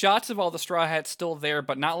 Notably, shots of all the Straw Hats still there,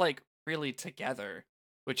 but not like really together,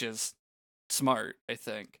 which is smart, I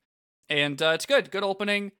think. And it's good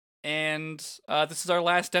opening. And this is our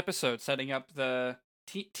last episode, setting up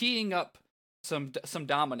teeing up some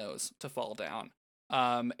dominoes to fall down.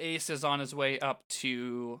 Ace is on his way up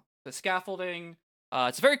to the scaffolding.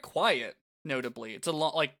 It's very quiet, notably. It's a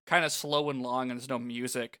like kind of slow and long, and there's no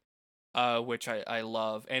music, which I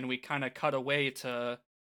love. And we kind of cut away to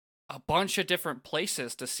a bunch of different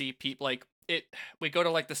places to see people. Like we go to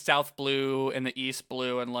like the South Blue and the East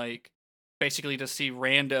Blue, and like basically to see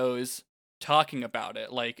randos talking about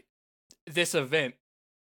it. Like this event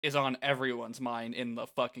is on everyone's mind in the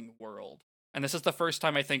fucking world. And this is the first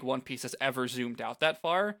time I think One Piece has ever zoomed out that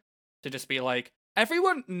far to just be like,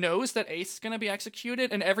 everyone knows that Ace is going to be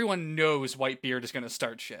executed, and everyone knows Whitebeard is going to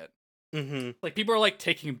start shit. Mm-hmm. Like, people are, like,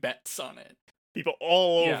 taking bets on it. People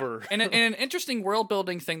all Yeah. over. And an interesting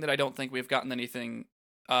world-building thing that I don't think we've gotten anything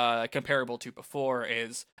comparable to before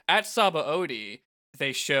is, at Sabaody,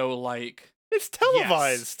 they show, like... It's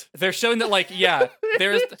televised. They're showing that, like, yeah,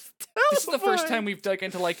 there's... It's This is the first time televised. we've dug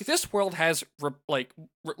into like this world has like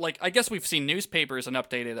I guess we've seen newspapers and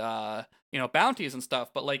updated bounties and stuff,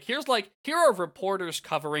 but like here are reporters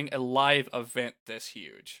covering a live event this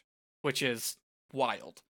huge, which is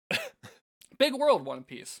wild. Big world, One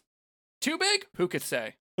Piece. Too big? Who could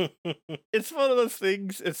say? It's one of those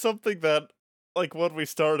things. It's something that, like, when we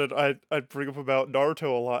started, I'd bring up about Naruto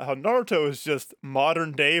a lot. How Naruto is just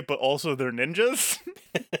modern day, but also they're ninjas.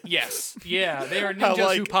 Yes, yeah, they are How,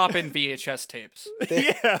 ninjas who like- pop in VHS tapes.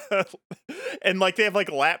 Yeah, and like they have like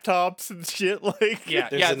laptops and shit. Like, Yeah,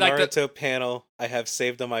 There's yeah, a like Naruto panel I have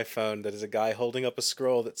saved on my phone that is a guy holding up a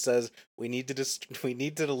scroll that says, "We need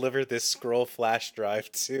to deliver this scroll flash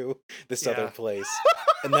drive to this other Yeah. place,"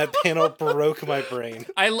 and that panel broke my brain.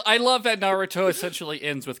 I love that Naruto essentially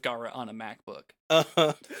ends with Gaara on a MacBook.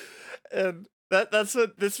 and that's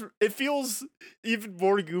what this. It feels even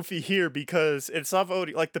more goofy here because in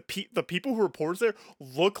Sabaody, like the people who report there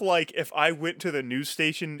look like if I went to the news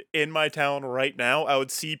station in my town right now, I would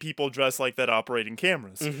see people dressed like that operating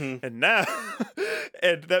cameras. Mhm. And now,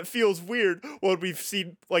 and that feels weird when we've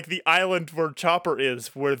seen like the island where Chopper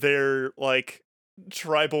is, where they're like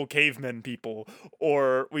tribal cavemen people,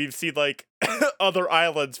 or we've seen like other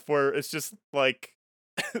islands where it's just like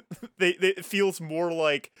it feels more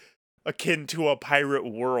like akin to a pirate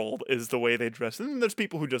world is the way they dress. And then there's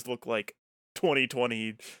people who just look like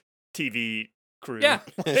 2020 TV crew. Yeah,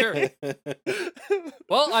 sure.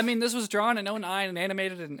 Well, I mean, this was drawn in 09 and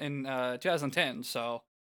animated in 2010, so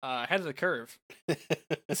ahead of the curve.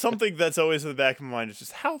 Something that's always in the back of my mind is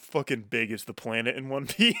just how fucking big is the planet in One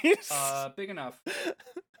Piece? Big enough.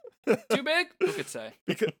 Too big? Who could say?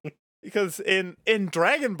 because in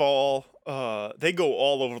Dragon Ball, they go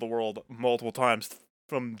all over the world multiple times,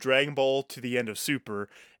 from Dragon Ball to the end of Super,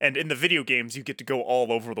 and in the video games you get to go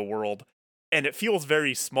all over the world, and it feels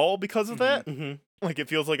very small because of that. Mhm. Like it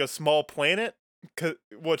feels like a small planet,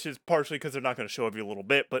 which is partially because they're not going to show every little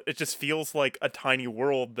bit, but it just feels like a tiny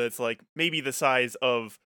world that's like maybe the size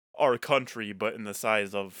of our country, but in the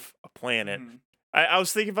size of a planet. Mhm. I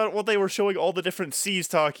was thinking about what they were showing, all the different seas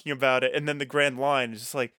talking about it, and then the Grand Line is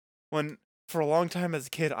just like, when for a long time as a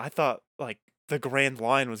kid I thought like the Grand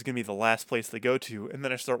Line was gonna be the last place they go to, and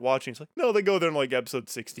then I start watching, it's like, no, they go there in like episode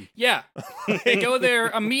 60. Yeah, they go there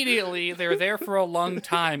immediately. They're there for a long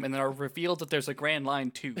time, and then are revealed that there's a Grand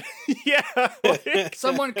Line too. Yeah, like,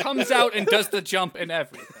 Someone comes out and does the jump and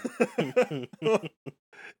everything.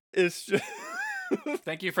 it's just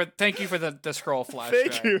Thank you for the scroll flash.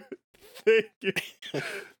 thank drive. you.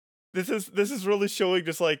 This is really showing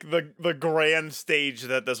just like the grand stage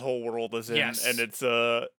that this whole world is in, Yes. and it's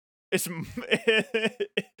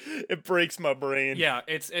it breaks my brain. Yeah,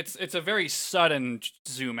 it's a very sudden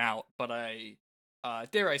zoom out, but I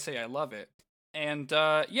dare I say I love it. And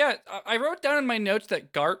yeah, I wrote down in my notes that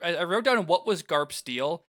I wrote down what was Garp's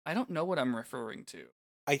deal. I don't know what I'm referring to.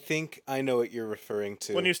 I think I know what you're referring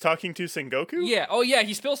to. When he was talking to Sengoku? Yeah, oh yeah,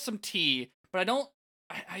 he spills some tea, but I don't.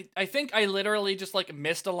 I think I literally just like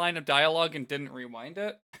missed a line of dialogue and didn't rewind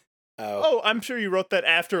it. Oh, I'm sure you wrote that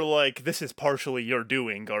after, like, this is partially your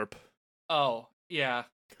doing, Garp. Oh, yeah.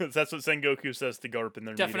 Because that's what Sengoku says to Garp in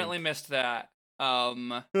their Definitely missed that. I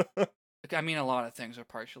mean, a lot of things are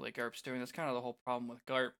partially Garp's doing. That's kind of the whole problem with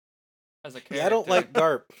Garp as a character. Yeah, I don't like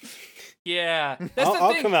Garp. Yeah, that's the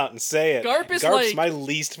I'll thing. come out and say it. Garp is Garp's like- my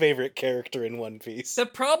least favorite character in One Piece. The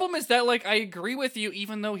problem is that, like, I agree with you,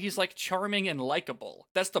 even though he's like charming and likable.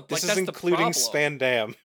 That's the This like is that's including the problem.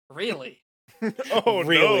 Spandam. Really? Oh,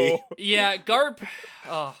 Really? no. Yeah, Garp.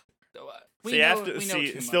 Oh, we See, know, after- we know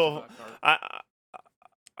see, too still- much about Garp.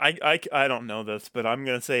 I don't know this, but I'm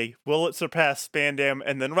gonna say, will it surpass Spandam?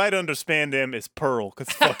 And then right under Spandam is Pearl,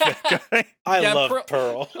 because fuck that guy. I Yeah, love Pearl-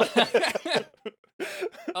 Pearl.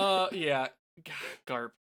 Yeah,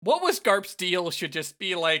 Garp. What was Garp's deal? Should just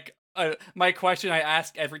be like my question I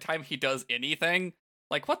ask every time he does anything.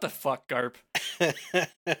 Like, what the fuck, Garp?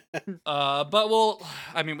 But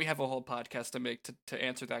I mean, we have a whole podcast to make to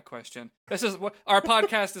answer that question. This is what our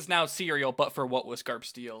podcast is now serial, but for what was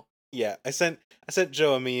Garp's deal? Yeah, I sent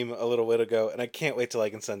Joe a meme a little bit ago, and I can't wait till I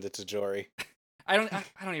can send it to Jory. I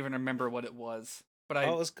don't even remember what it was, but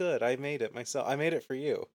Oh, it was good. I made it myself. I made it for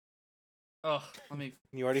you. let me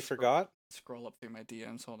You already forgot? scroll up through my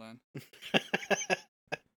DMs. Hold on.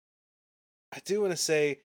 I do want to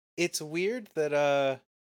say it's weird that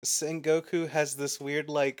Sengoku has this weird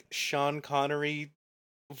like Sean Connery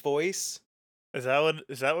voice. Is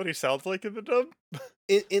that what he sounds like in the dub?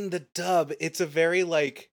 In the dub, it's a very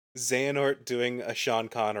like Xehanort doing a Sean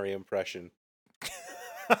Connery impression.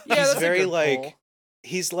 Yeah, He's that's very a good like poll.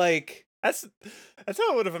 he's like That's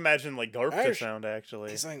how I would have imagined like Garp to Ash- sound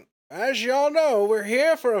actually. he's like, as y'all know, we're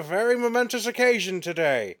here for a very momentous occasion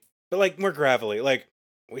today. But like more gravelly, like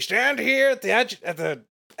we stand here at the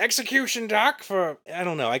execution dock for I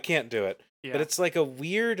don't know, I can't do it. Yeah. But it's like a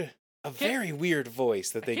very weird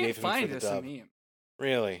voice that they I can't gave him find for the this dub. meme.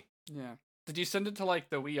 Really? Yeah. Did you send it to like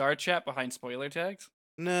the We Are chat behind spoiler tags?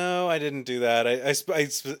 No, I didn't do that.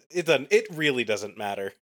 It really doesn't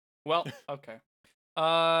matter. Well, okay.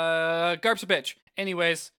 Garp's a bitch.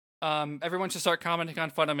 Anyways, everyone should start commenting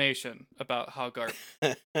on Funimation about how Garp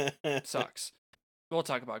sucks. We'll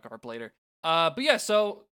talk about Garp later. But yeah,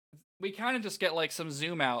 so we kind of just get like some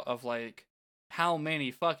zoom out of like how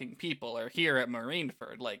many fucking people are here at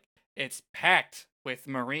Marineford. Like it's packed with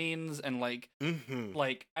Marines and like Mhm.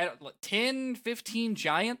 like 10, 15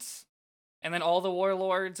 giants, and then all the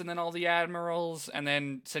warlords, and then all the admirals, and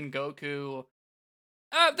then Sengoku.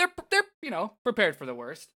 They're prepared for the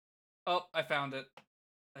worst. Oh, I found it.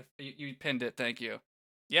 You pinned it. Thank you.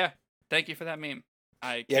 Yeah, thank you for that meme.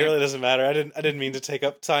 Yeah, it can't- really doesn't matter. I didn't mean to take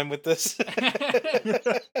up time with this.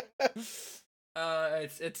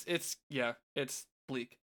 It's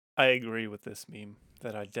bleak. I agree with this meme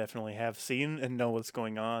that I definitely have seen and know what's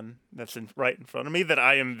going on. That's right in front of me that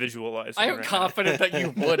I am visualizing. I am right now. confident that you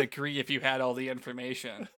would agree if you had all the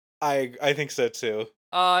information. I think so too.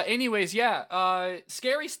 Anyways, yeah.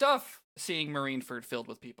 Scary stuff seeing Marineford filled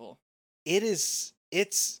with people. It's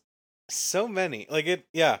so many. Like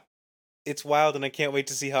it's wild, and I can't wait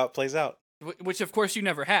to see how it plays out. Which, of course, you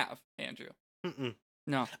never have, Andrew. Mm-mm.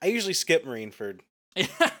 No. I usually skip Marineford.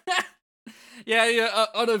 yeah,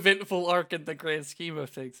 uneventful arc in the grand scheme of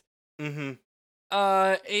things. Mm-hmm.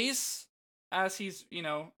 Ace, as he's,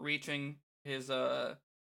 reaching his,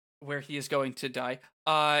 where he is going to die,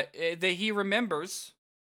 he remembers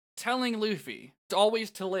telling Luffy always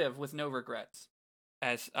to live with no regrets,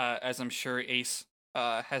 as I'm sure Ace,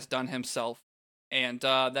 has done himself. And,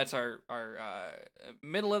 that's our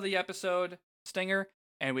middle of the episode stinger,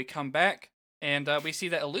 and we come back, and, we see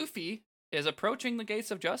that Luffy is approaching the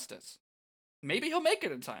gates of justice. Maybe he'll make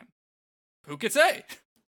it in time. Who could say?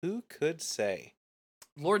 Who could say?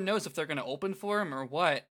 Lord knows if they're going to open for him or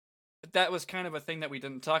what. But that was kind of a thing that we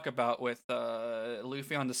didn't talk about with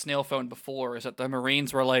Luffy on the snail phone before, is that the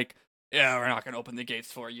Marines were like, yeah, we're not going to open the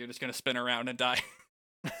gates for you. You're just going to spin around and die.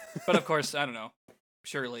 But of course, I don't know.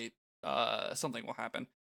 Surely something will happen.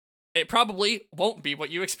 It probably won't be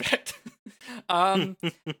what you expect.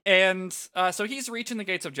 And so he's reaching the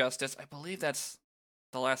gates of justice. I believe that's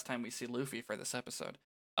the last time we see Luffy for this episode.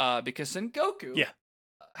 Because Sengoku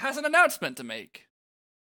has an announcement to make.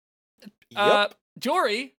 Yup.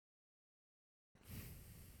 Jory.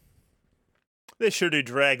 They sure do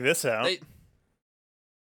drag this out.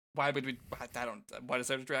 Why would we? Why does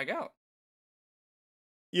that drag out?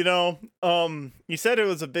 You said it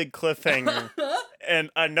was a big cliffhanger, and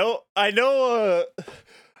I know.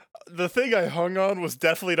 The thing I hung on was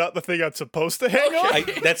definitely not the thing I'm supposed to hang on.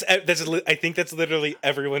 I think that's literally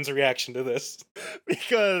everyone's reaction to this.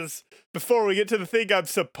 Because before we get to the thing I'm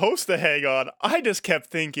supposed to hang on, I just kept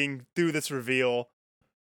thinking through this reveal,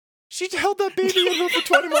 She held that baby in her for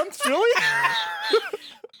 20 months, really?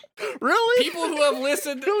 Really? People who have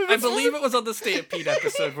listened, Really, I that's believe what- it was on the Stampede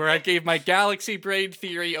episode where I gave my galaxy brain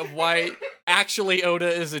theory of why actually Oda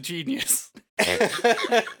is a genius. This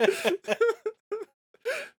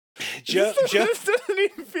doesn't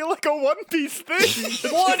even feel like a One Piece thing.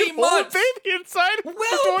 20 months! Baby inside for 20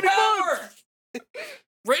 months. Willpower!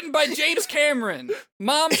 Written by James Cameron.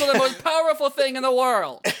 Moms are the most powerful thing in the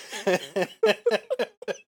world.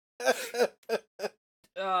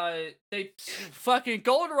 They fucking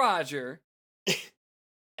Gold Roger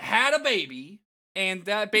had a baby, and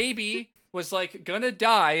that baby was like gonna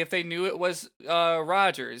die if they knew it was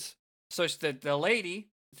Rogers. So the lady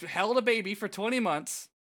held a baby for 20 months,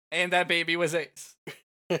 and that baby was Ace.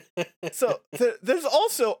 So there's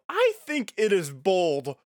also, I think it is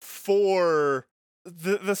bold for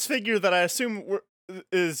this figure that I assume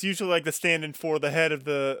is usually like the stand-in for the head of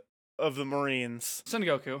the Marines. Son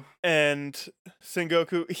Goku. And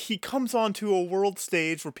Sengoku, he comes onto a world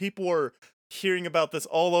stage where people are hearing about this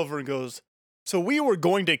all over and goes, so we were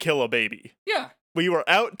going to kill a baby. Yeah, We were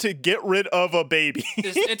out to get rid of a baby.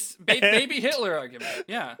 it's baby Hitler argument.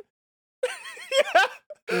 Yeah. Yeah.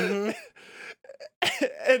 Mhm.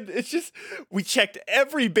 And it's just, we checked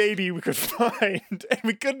every baby we could find, and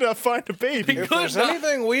we could not find a baby. If Good there's enough.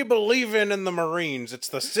 anything we believe in the Marines, it's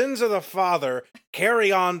the sins of the father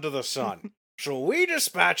carry on to the son. So we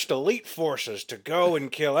dispatched elite forces to go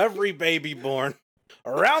and kill every baby born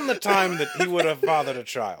around the time that he would have fathered a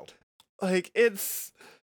child. Like,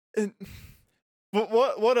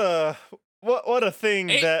 what a thing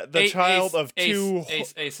that the child of two.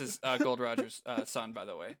 Ace is Gold Roger's son, by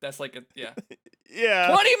the way. That's like Yeah.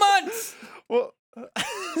 20 months. Well,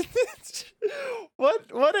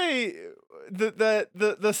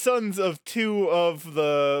 the sons of two of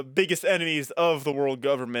the biggest enemies of the world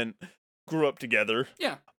government grew up together.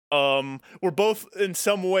 Yeah. Were both in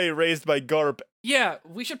some way raised by Garp. Yeah,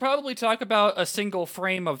 we should probably talk about a single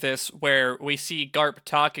frame of this where we see Garp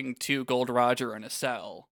talking to Gold Roger in a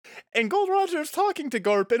cell. And Gold Roger is talking to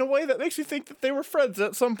Garp in a way that makes me think that they were friends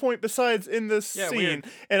at some point besides in this Yeah, scene. weird.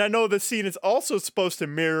 And I know this scene is also supposed to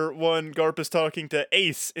mirror when Garp is talking to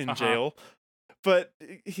Ace in jail. But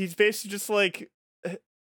he's basically just like,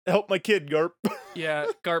 help my kid, Garp. Yeah,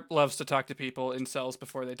 Garp loves to talk to people in cells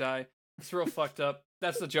before they die. It's real fucked up.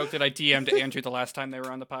 That's the joke that I DM'd to Andrew the last time they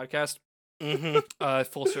were on the podcast. Mm-hmm.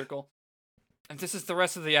 Full circle. And this is the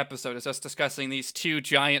rest of the episode, is us discussing these two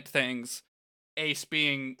giant things. Ace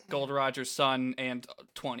being Gold Roger's son and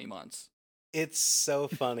 20 months. It's so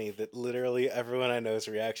funny that literally everyone I know's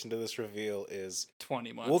reaction to this reveal is,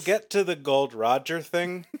 20 months. we'll get to the Gold Roger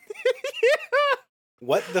thing.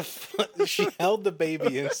 What the fuck? She held the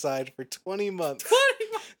baby inside for 20 months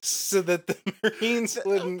 20 months! so that the Marines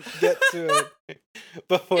wouldn't get to it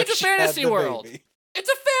before It's a she had fantasy the world. baby. It's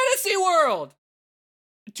a fantasy world!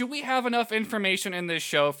 Do we have enough information in this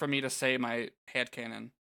show for me to say my headcanon?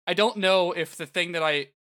 I don't know if the thing that I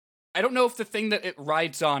don't know if the thing that it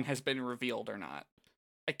rides on has been revealed or not.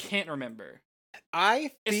 I can't remember.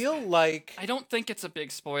 I feel like I don't think it's a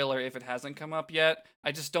big spoiler if it hasn't come up yet.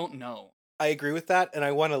 I just don't know. I agree with that, and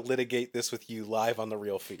I want to litigate this with you live on the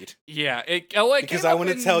real feed. Yeah, it Because came I up want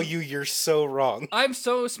to in- tell you you're so wrong. I'm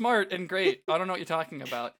so smart and great. I don't know what you're talking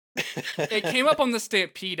about. It came up on the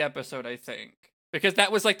Stampede episode, I think. Because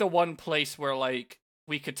that was like the one place where like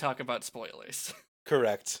we could talk about spoilers.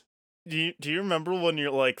 Correct. Do you remember when you're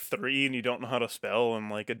like 3 and you don't know how to spell and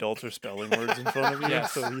like adults are spelling words in front of you,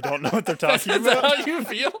 Yes. so you don't know what they're That's talking how about? you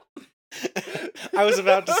feel? I was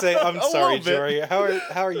about to say, I'm A sorry, little bit. Jory.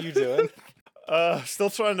 How are you doing? Still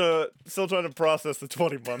trying to process the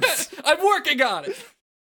 20 months. I'm working on it.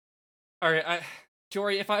 All right,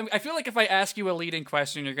 Jory, I feel like if I ask you a leading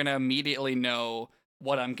question, you're gonna immediately know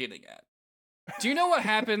what I'm getting at. Do you know what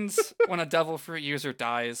happens when a devil fruit user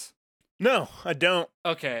dies? No, I don't.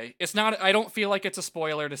 Okay, it's not. I don't feel like it's a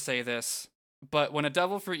spoiler to say this, but when a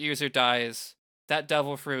devil fruit user dies, that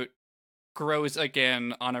devil fruit grows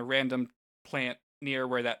again on a random plant near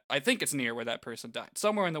where that I think it's near where that person died,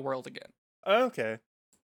 somewhere in the world again. Okay.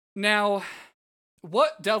 Now,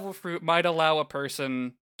 what devil fruit might allow a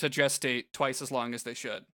person to gestate twice as long as they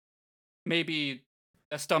should? Maybe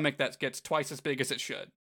a stomach that gets twice as big as it should.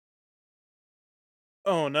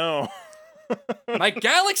 Oh no. My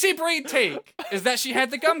galaxy brain take is that she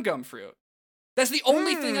had the gum gum fruit. That's the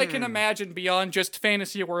only thing I can imagine beyond just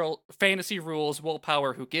fantasy rules,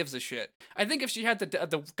 willpower, who gives a shit. I think if she had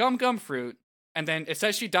the gum gum fruit, and then it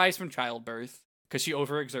says she dies from childbirth because she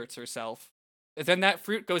overexerts herself, then that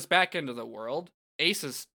fruit goes back into the world. Ace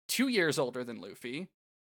is 2 years older than Luffy.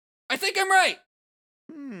 I think I'm right.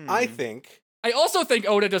 I think I also think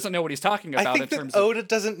Oda doesn't know what he's talking about I think in that terms of. Oda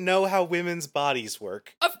doesn't know how women's bodies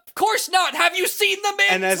work. Of course not. Have you seen the man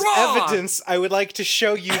And as draw? evidence, I would like to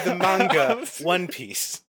show you the manga One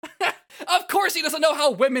Piece. Of course he doesn't know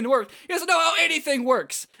how women work. He doesn't know how anything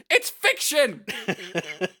works. It's fiction.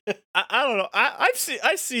 I don't know.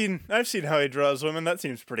 I've seen how he draws women. That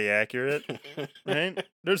seems pretty accurate, right?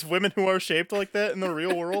 There's women who are shaped like that in the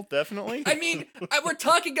real world, definitely. I mean, we're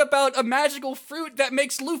talking about a magical fruit that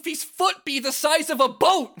makes Luffy's foot be the size of a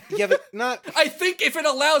boat. Yeah, but not. I think if it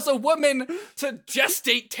allows a woman to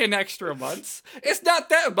gestate 10 extra months, it's not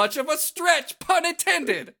that much of a stretch, pun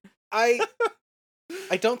intended.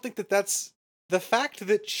 I don't think that that's the fact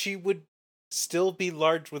that she would still be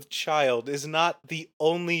large with child is not the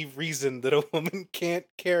only reason that a woman can't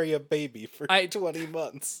carry a baby for 20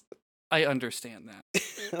 months. I understand that.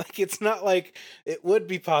 Like, it's not like it would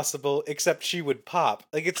be possible, except she would pop.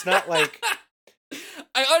 Like, it's not like.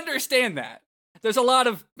 I understand that. There's a lot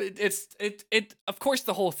of of course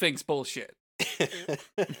the whole thing's bullshit.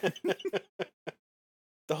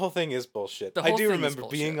 The whole thing is bullshit. The I whole do thing is remember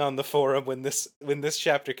bullshit. being on the forum when this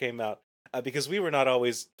chapter came out, because we were not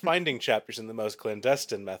always finding chapters in the most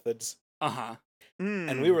clandestine methods, Uh-huh.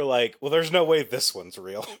 and we were like, "Well, there's no way this one's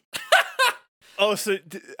real." Oh, so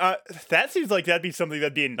that seems like that'd be something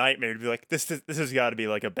that'd be a nightmare to be like, this has got to be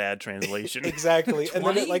like a bad translation. Exactly, and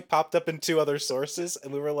then 20? it like popped up in 2 other sources,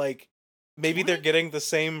 and we were like, maybe they're 20? getting the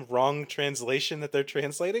same wrong translation that they're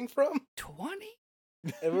translating from, 20?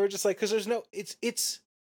 and we were just like, because there's no,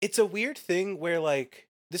 it's a weird thing where like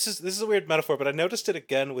this is a weird metaphor, but I noticed it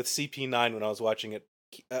again with CP9 when I was watching it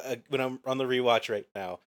when I'm on the rewatch right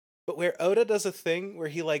now. But where Oda does a thing where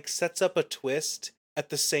he like sets up a twist at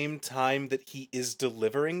the same time that he is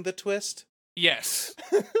delivering the twist. Yes.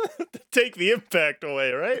 Take the impact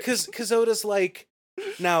away, right? Because Oda's like,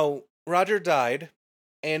 now Roger died,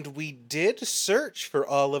 and we did search for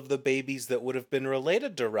all of the babies that would have been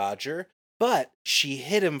related to Roger, but she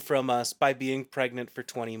hid him from us by being pregnant for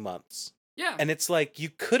 20 months. Yeah. And it's like, you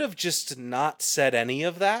could have just not said any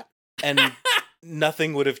of that, and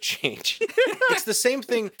nothing would have changed. It's the same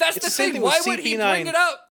thing. That's it's the same thing. with Why would he bring CP9. it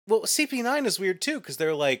up? Well, CP9 is weird too, because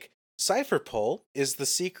they're like, Cypherpol is the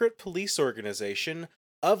secret police organization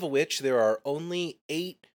of which there are only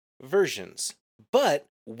 8 versions. But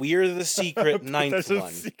we're the secret 9th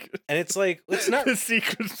one. And it's like, it's not the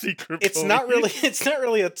secret it's not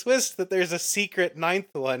really a twist that there's a secret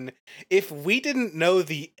 9th one if we didn't know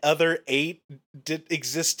the other 8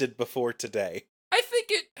 existed before today. I think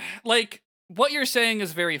it, like, what you're saying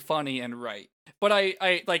is very funny and right. But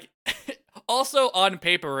I like, also on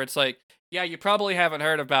paper, it's like, yeah, you probably haven't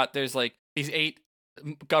heard about there's like these 8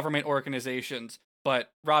 government organizations,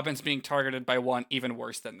 but Robin's being targeted by one even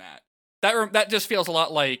worse than that. That just feels a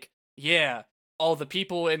lot like, yeah, all the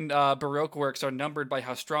people in Baroque works are numbered by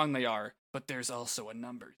how strong they are, but there's also a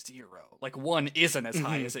number 0. Like 1 isn't as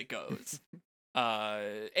high as it goes.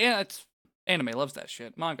 And it's anime loves that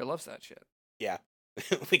shit. Manga loves that shit. Yeah.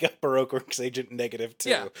 We got Baroque Works Agent Negative too.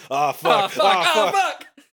 Yeah. Oh fuck. Oh fuck.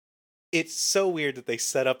 It's so weird that they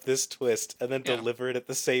set up this twist and then Yeah. deliver it at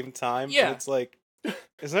the same time. Yeah. And it's like,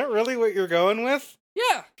 is that really what you're going with?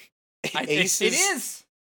 Yeah. Ace It is.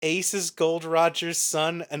 Ace is Gold Roger's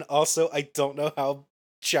son, and also I don't know how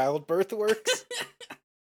childbirth works.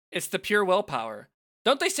 It's the pure willpower.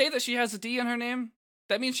 Don't they say that she has a D in her name?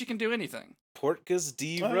 That means she can do anything. Portgas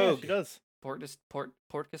D. Oh, yeah, Rogue. she does.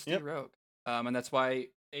 Portgas D Yep. Rogue. And that's why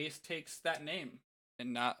Ace takes that name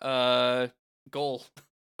and not Gold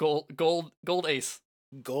Ace.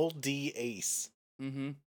 Gold D Ace. Mm-hmm.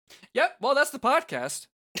 Yep. Well, that's the podcast.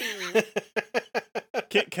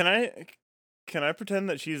 Can I pretend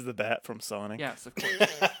that she's the bat from Sonic? Yes, of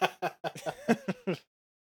course.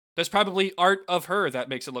 There's probably art of her that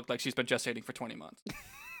makes it look like she's been gestating for 20 months.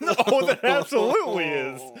 Oh, that absolutely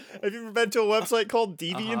is. Have you ever been to a website called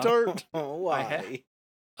DeviantArt? Why?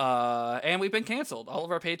 And we've been canceled. All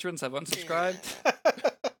of our patrons have unsubscribed.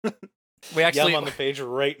 We actually, I'm on the page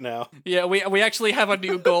right now. yeah, we actually have a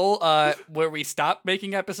new goal where we stop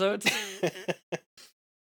making episodes.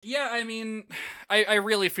 Yeah, I mean, I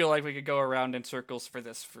really feel like we could go around in circles for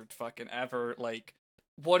this for fucking ever. Like,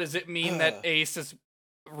 what does it mean that Ace is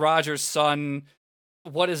Roger's son?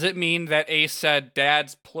 What does it mean that Ace said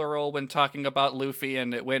dad's plural when talking about Luffy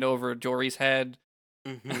and it went over Jory's head?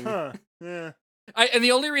 Mhm. Huh. Yeah. And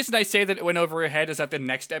the only reason I say that it went over her head is that the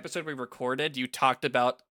next episode we recorded, you talked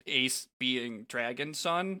about Ace being Dragon's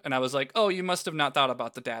son, and I was like, oh, you must have not thought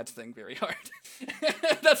about the dad's thing very hard.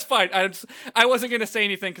 That's fine. I wasn't going to say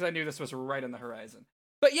anything because I knew this was right on the horizon.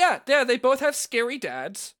 But yeah, they both have scary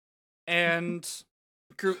dads, and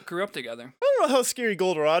grew up together. I don't know how scary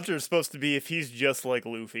Gold Roger is supposed to be if he's just like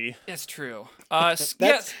Luffy. It's true. That's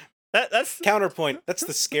That's counterpoint. That's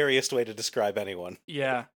the scariest way to describe anyone.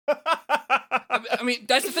 Yeah. I mean,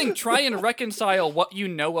 that's the thing. Try and reconcile what you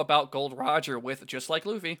know about Gold Roger with just like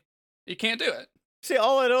Luffy. You can't do it. See,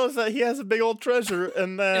 all I know is that he has a big old treasure,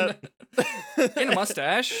 and that And a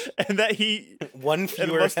mustache. and that he One and a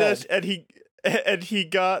fewer mustache, head. and he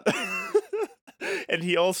got, and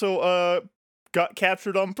he also got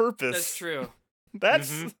captured on purpose. That's true.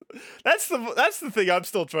 That's that's the thing I'm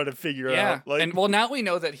still trying to figure Yeah. out. Like, And well, now we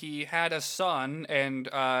know that he had a son and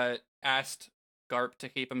asked Garp to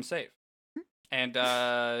keep him safe. And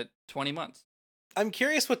 20 months. I'm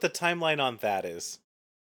curious what the timeline on that is.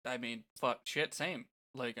 I mean, fuck, shit, same.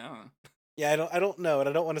 Like, I don't know. Yeah, I don't know, and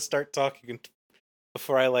I don't want to start talking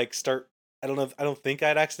before I like start. I don't know. I don't think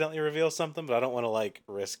I'd accidentally reveal something, but I don't want to like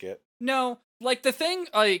risk it. No, like the thing,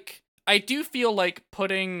 like I do feel like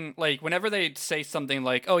putting like whenever they say something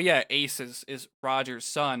like, "Oh yeah, Ace is Roger's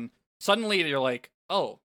son," suddenly you're like,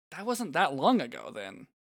 "Oh, that wasn't that long ago then,"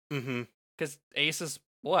 Mm-hmm. because Ace is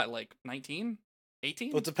what, like 19, 18?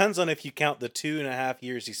 Well, it depends on if you count the 2.5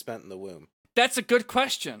 years he spent in the womb. That's a good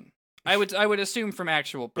question. I would assume from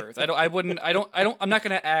actual birth. I'm not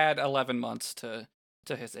gonna add 11 months to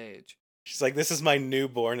his age. She's like, "This is my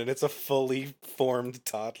newborn, and it's a fully formed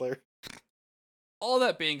toddler." All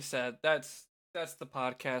that being said, that's the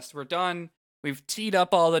podcast. We're done. We've teed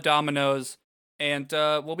up all the dominoes, and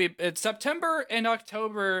we'll be in September and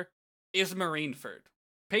October is Marineford.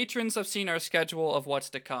 Patrons have seen our schedule of what's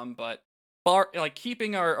to come, but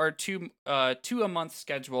keeping our two a month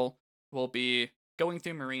schedule, we'll be going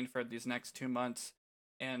through Marineford these next 2 months.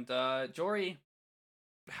 And Jory,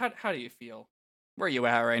 how do you feel? Where are you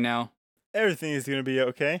at right now? everything is gonna be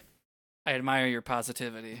okay. I admire your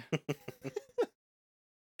positivity.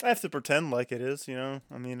 I have to pretend like it is, you know.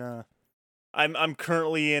 I mean, I'm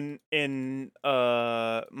currently in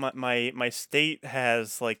my state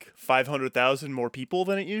has like 500,000 more people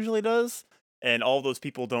than it usually does, and all those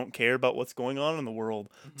people don't care about what's going on in the world.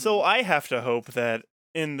 So I have to hope that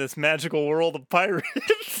in this magical world of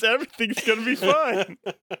pirates, everything's gonna be fine.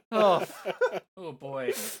 Oh, oh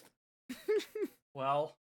boy.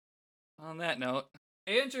 Well, on that note,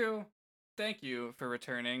 Andrew, thank you for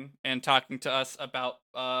returning and talking to us about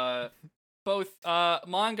both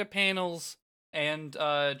manga panels and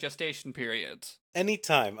gestation periods.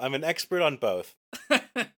 Anytime. I'm an expert on both.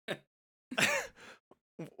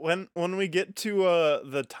 When we get to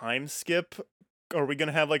the time skip, are we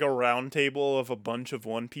gonna have like a round table of a bunch of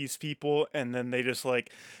One Piece people, and then they just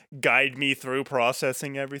like guide me through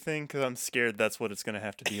processing everything? Because I'm scared that's what it's gonna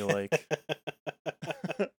have to be like.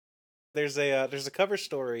 There's a cover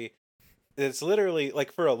story. It's literally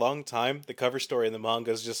like for a long time the cover story in the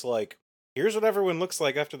manga is just like, here's what everyone looks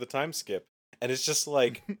like after the time skip, and it's just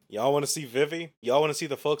like, y'all want to see Vivi? Y'all want to see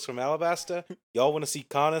the folks from Alabasta? Y'all want to see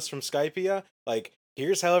Canis from Skypiea? Like,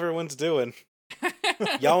 here's how everyone's doing.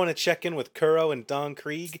 Y'all want to check in with Kuro and Don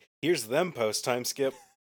Krieg? Here's them post time skip.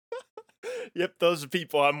 Yep, those are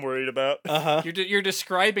people I'm worried about. Uh-huh. You're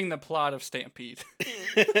describing the plot of Stampede.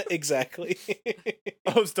 Exactly.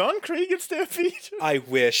 Oh, is Don Krieg at Stampede? I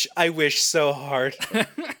wish so hard.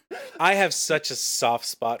 I have such a soft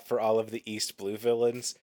spot for all of the East Blue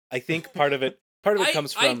villains. I think part of it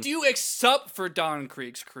comes from I do except for Don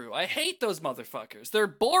Krieg's crew. I hate those motherfuckers. They're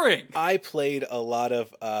boring. I played a lot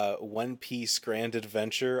of One Piece Grand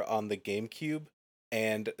Adventure on the GameCube,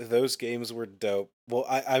 and those games were dope. Well,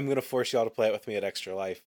 I'm going to force y'all to play it with me at Extra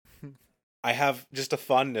Life. I have just a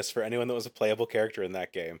fondness for anyone that was a playable character in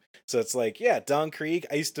that game. So it's like, yeah, Don Krieg,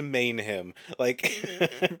 I used to main him. Like,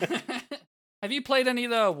 Have you played any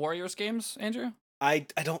of the Warriors games, Andrew? I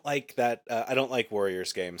don't like that. I don't like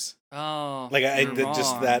Warriors games. Oh, Like, you're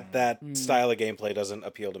just wrong. that Hmm. style of gameplay doesn't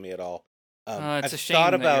appeal to me at all. It's I've a shame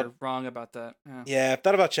thought that about you're wrong about that. Yeah. Yeah, I've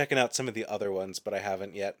thought about checking out some of the other ones, but I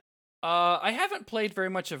haven't yet. I haven't played very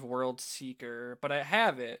much of World Seeker, but I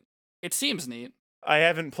have it. It seems neat. I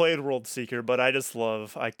haven't played World Seeker, but I just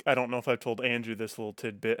love. I don't know if I've told Andrew this little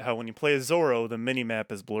tidbit. How when you play as Zoro, the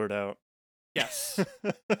minimap is blurred out. Yes,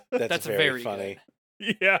 That's very, very funny.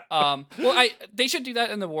 Yeah. Well, they should do that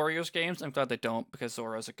in the Warriors games. I'm glad they don't because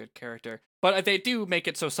Zoro's a good character. But they do make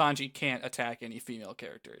it so Sanji can't attack any female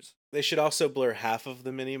characters. They should also blur half of the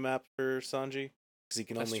minimap for Sanji, because he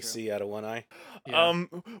can That's only true. see out of one eye. Yeah.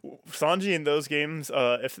 Sanji in those games,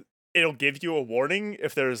 if it'll give you a warning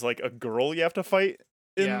if there's like a girl you have to fight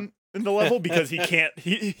in the level, because he can't.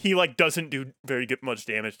 He like doesn't do very much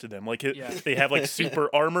damage to them. Like Yeah. they have like super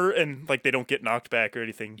armor and like they don't get knocked back or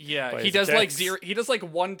anything. Yeah, by he his does like attacks. zero. He does like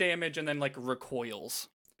 1 damage and then like recoils.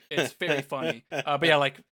 It's very funny. But yeah,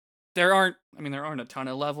 like there aren't a ton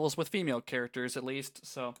of levels with female characters at least.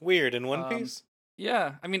 So Weird in One Um, Piece.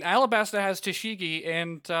 yeah, I mean Alabasta has Tashigi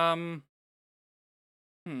and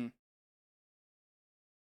hmm.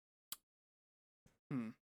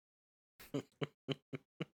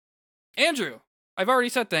 Andrew, I've already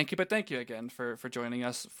said thank you, but thank you again for joining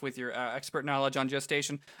us with your expert knowledge on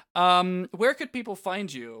gestation. Where could people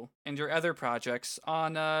find you and your other projects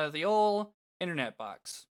on the old internet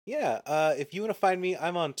box? Yeah, if you want to find me,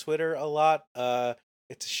 I'm on Twitter a lot.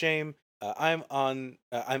 It's a shame. I'm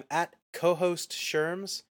at co-host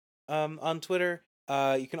Sherms on Twitter.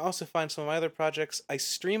 You can also find some of my other projects. I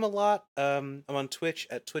stream a lot. I'm on Twitch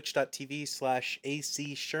at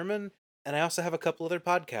twitch.tv/AC Sherman. And I also have a couple other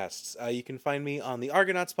podcasts. You can find me on the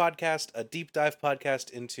Argonauts podcast, a deep dive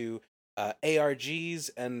podcast into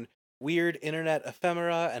ARGs and weird internet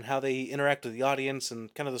ephemera and how they interact with the audience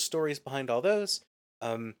and kind of the stories behind all those.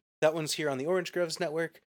 That one's here on the Orange Groves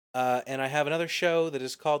Network. And I have another show that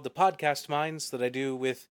is called The Podcast Minds that I do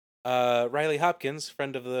with Riley Hopkins,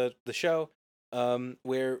 friend of the show,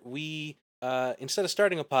 where we, instead of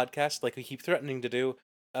starting a podcast like we keep threatening to do,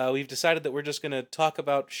 we've decided that we're just going to talk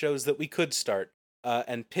about shows that we could start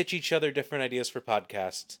and pitch each other different ideas for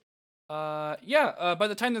podcasts. By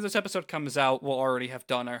the time that this episode comes out, we'll already have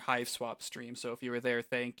done our Hive Swap stream. So if you were there,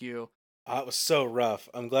 thank you. It was so rough.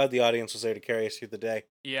 I'm glad the audience was there to carry us through the day.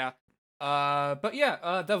 Yeah. The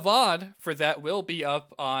VOD for that will be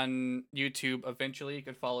up on YouTube eventually. You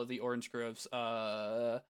can follow the Orange Groves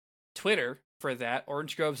Twitter for that.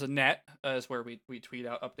 Orange Groves Net is where we tweet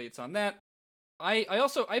out updates on that.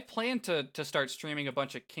 I plan to start streaming a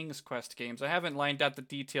bunch of King's Quest games. I haven't lined out the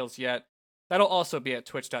details yet. That'll also be at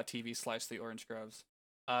twitch.tv/theorangegroves.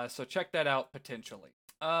 So check that out potentially.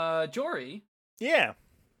 Jory, Yeah.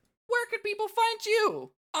 where could people find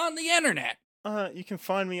you on the internet? You can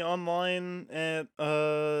find me online at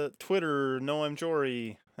Twitter, No I'm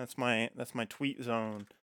Jory. That's my tweet zone.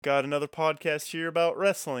 Got another podcast here about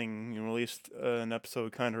wrestling. You released an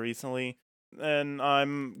episode kind of recently. And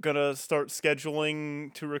I'm gonna start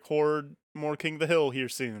scheduling to record more King of the Hill here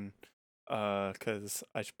soon. 'Cause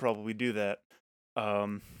I should probably do that.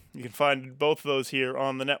 You can find both of those here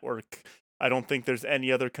on the network. I don't think there's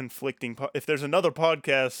any other conflicting if there's another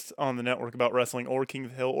podcast on the network about wrestling or King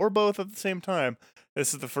of the Hill or both at the same time,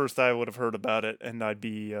 this is the first I would have heard about it, and I'd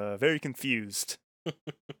be very confused.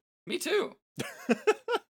 Me too.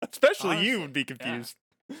 Especially Honestly, you would be yeah. confused.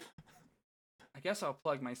 I guess I'll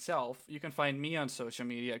plug myself. You can find me on social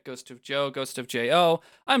media at Ghost of Joe, Ghost of Jo.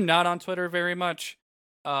 I'm not on Twitter very much,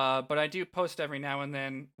 but I do post every now and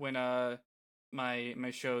then when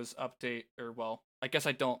my shows update. Or well, I guess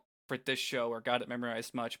I don't for this show or got it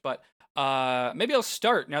memorized much. But maybe I'll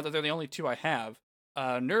start now that they're the only two I have.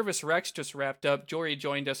 Nervous Rex just wrapped up. Jory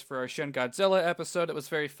joined us for our Shin Godzilla episode. It was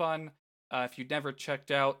very fun. If you've never checked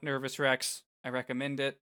out Nervous Rex, I recommend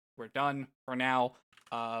it. We're done for now.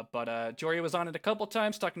 But Jory was on it a couple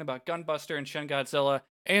times talking about Gunbuster and Shin Godzilla.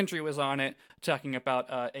 Andrew was on it talking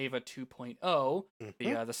about Ava 2.0,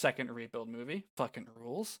 the second rebuild movie. Fucking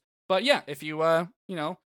rules. But yeah, if you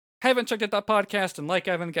haven't checked out that podcast and like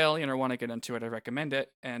Evangelion or want to get into it, I recommend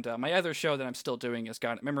it. And my other show that I'm still doing is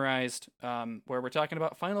Got It Memorized, where we're talking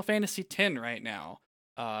about Final Fantasy X right now,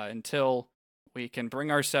 until we can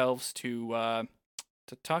bring ourselves to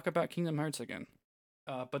talk about Kingdom Hearts again.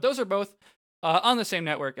 But those are both on the same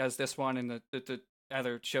network as this one and the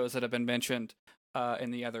other shows that have been mentioned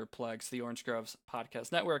in the other plugs, the Orange Groves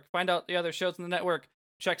Podcast Network. Find out the other shows in the network.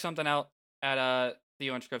 Check something out at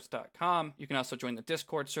theorangegroves.com. You can also join the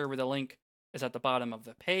Discord server. The link is at the bottom of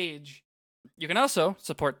the page. You can also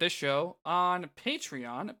support this show on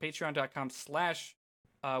Patreon at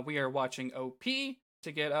patreon.com/wearewatchingop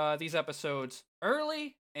to get these episodes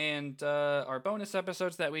early and our bonus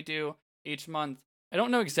episodes that we do each month. I don't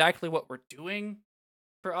know exactly what we're doing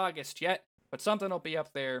for August yet, but something will be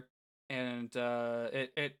up there, and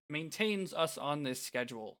it maintains us on this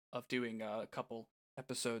schedule of doing a couple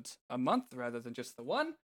episodes a month rather than just the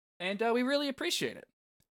one, and we really appreciate it.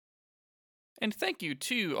 And thank you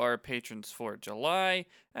to our patrons for July: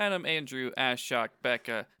 Adam, Andrew, Ashok,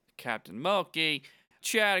 Becca, Captain Mulkey,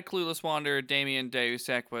 Chad, Clueless Wanderer, Damian, Deus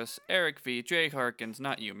Equus, Eric V, Jake Harkins,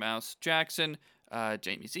 Not You Mouse, Jackson,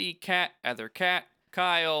 Jamie Z, Cat, Ether Cat,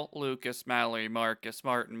 Kyle, Lucas, Mallory, Marcus,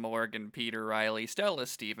 Martin, Morgan, Peter, Riley, Stella,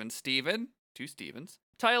 Steven, two Stevens,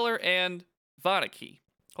 Tyler, and Vodaki.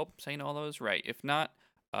 Hope I'm saying all those right. If not,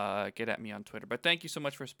 get at me on Twitter. But thank you so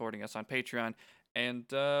much for supporting us on Patreon. And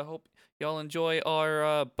hope y'all enjoy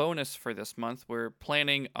our bonus for this month. We're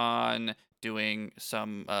planning on doing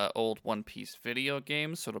some old One Piece video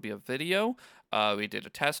games, so it'll be a video. We did a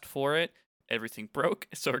test for it. Everything broke,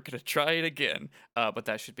 so we're going to try it again. But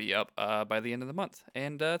that should be up by the end of the month.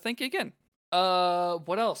 And thank you again.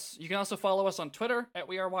 What else? You can also follow us on Twitter at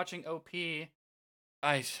WeAreWatchingOP.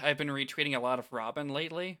 I've been retweeting a lot of Robin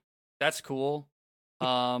lately. That's cool.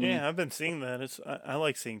 Yeah, I've been seeing that. I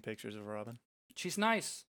like seeing pictures of Robin. She's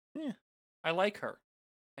nice. Yeah. I like her.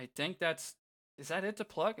 I think is that it to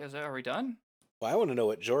plug? Are we done? Well, I want to know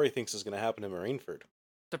what Jory thinks is going to happen in Marineford.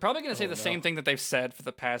 They're probably going to say the no. same thing that they've said for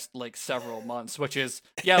the past, several months, which is,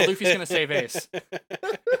 yeah, Luffy's going to save Ace.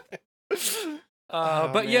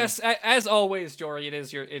 But man. yes, as always, Jory, it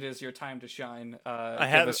is your time to shine. Give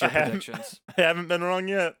us your predictions. I haven't been wrong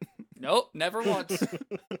yet. Nope, never once.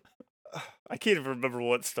 I can't even remember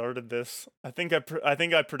what started this. I think I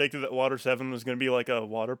predicted that Water 7 was going to be like a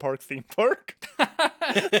water park theme park.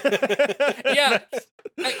 Yeah.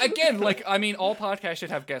 All podcasts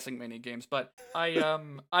should have guessing mini games, but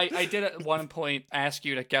I did at one point ask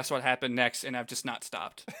you to guess what happened next, and I've just not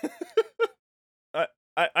stopped.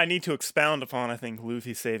 I need to expound upon, I think,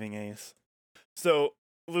 Luffy saving Ace. So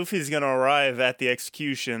Luffy's going to arrive at the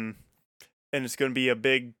execution, and it's going to be a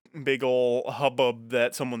big ol' hubbub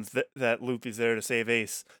that that Luffy's there to save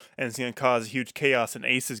Ace, and it's going to cause huge chaos, and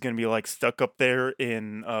Ace is going to be stuck up there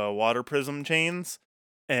in water prism chains,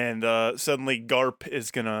 and suddenly Garp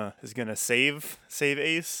is gonna save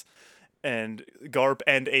Ace, and Garp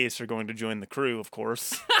and Ace are going to join the crew, of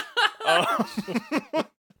course.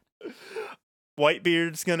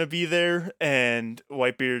 Whitebeard's gonna be there, and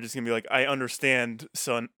Whitebeard is gonna be like, I understand,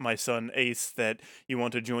 my son Ace, that you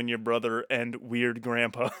want to join your brother and weird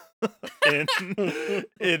grandpa in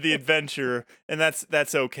the adventure, and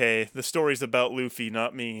that's okay. The story's about Luffy,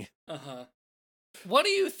 not me. What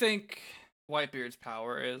do you think Whitebeard's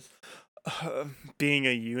power is? Being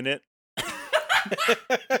a unit.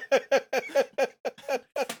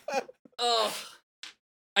 Ugh.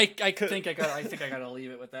 I think I gotta leave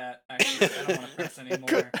it with that. Actually, I don't want to press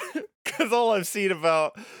anymore. Because all I've seen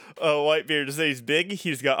about Whitebeard is that he's big,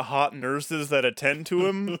 he's got hot nurses that attend to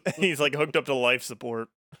him, and he's hooked up to life support.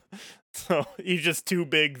 So he's just too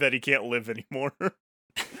big that he can't live anymore.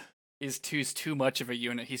 He's too much of a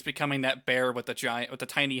unit. He's becoming that bear with the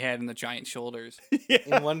tiny head and the giant shoulders. Yeah.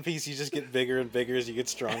 In One Piece, you just get bigger and bigger as you get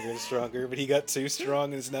stronger and stronger, but he got too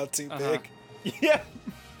strong and is now too big. Yeah.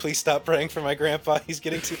 Please stop praying for my grandpa. He's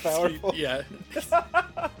getting too powerful. Yeah.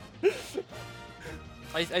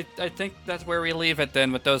 I think that's where we leave it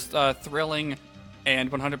then, with those thrilling and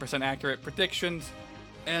 100% accurate predictions.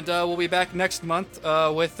 And we'll be back next month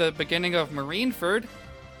with the beginning of Marineford.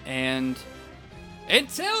 And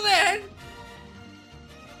until then,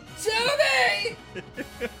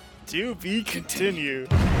 To be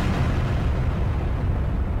continued.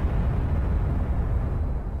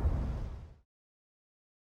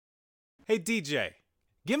 Hey DJ,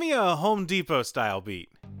 give me a Home Depot style beat.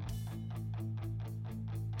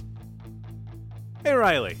 Hey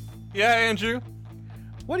Riley, Yeah, Andrew.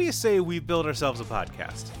 what do you say we build ourselves a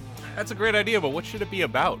podcast? That's a great idea, but what should it be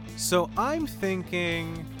about? So I'm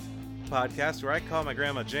thinking Podcast where I call my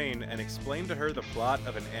grandma Jane and explain to her the plot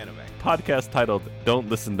of an anime. Podcast titled Don't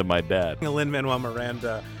Listen to My Dad. a Lin-Manuel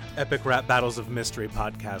Miranda Epic Rap Battles of Mystery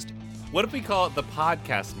podcast. What if we call it the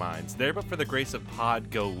Podcast Minds? There but for the grace of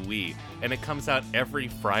Pod Go We, and it comes out every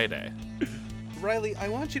Friday. Riley, I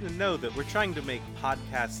want you to know that we're trying to make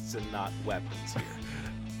podcasts and not weapons here.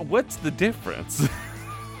 What's the difference?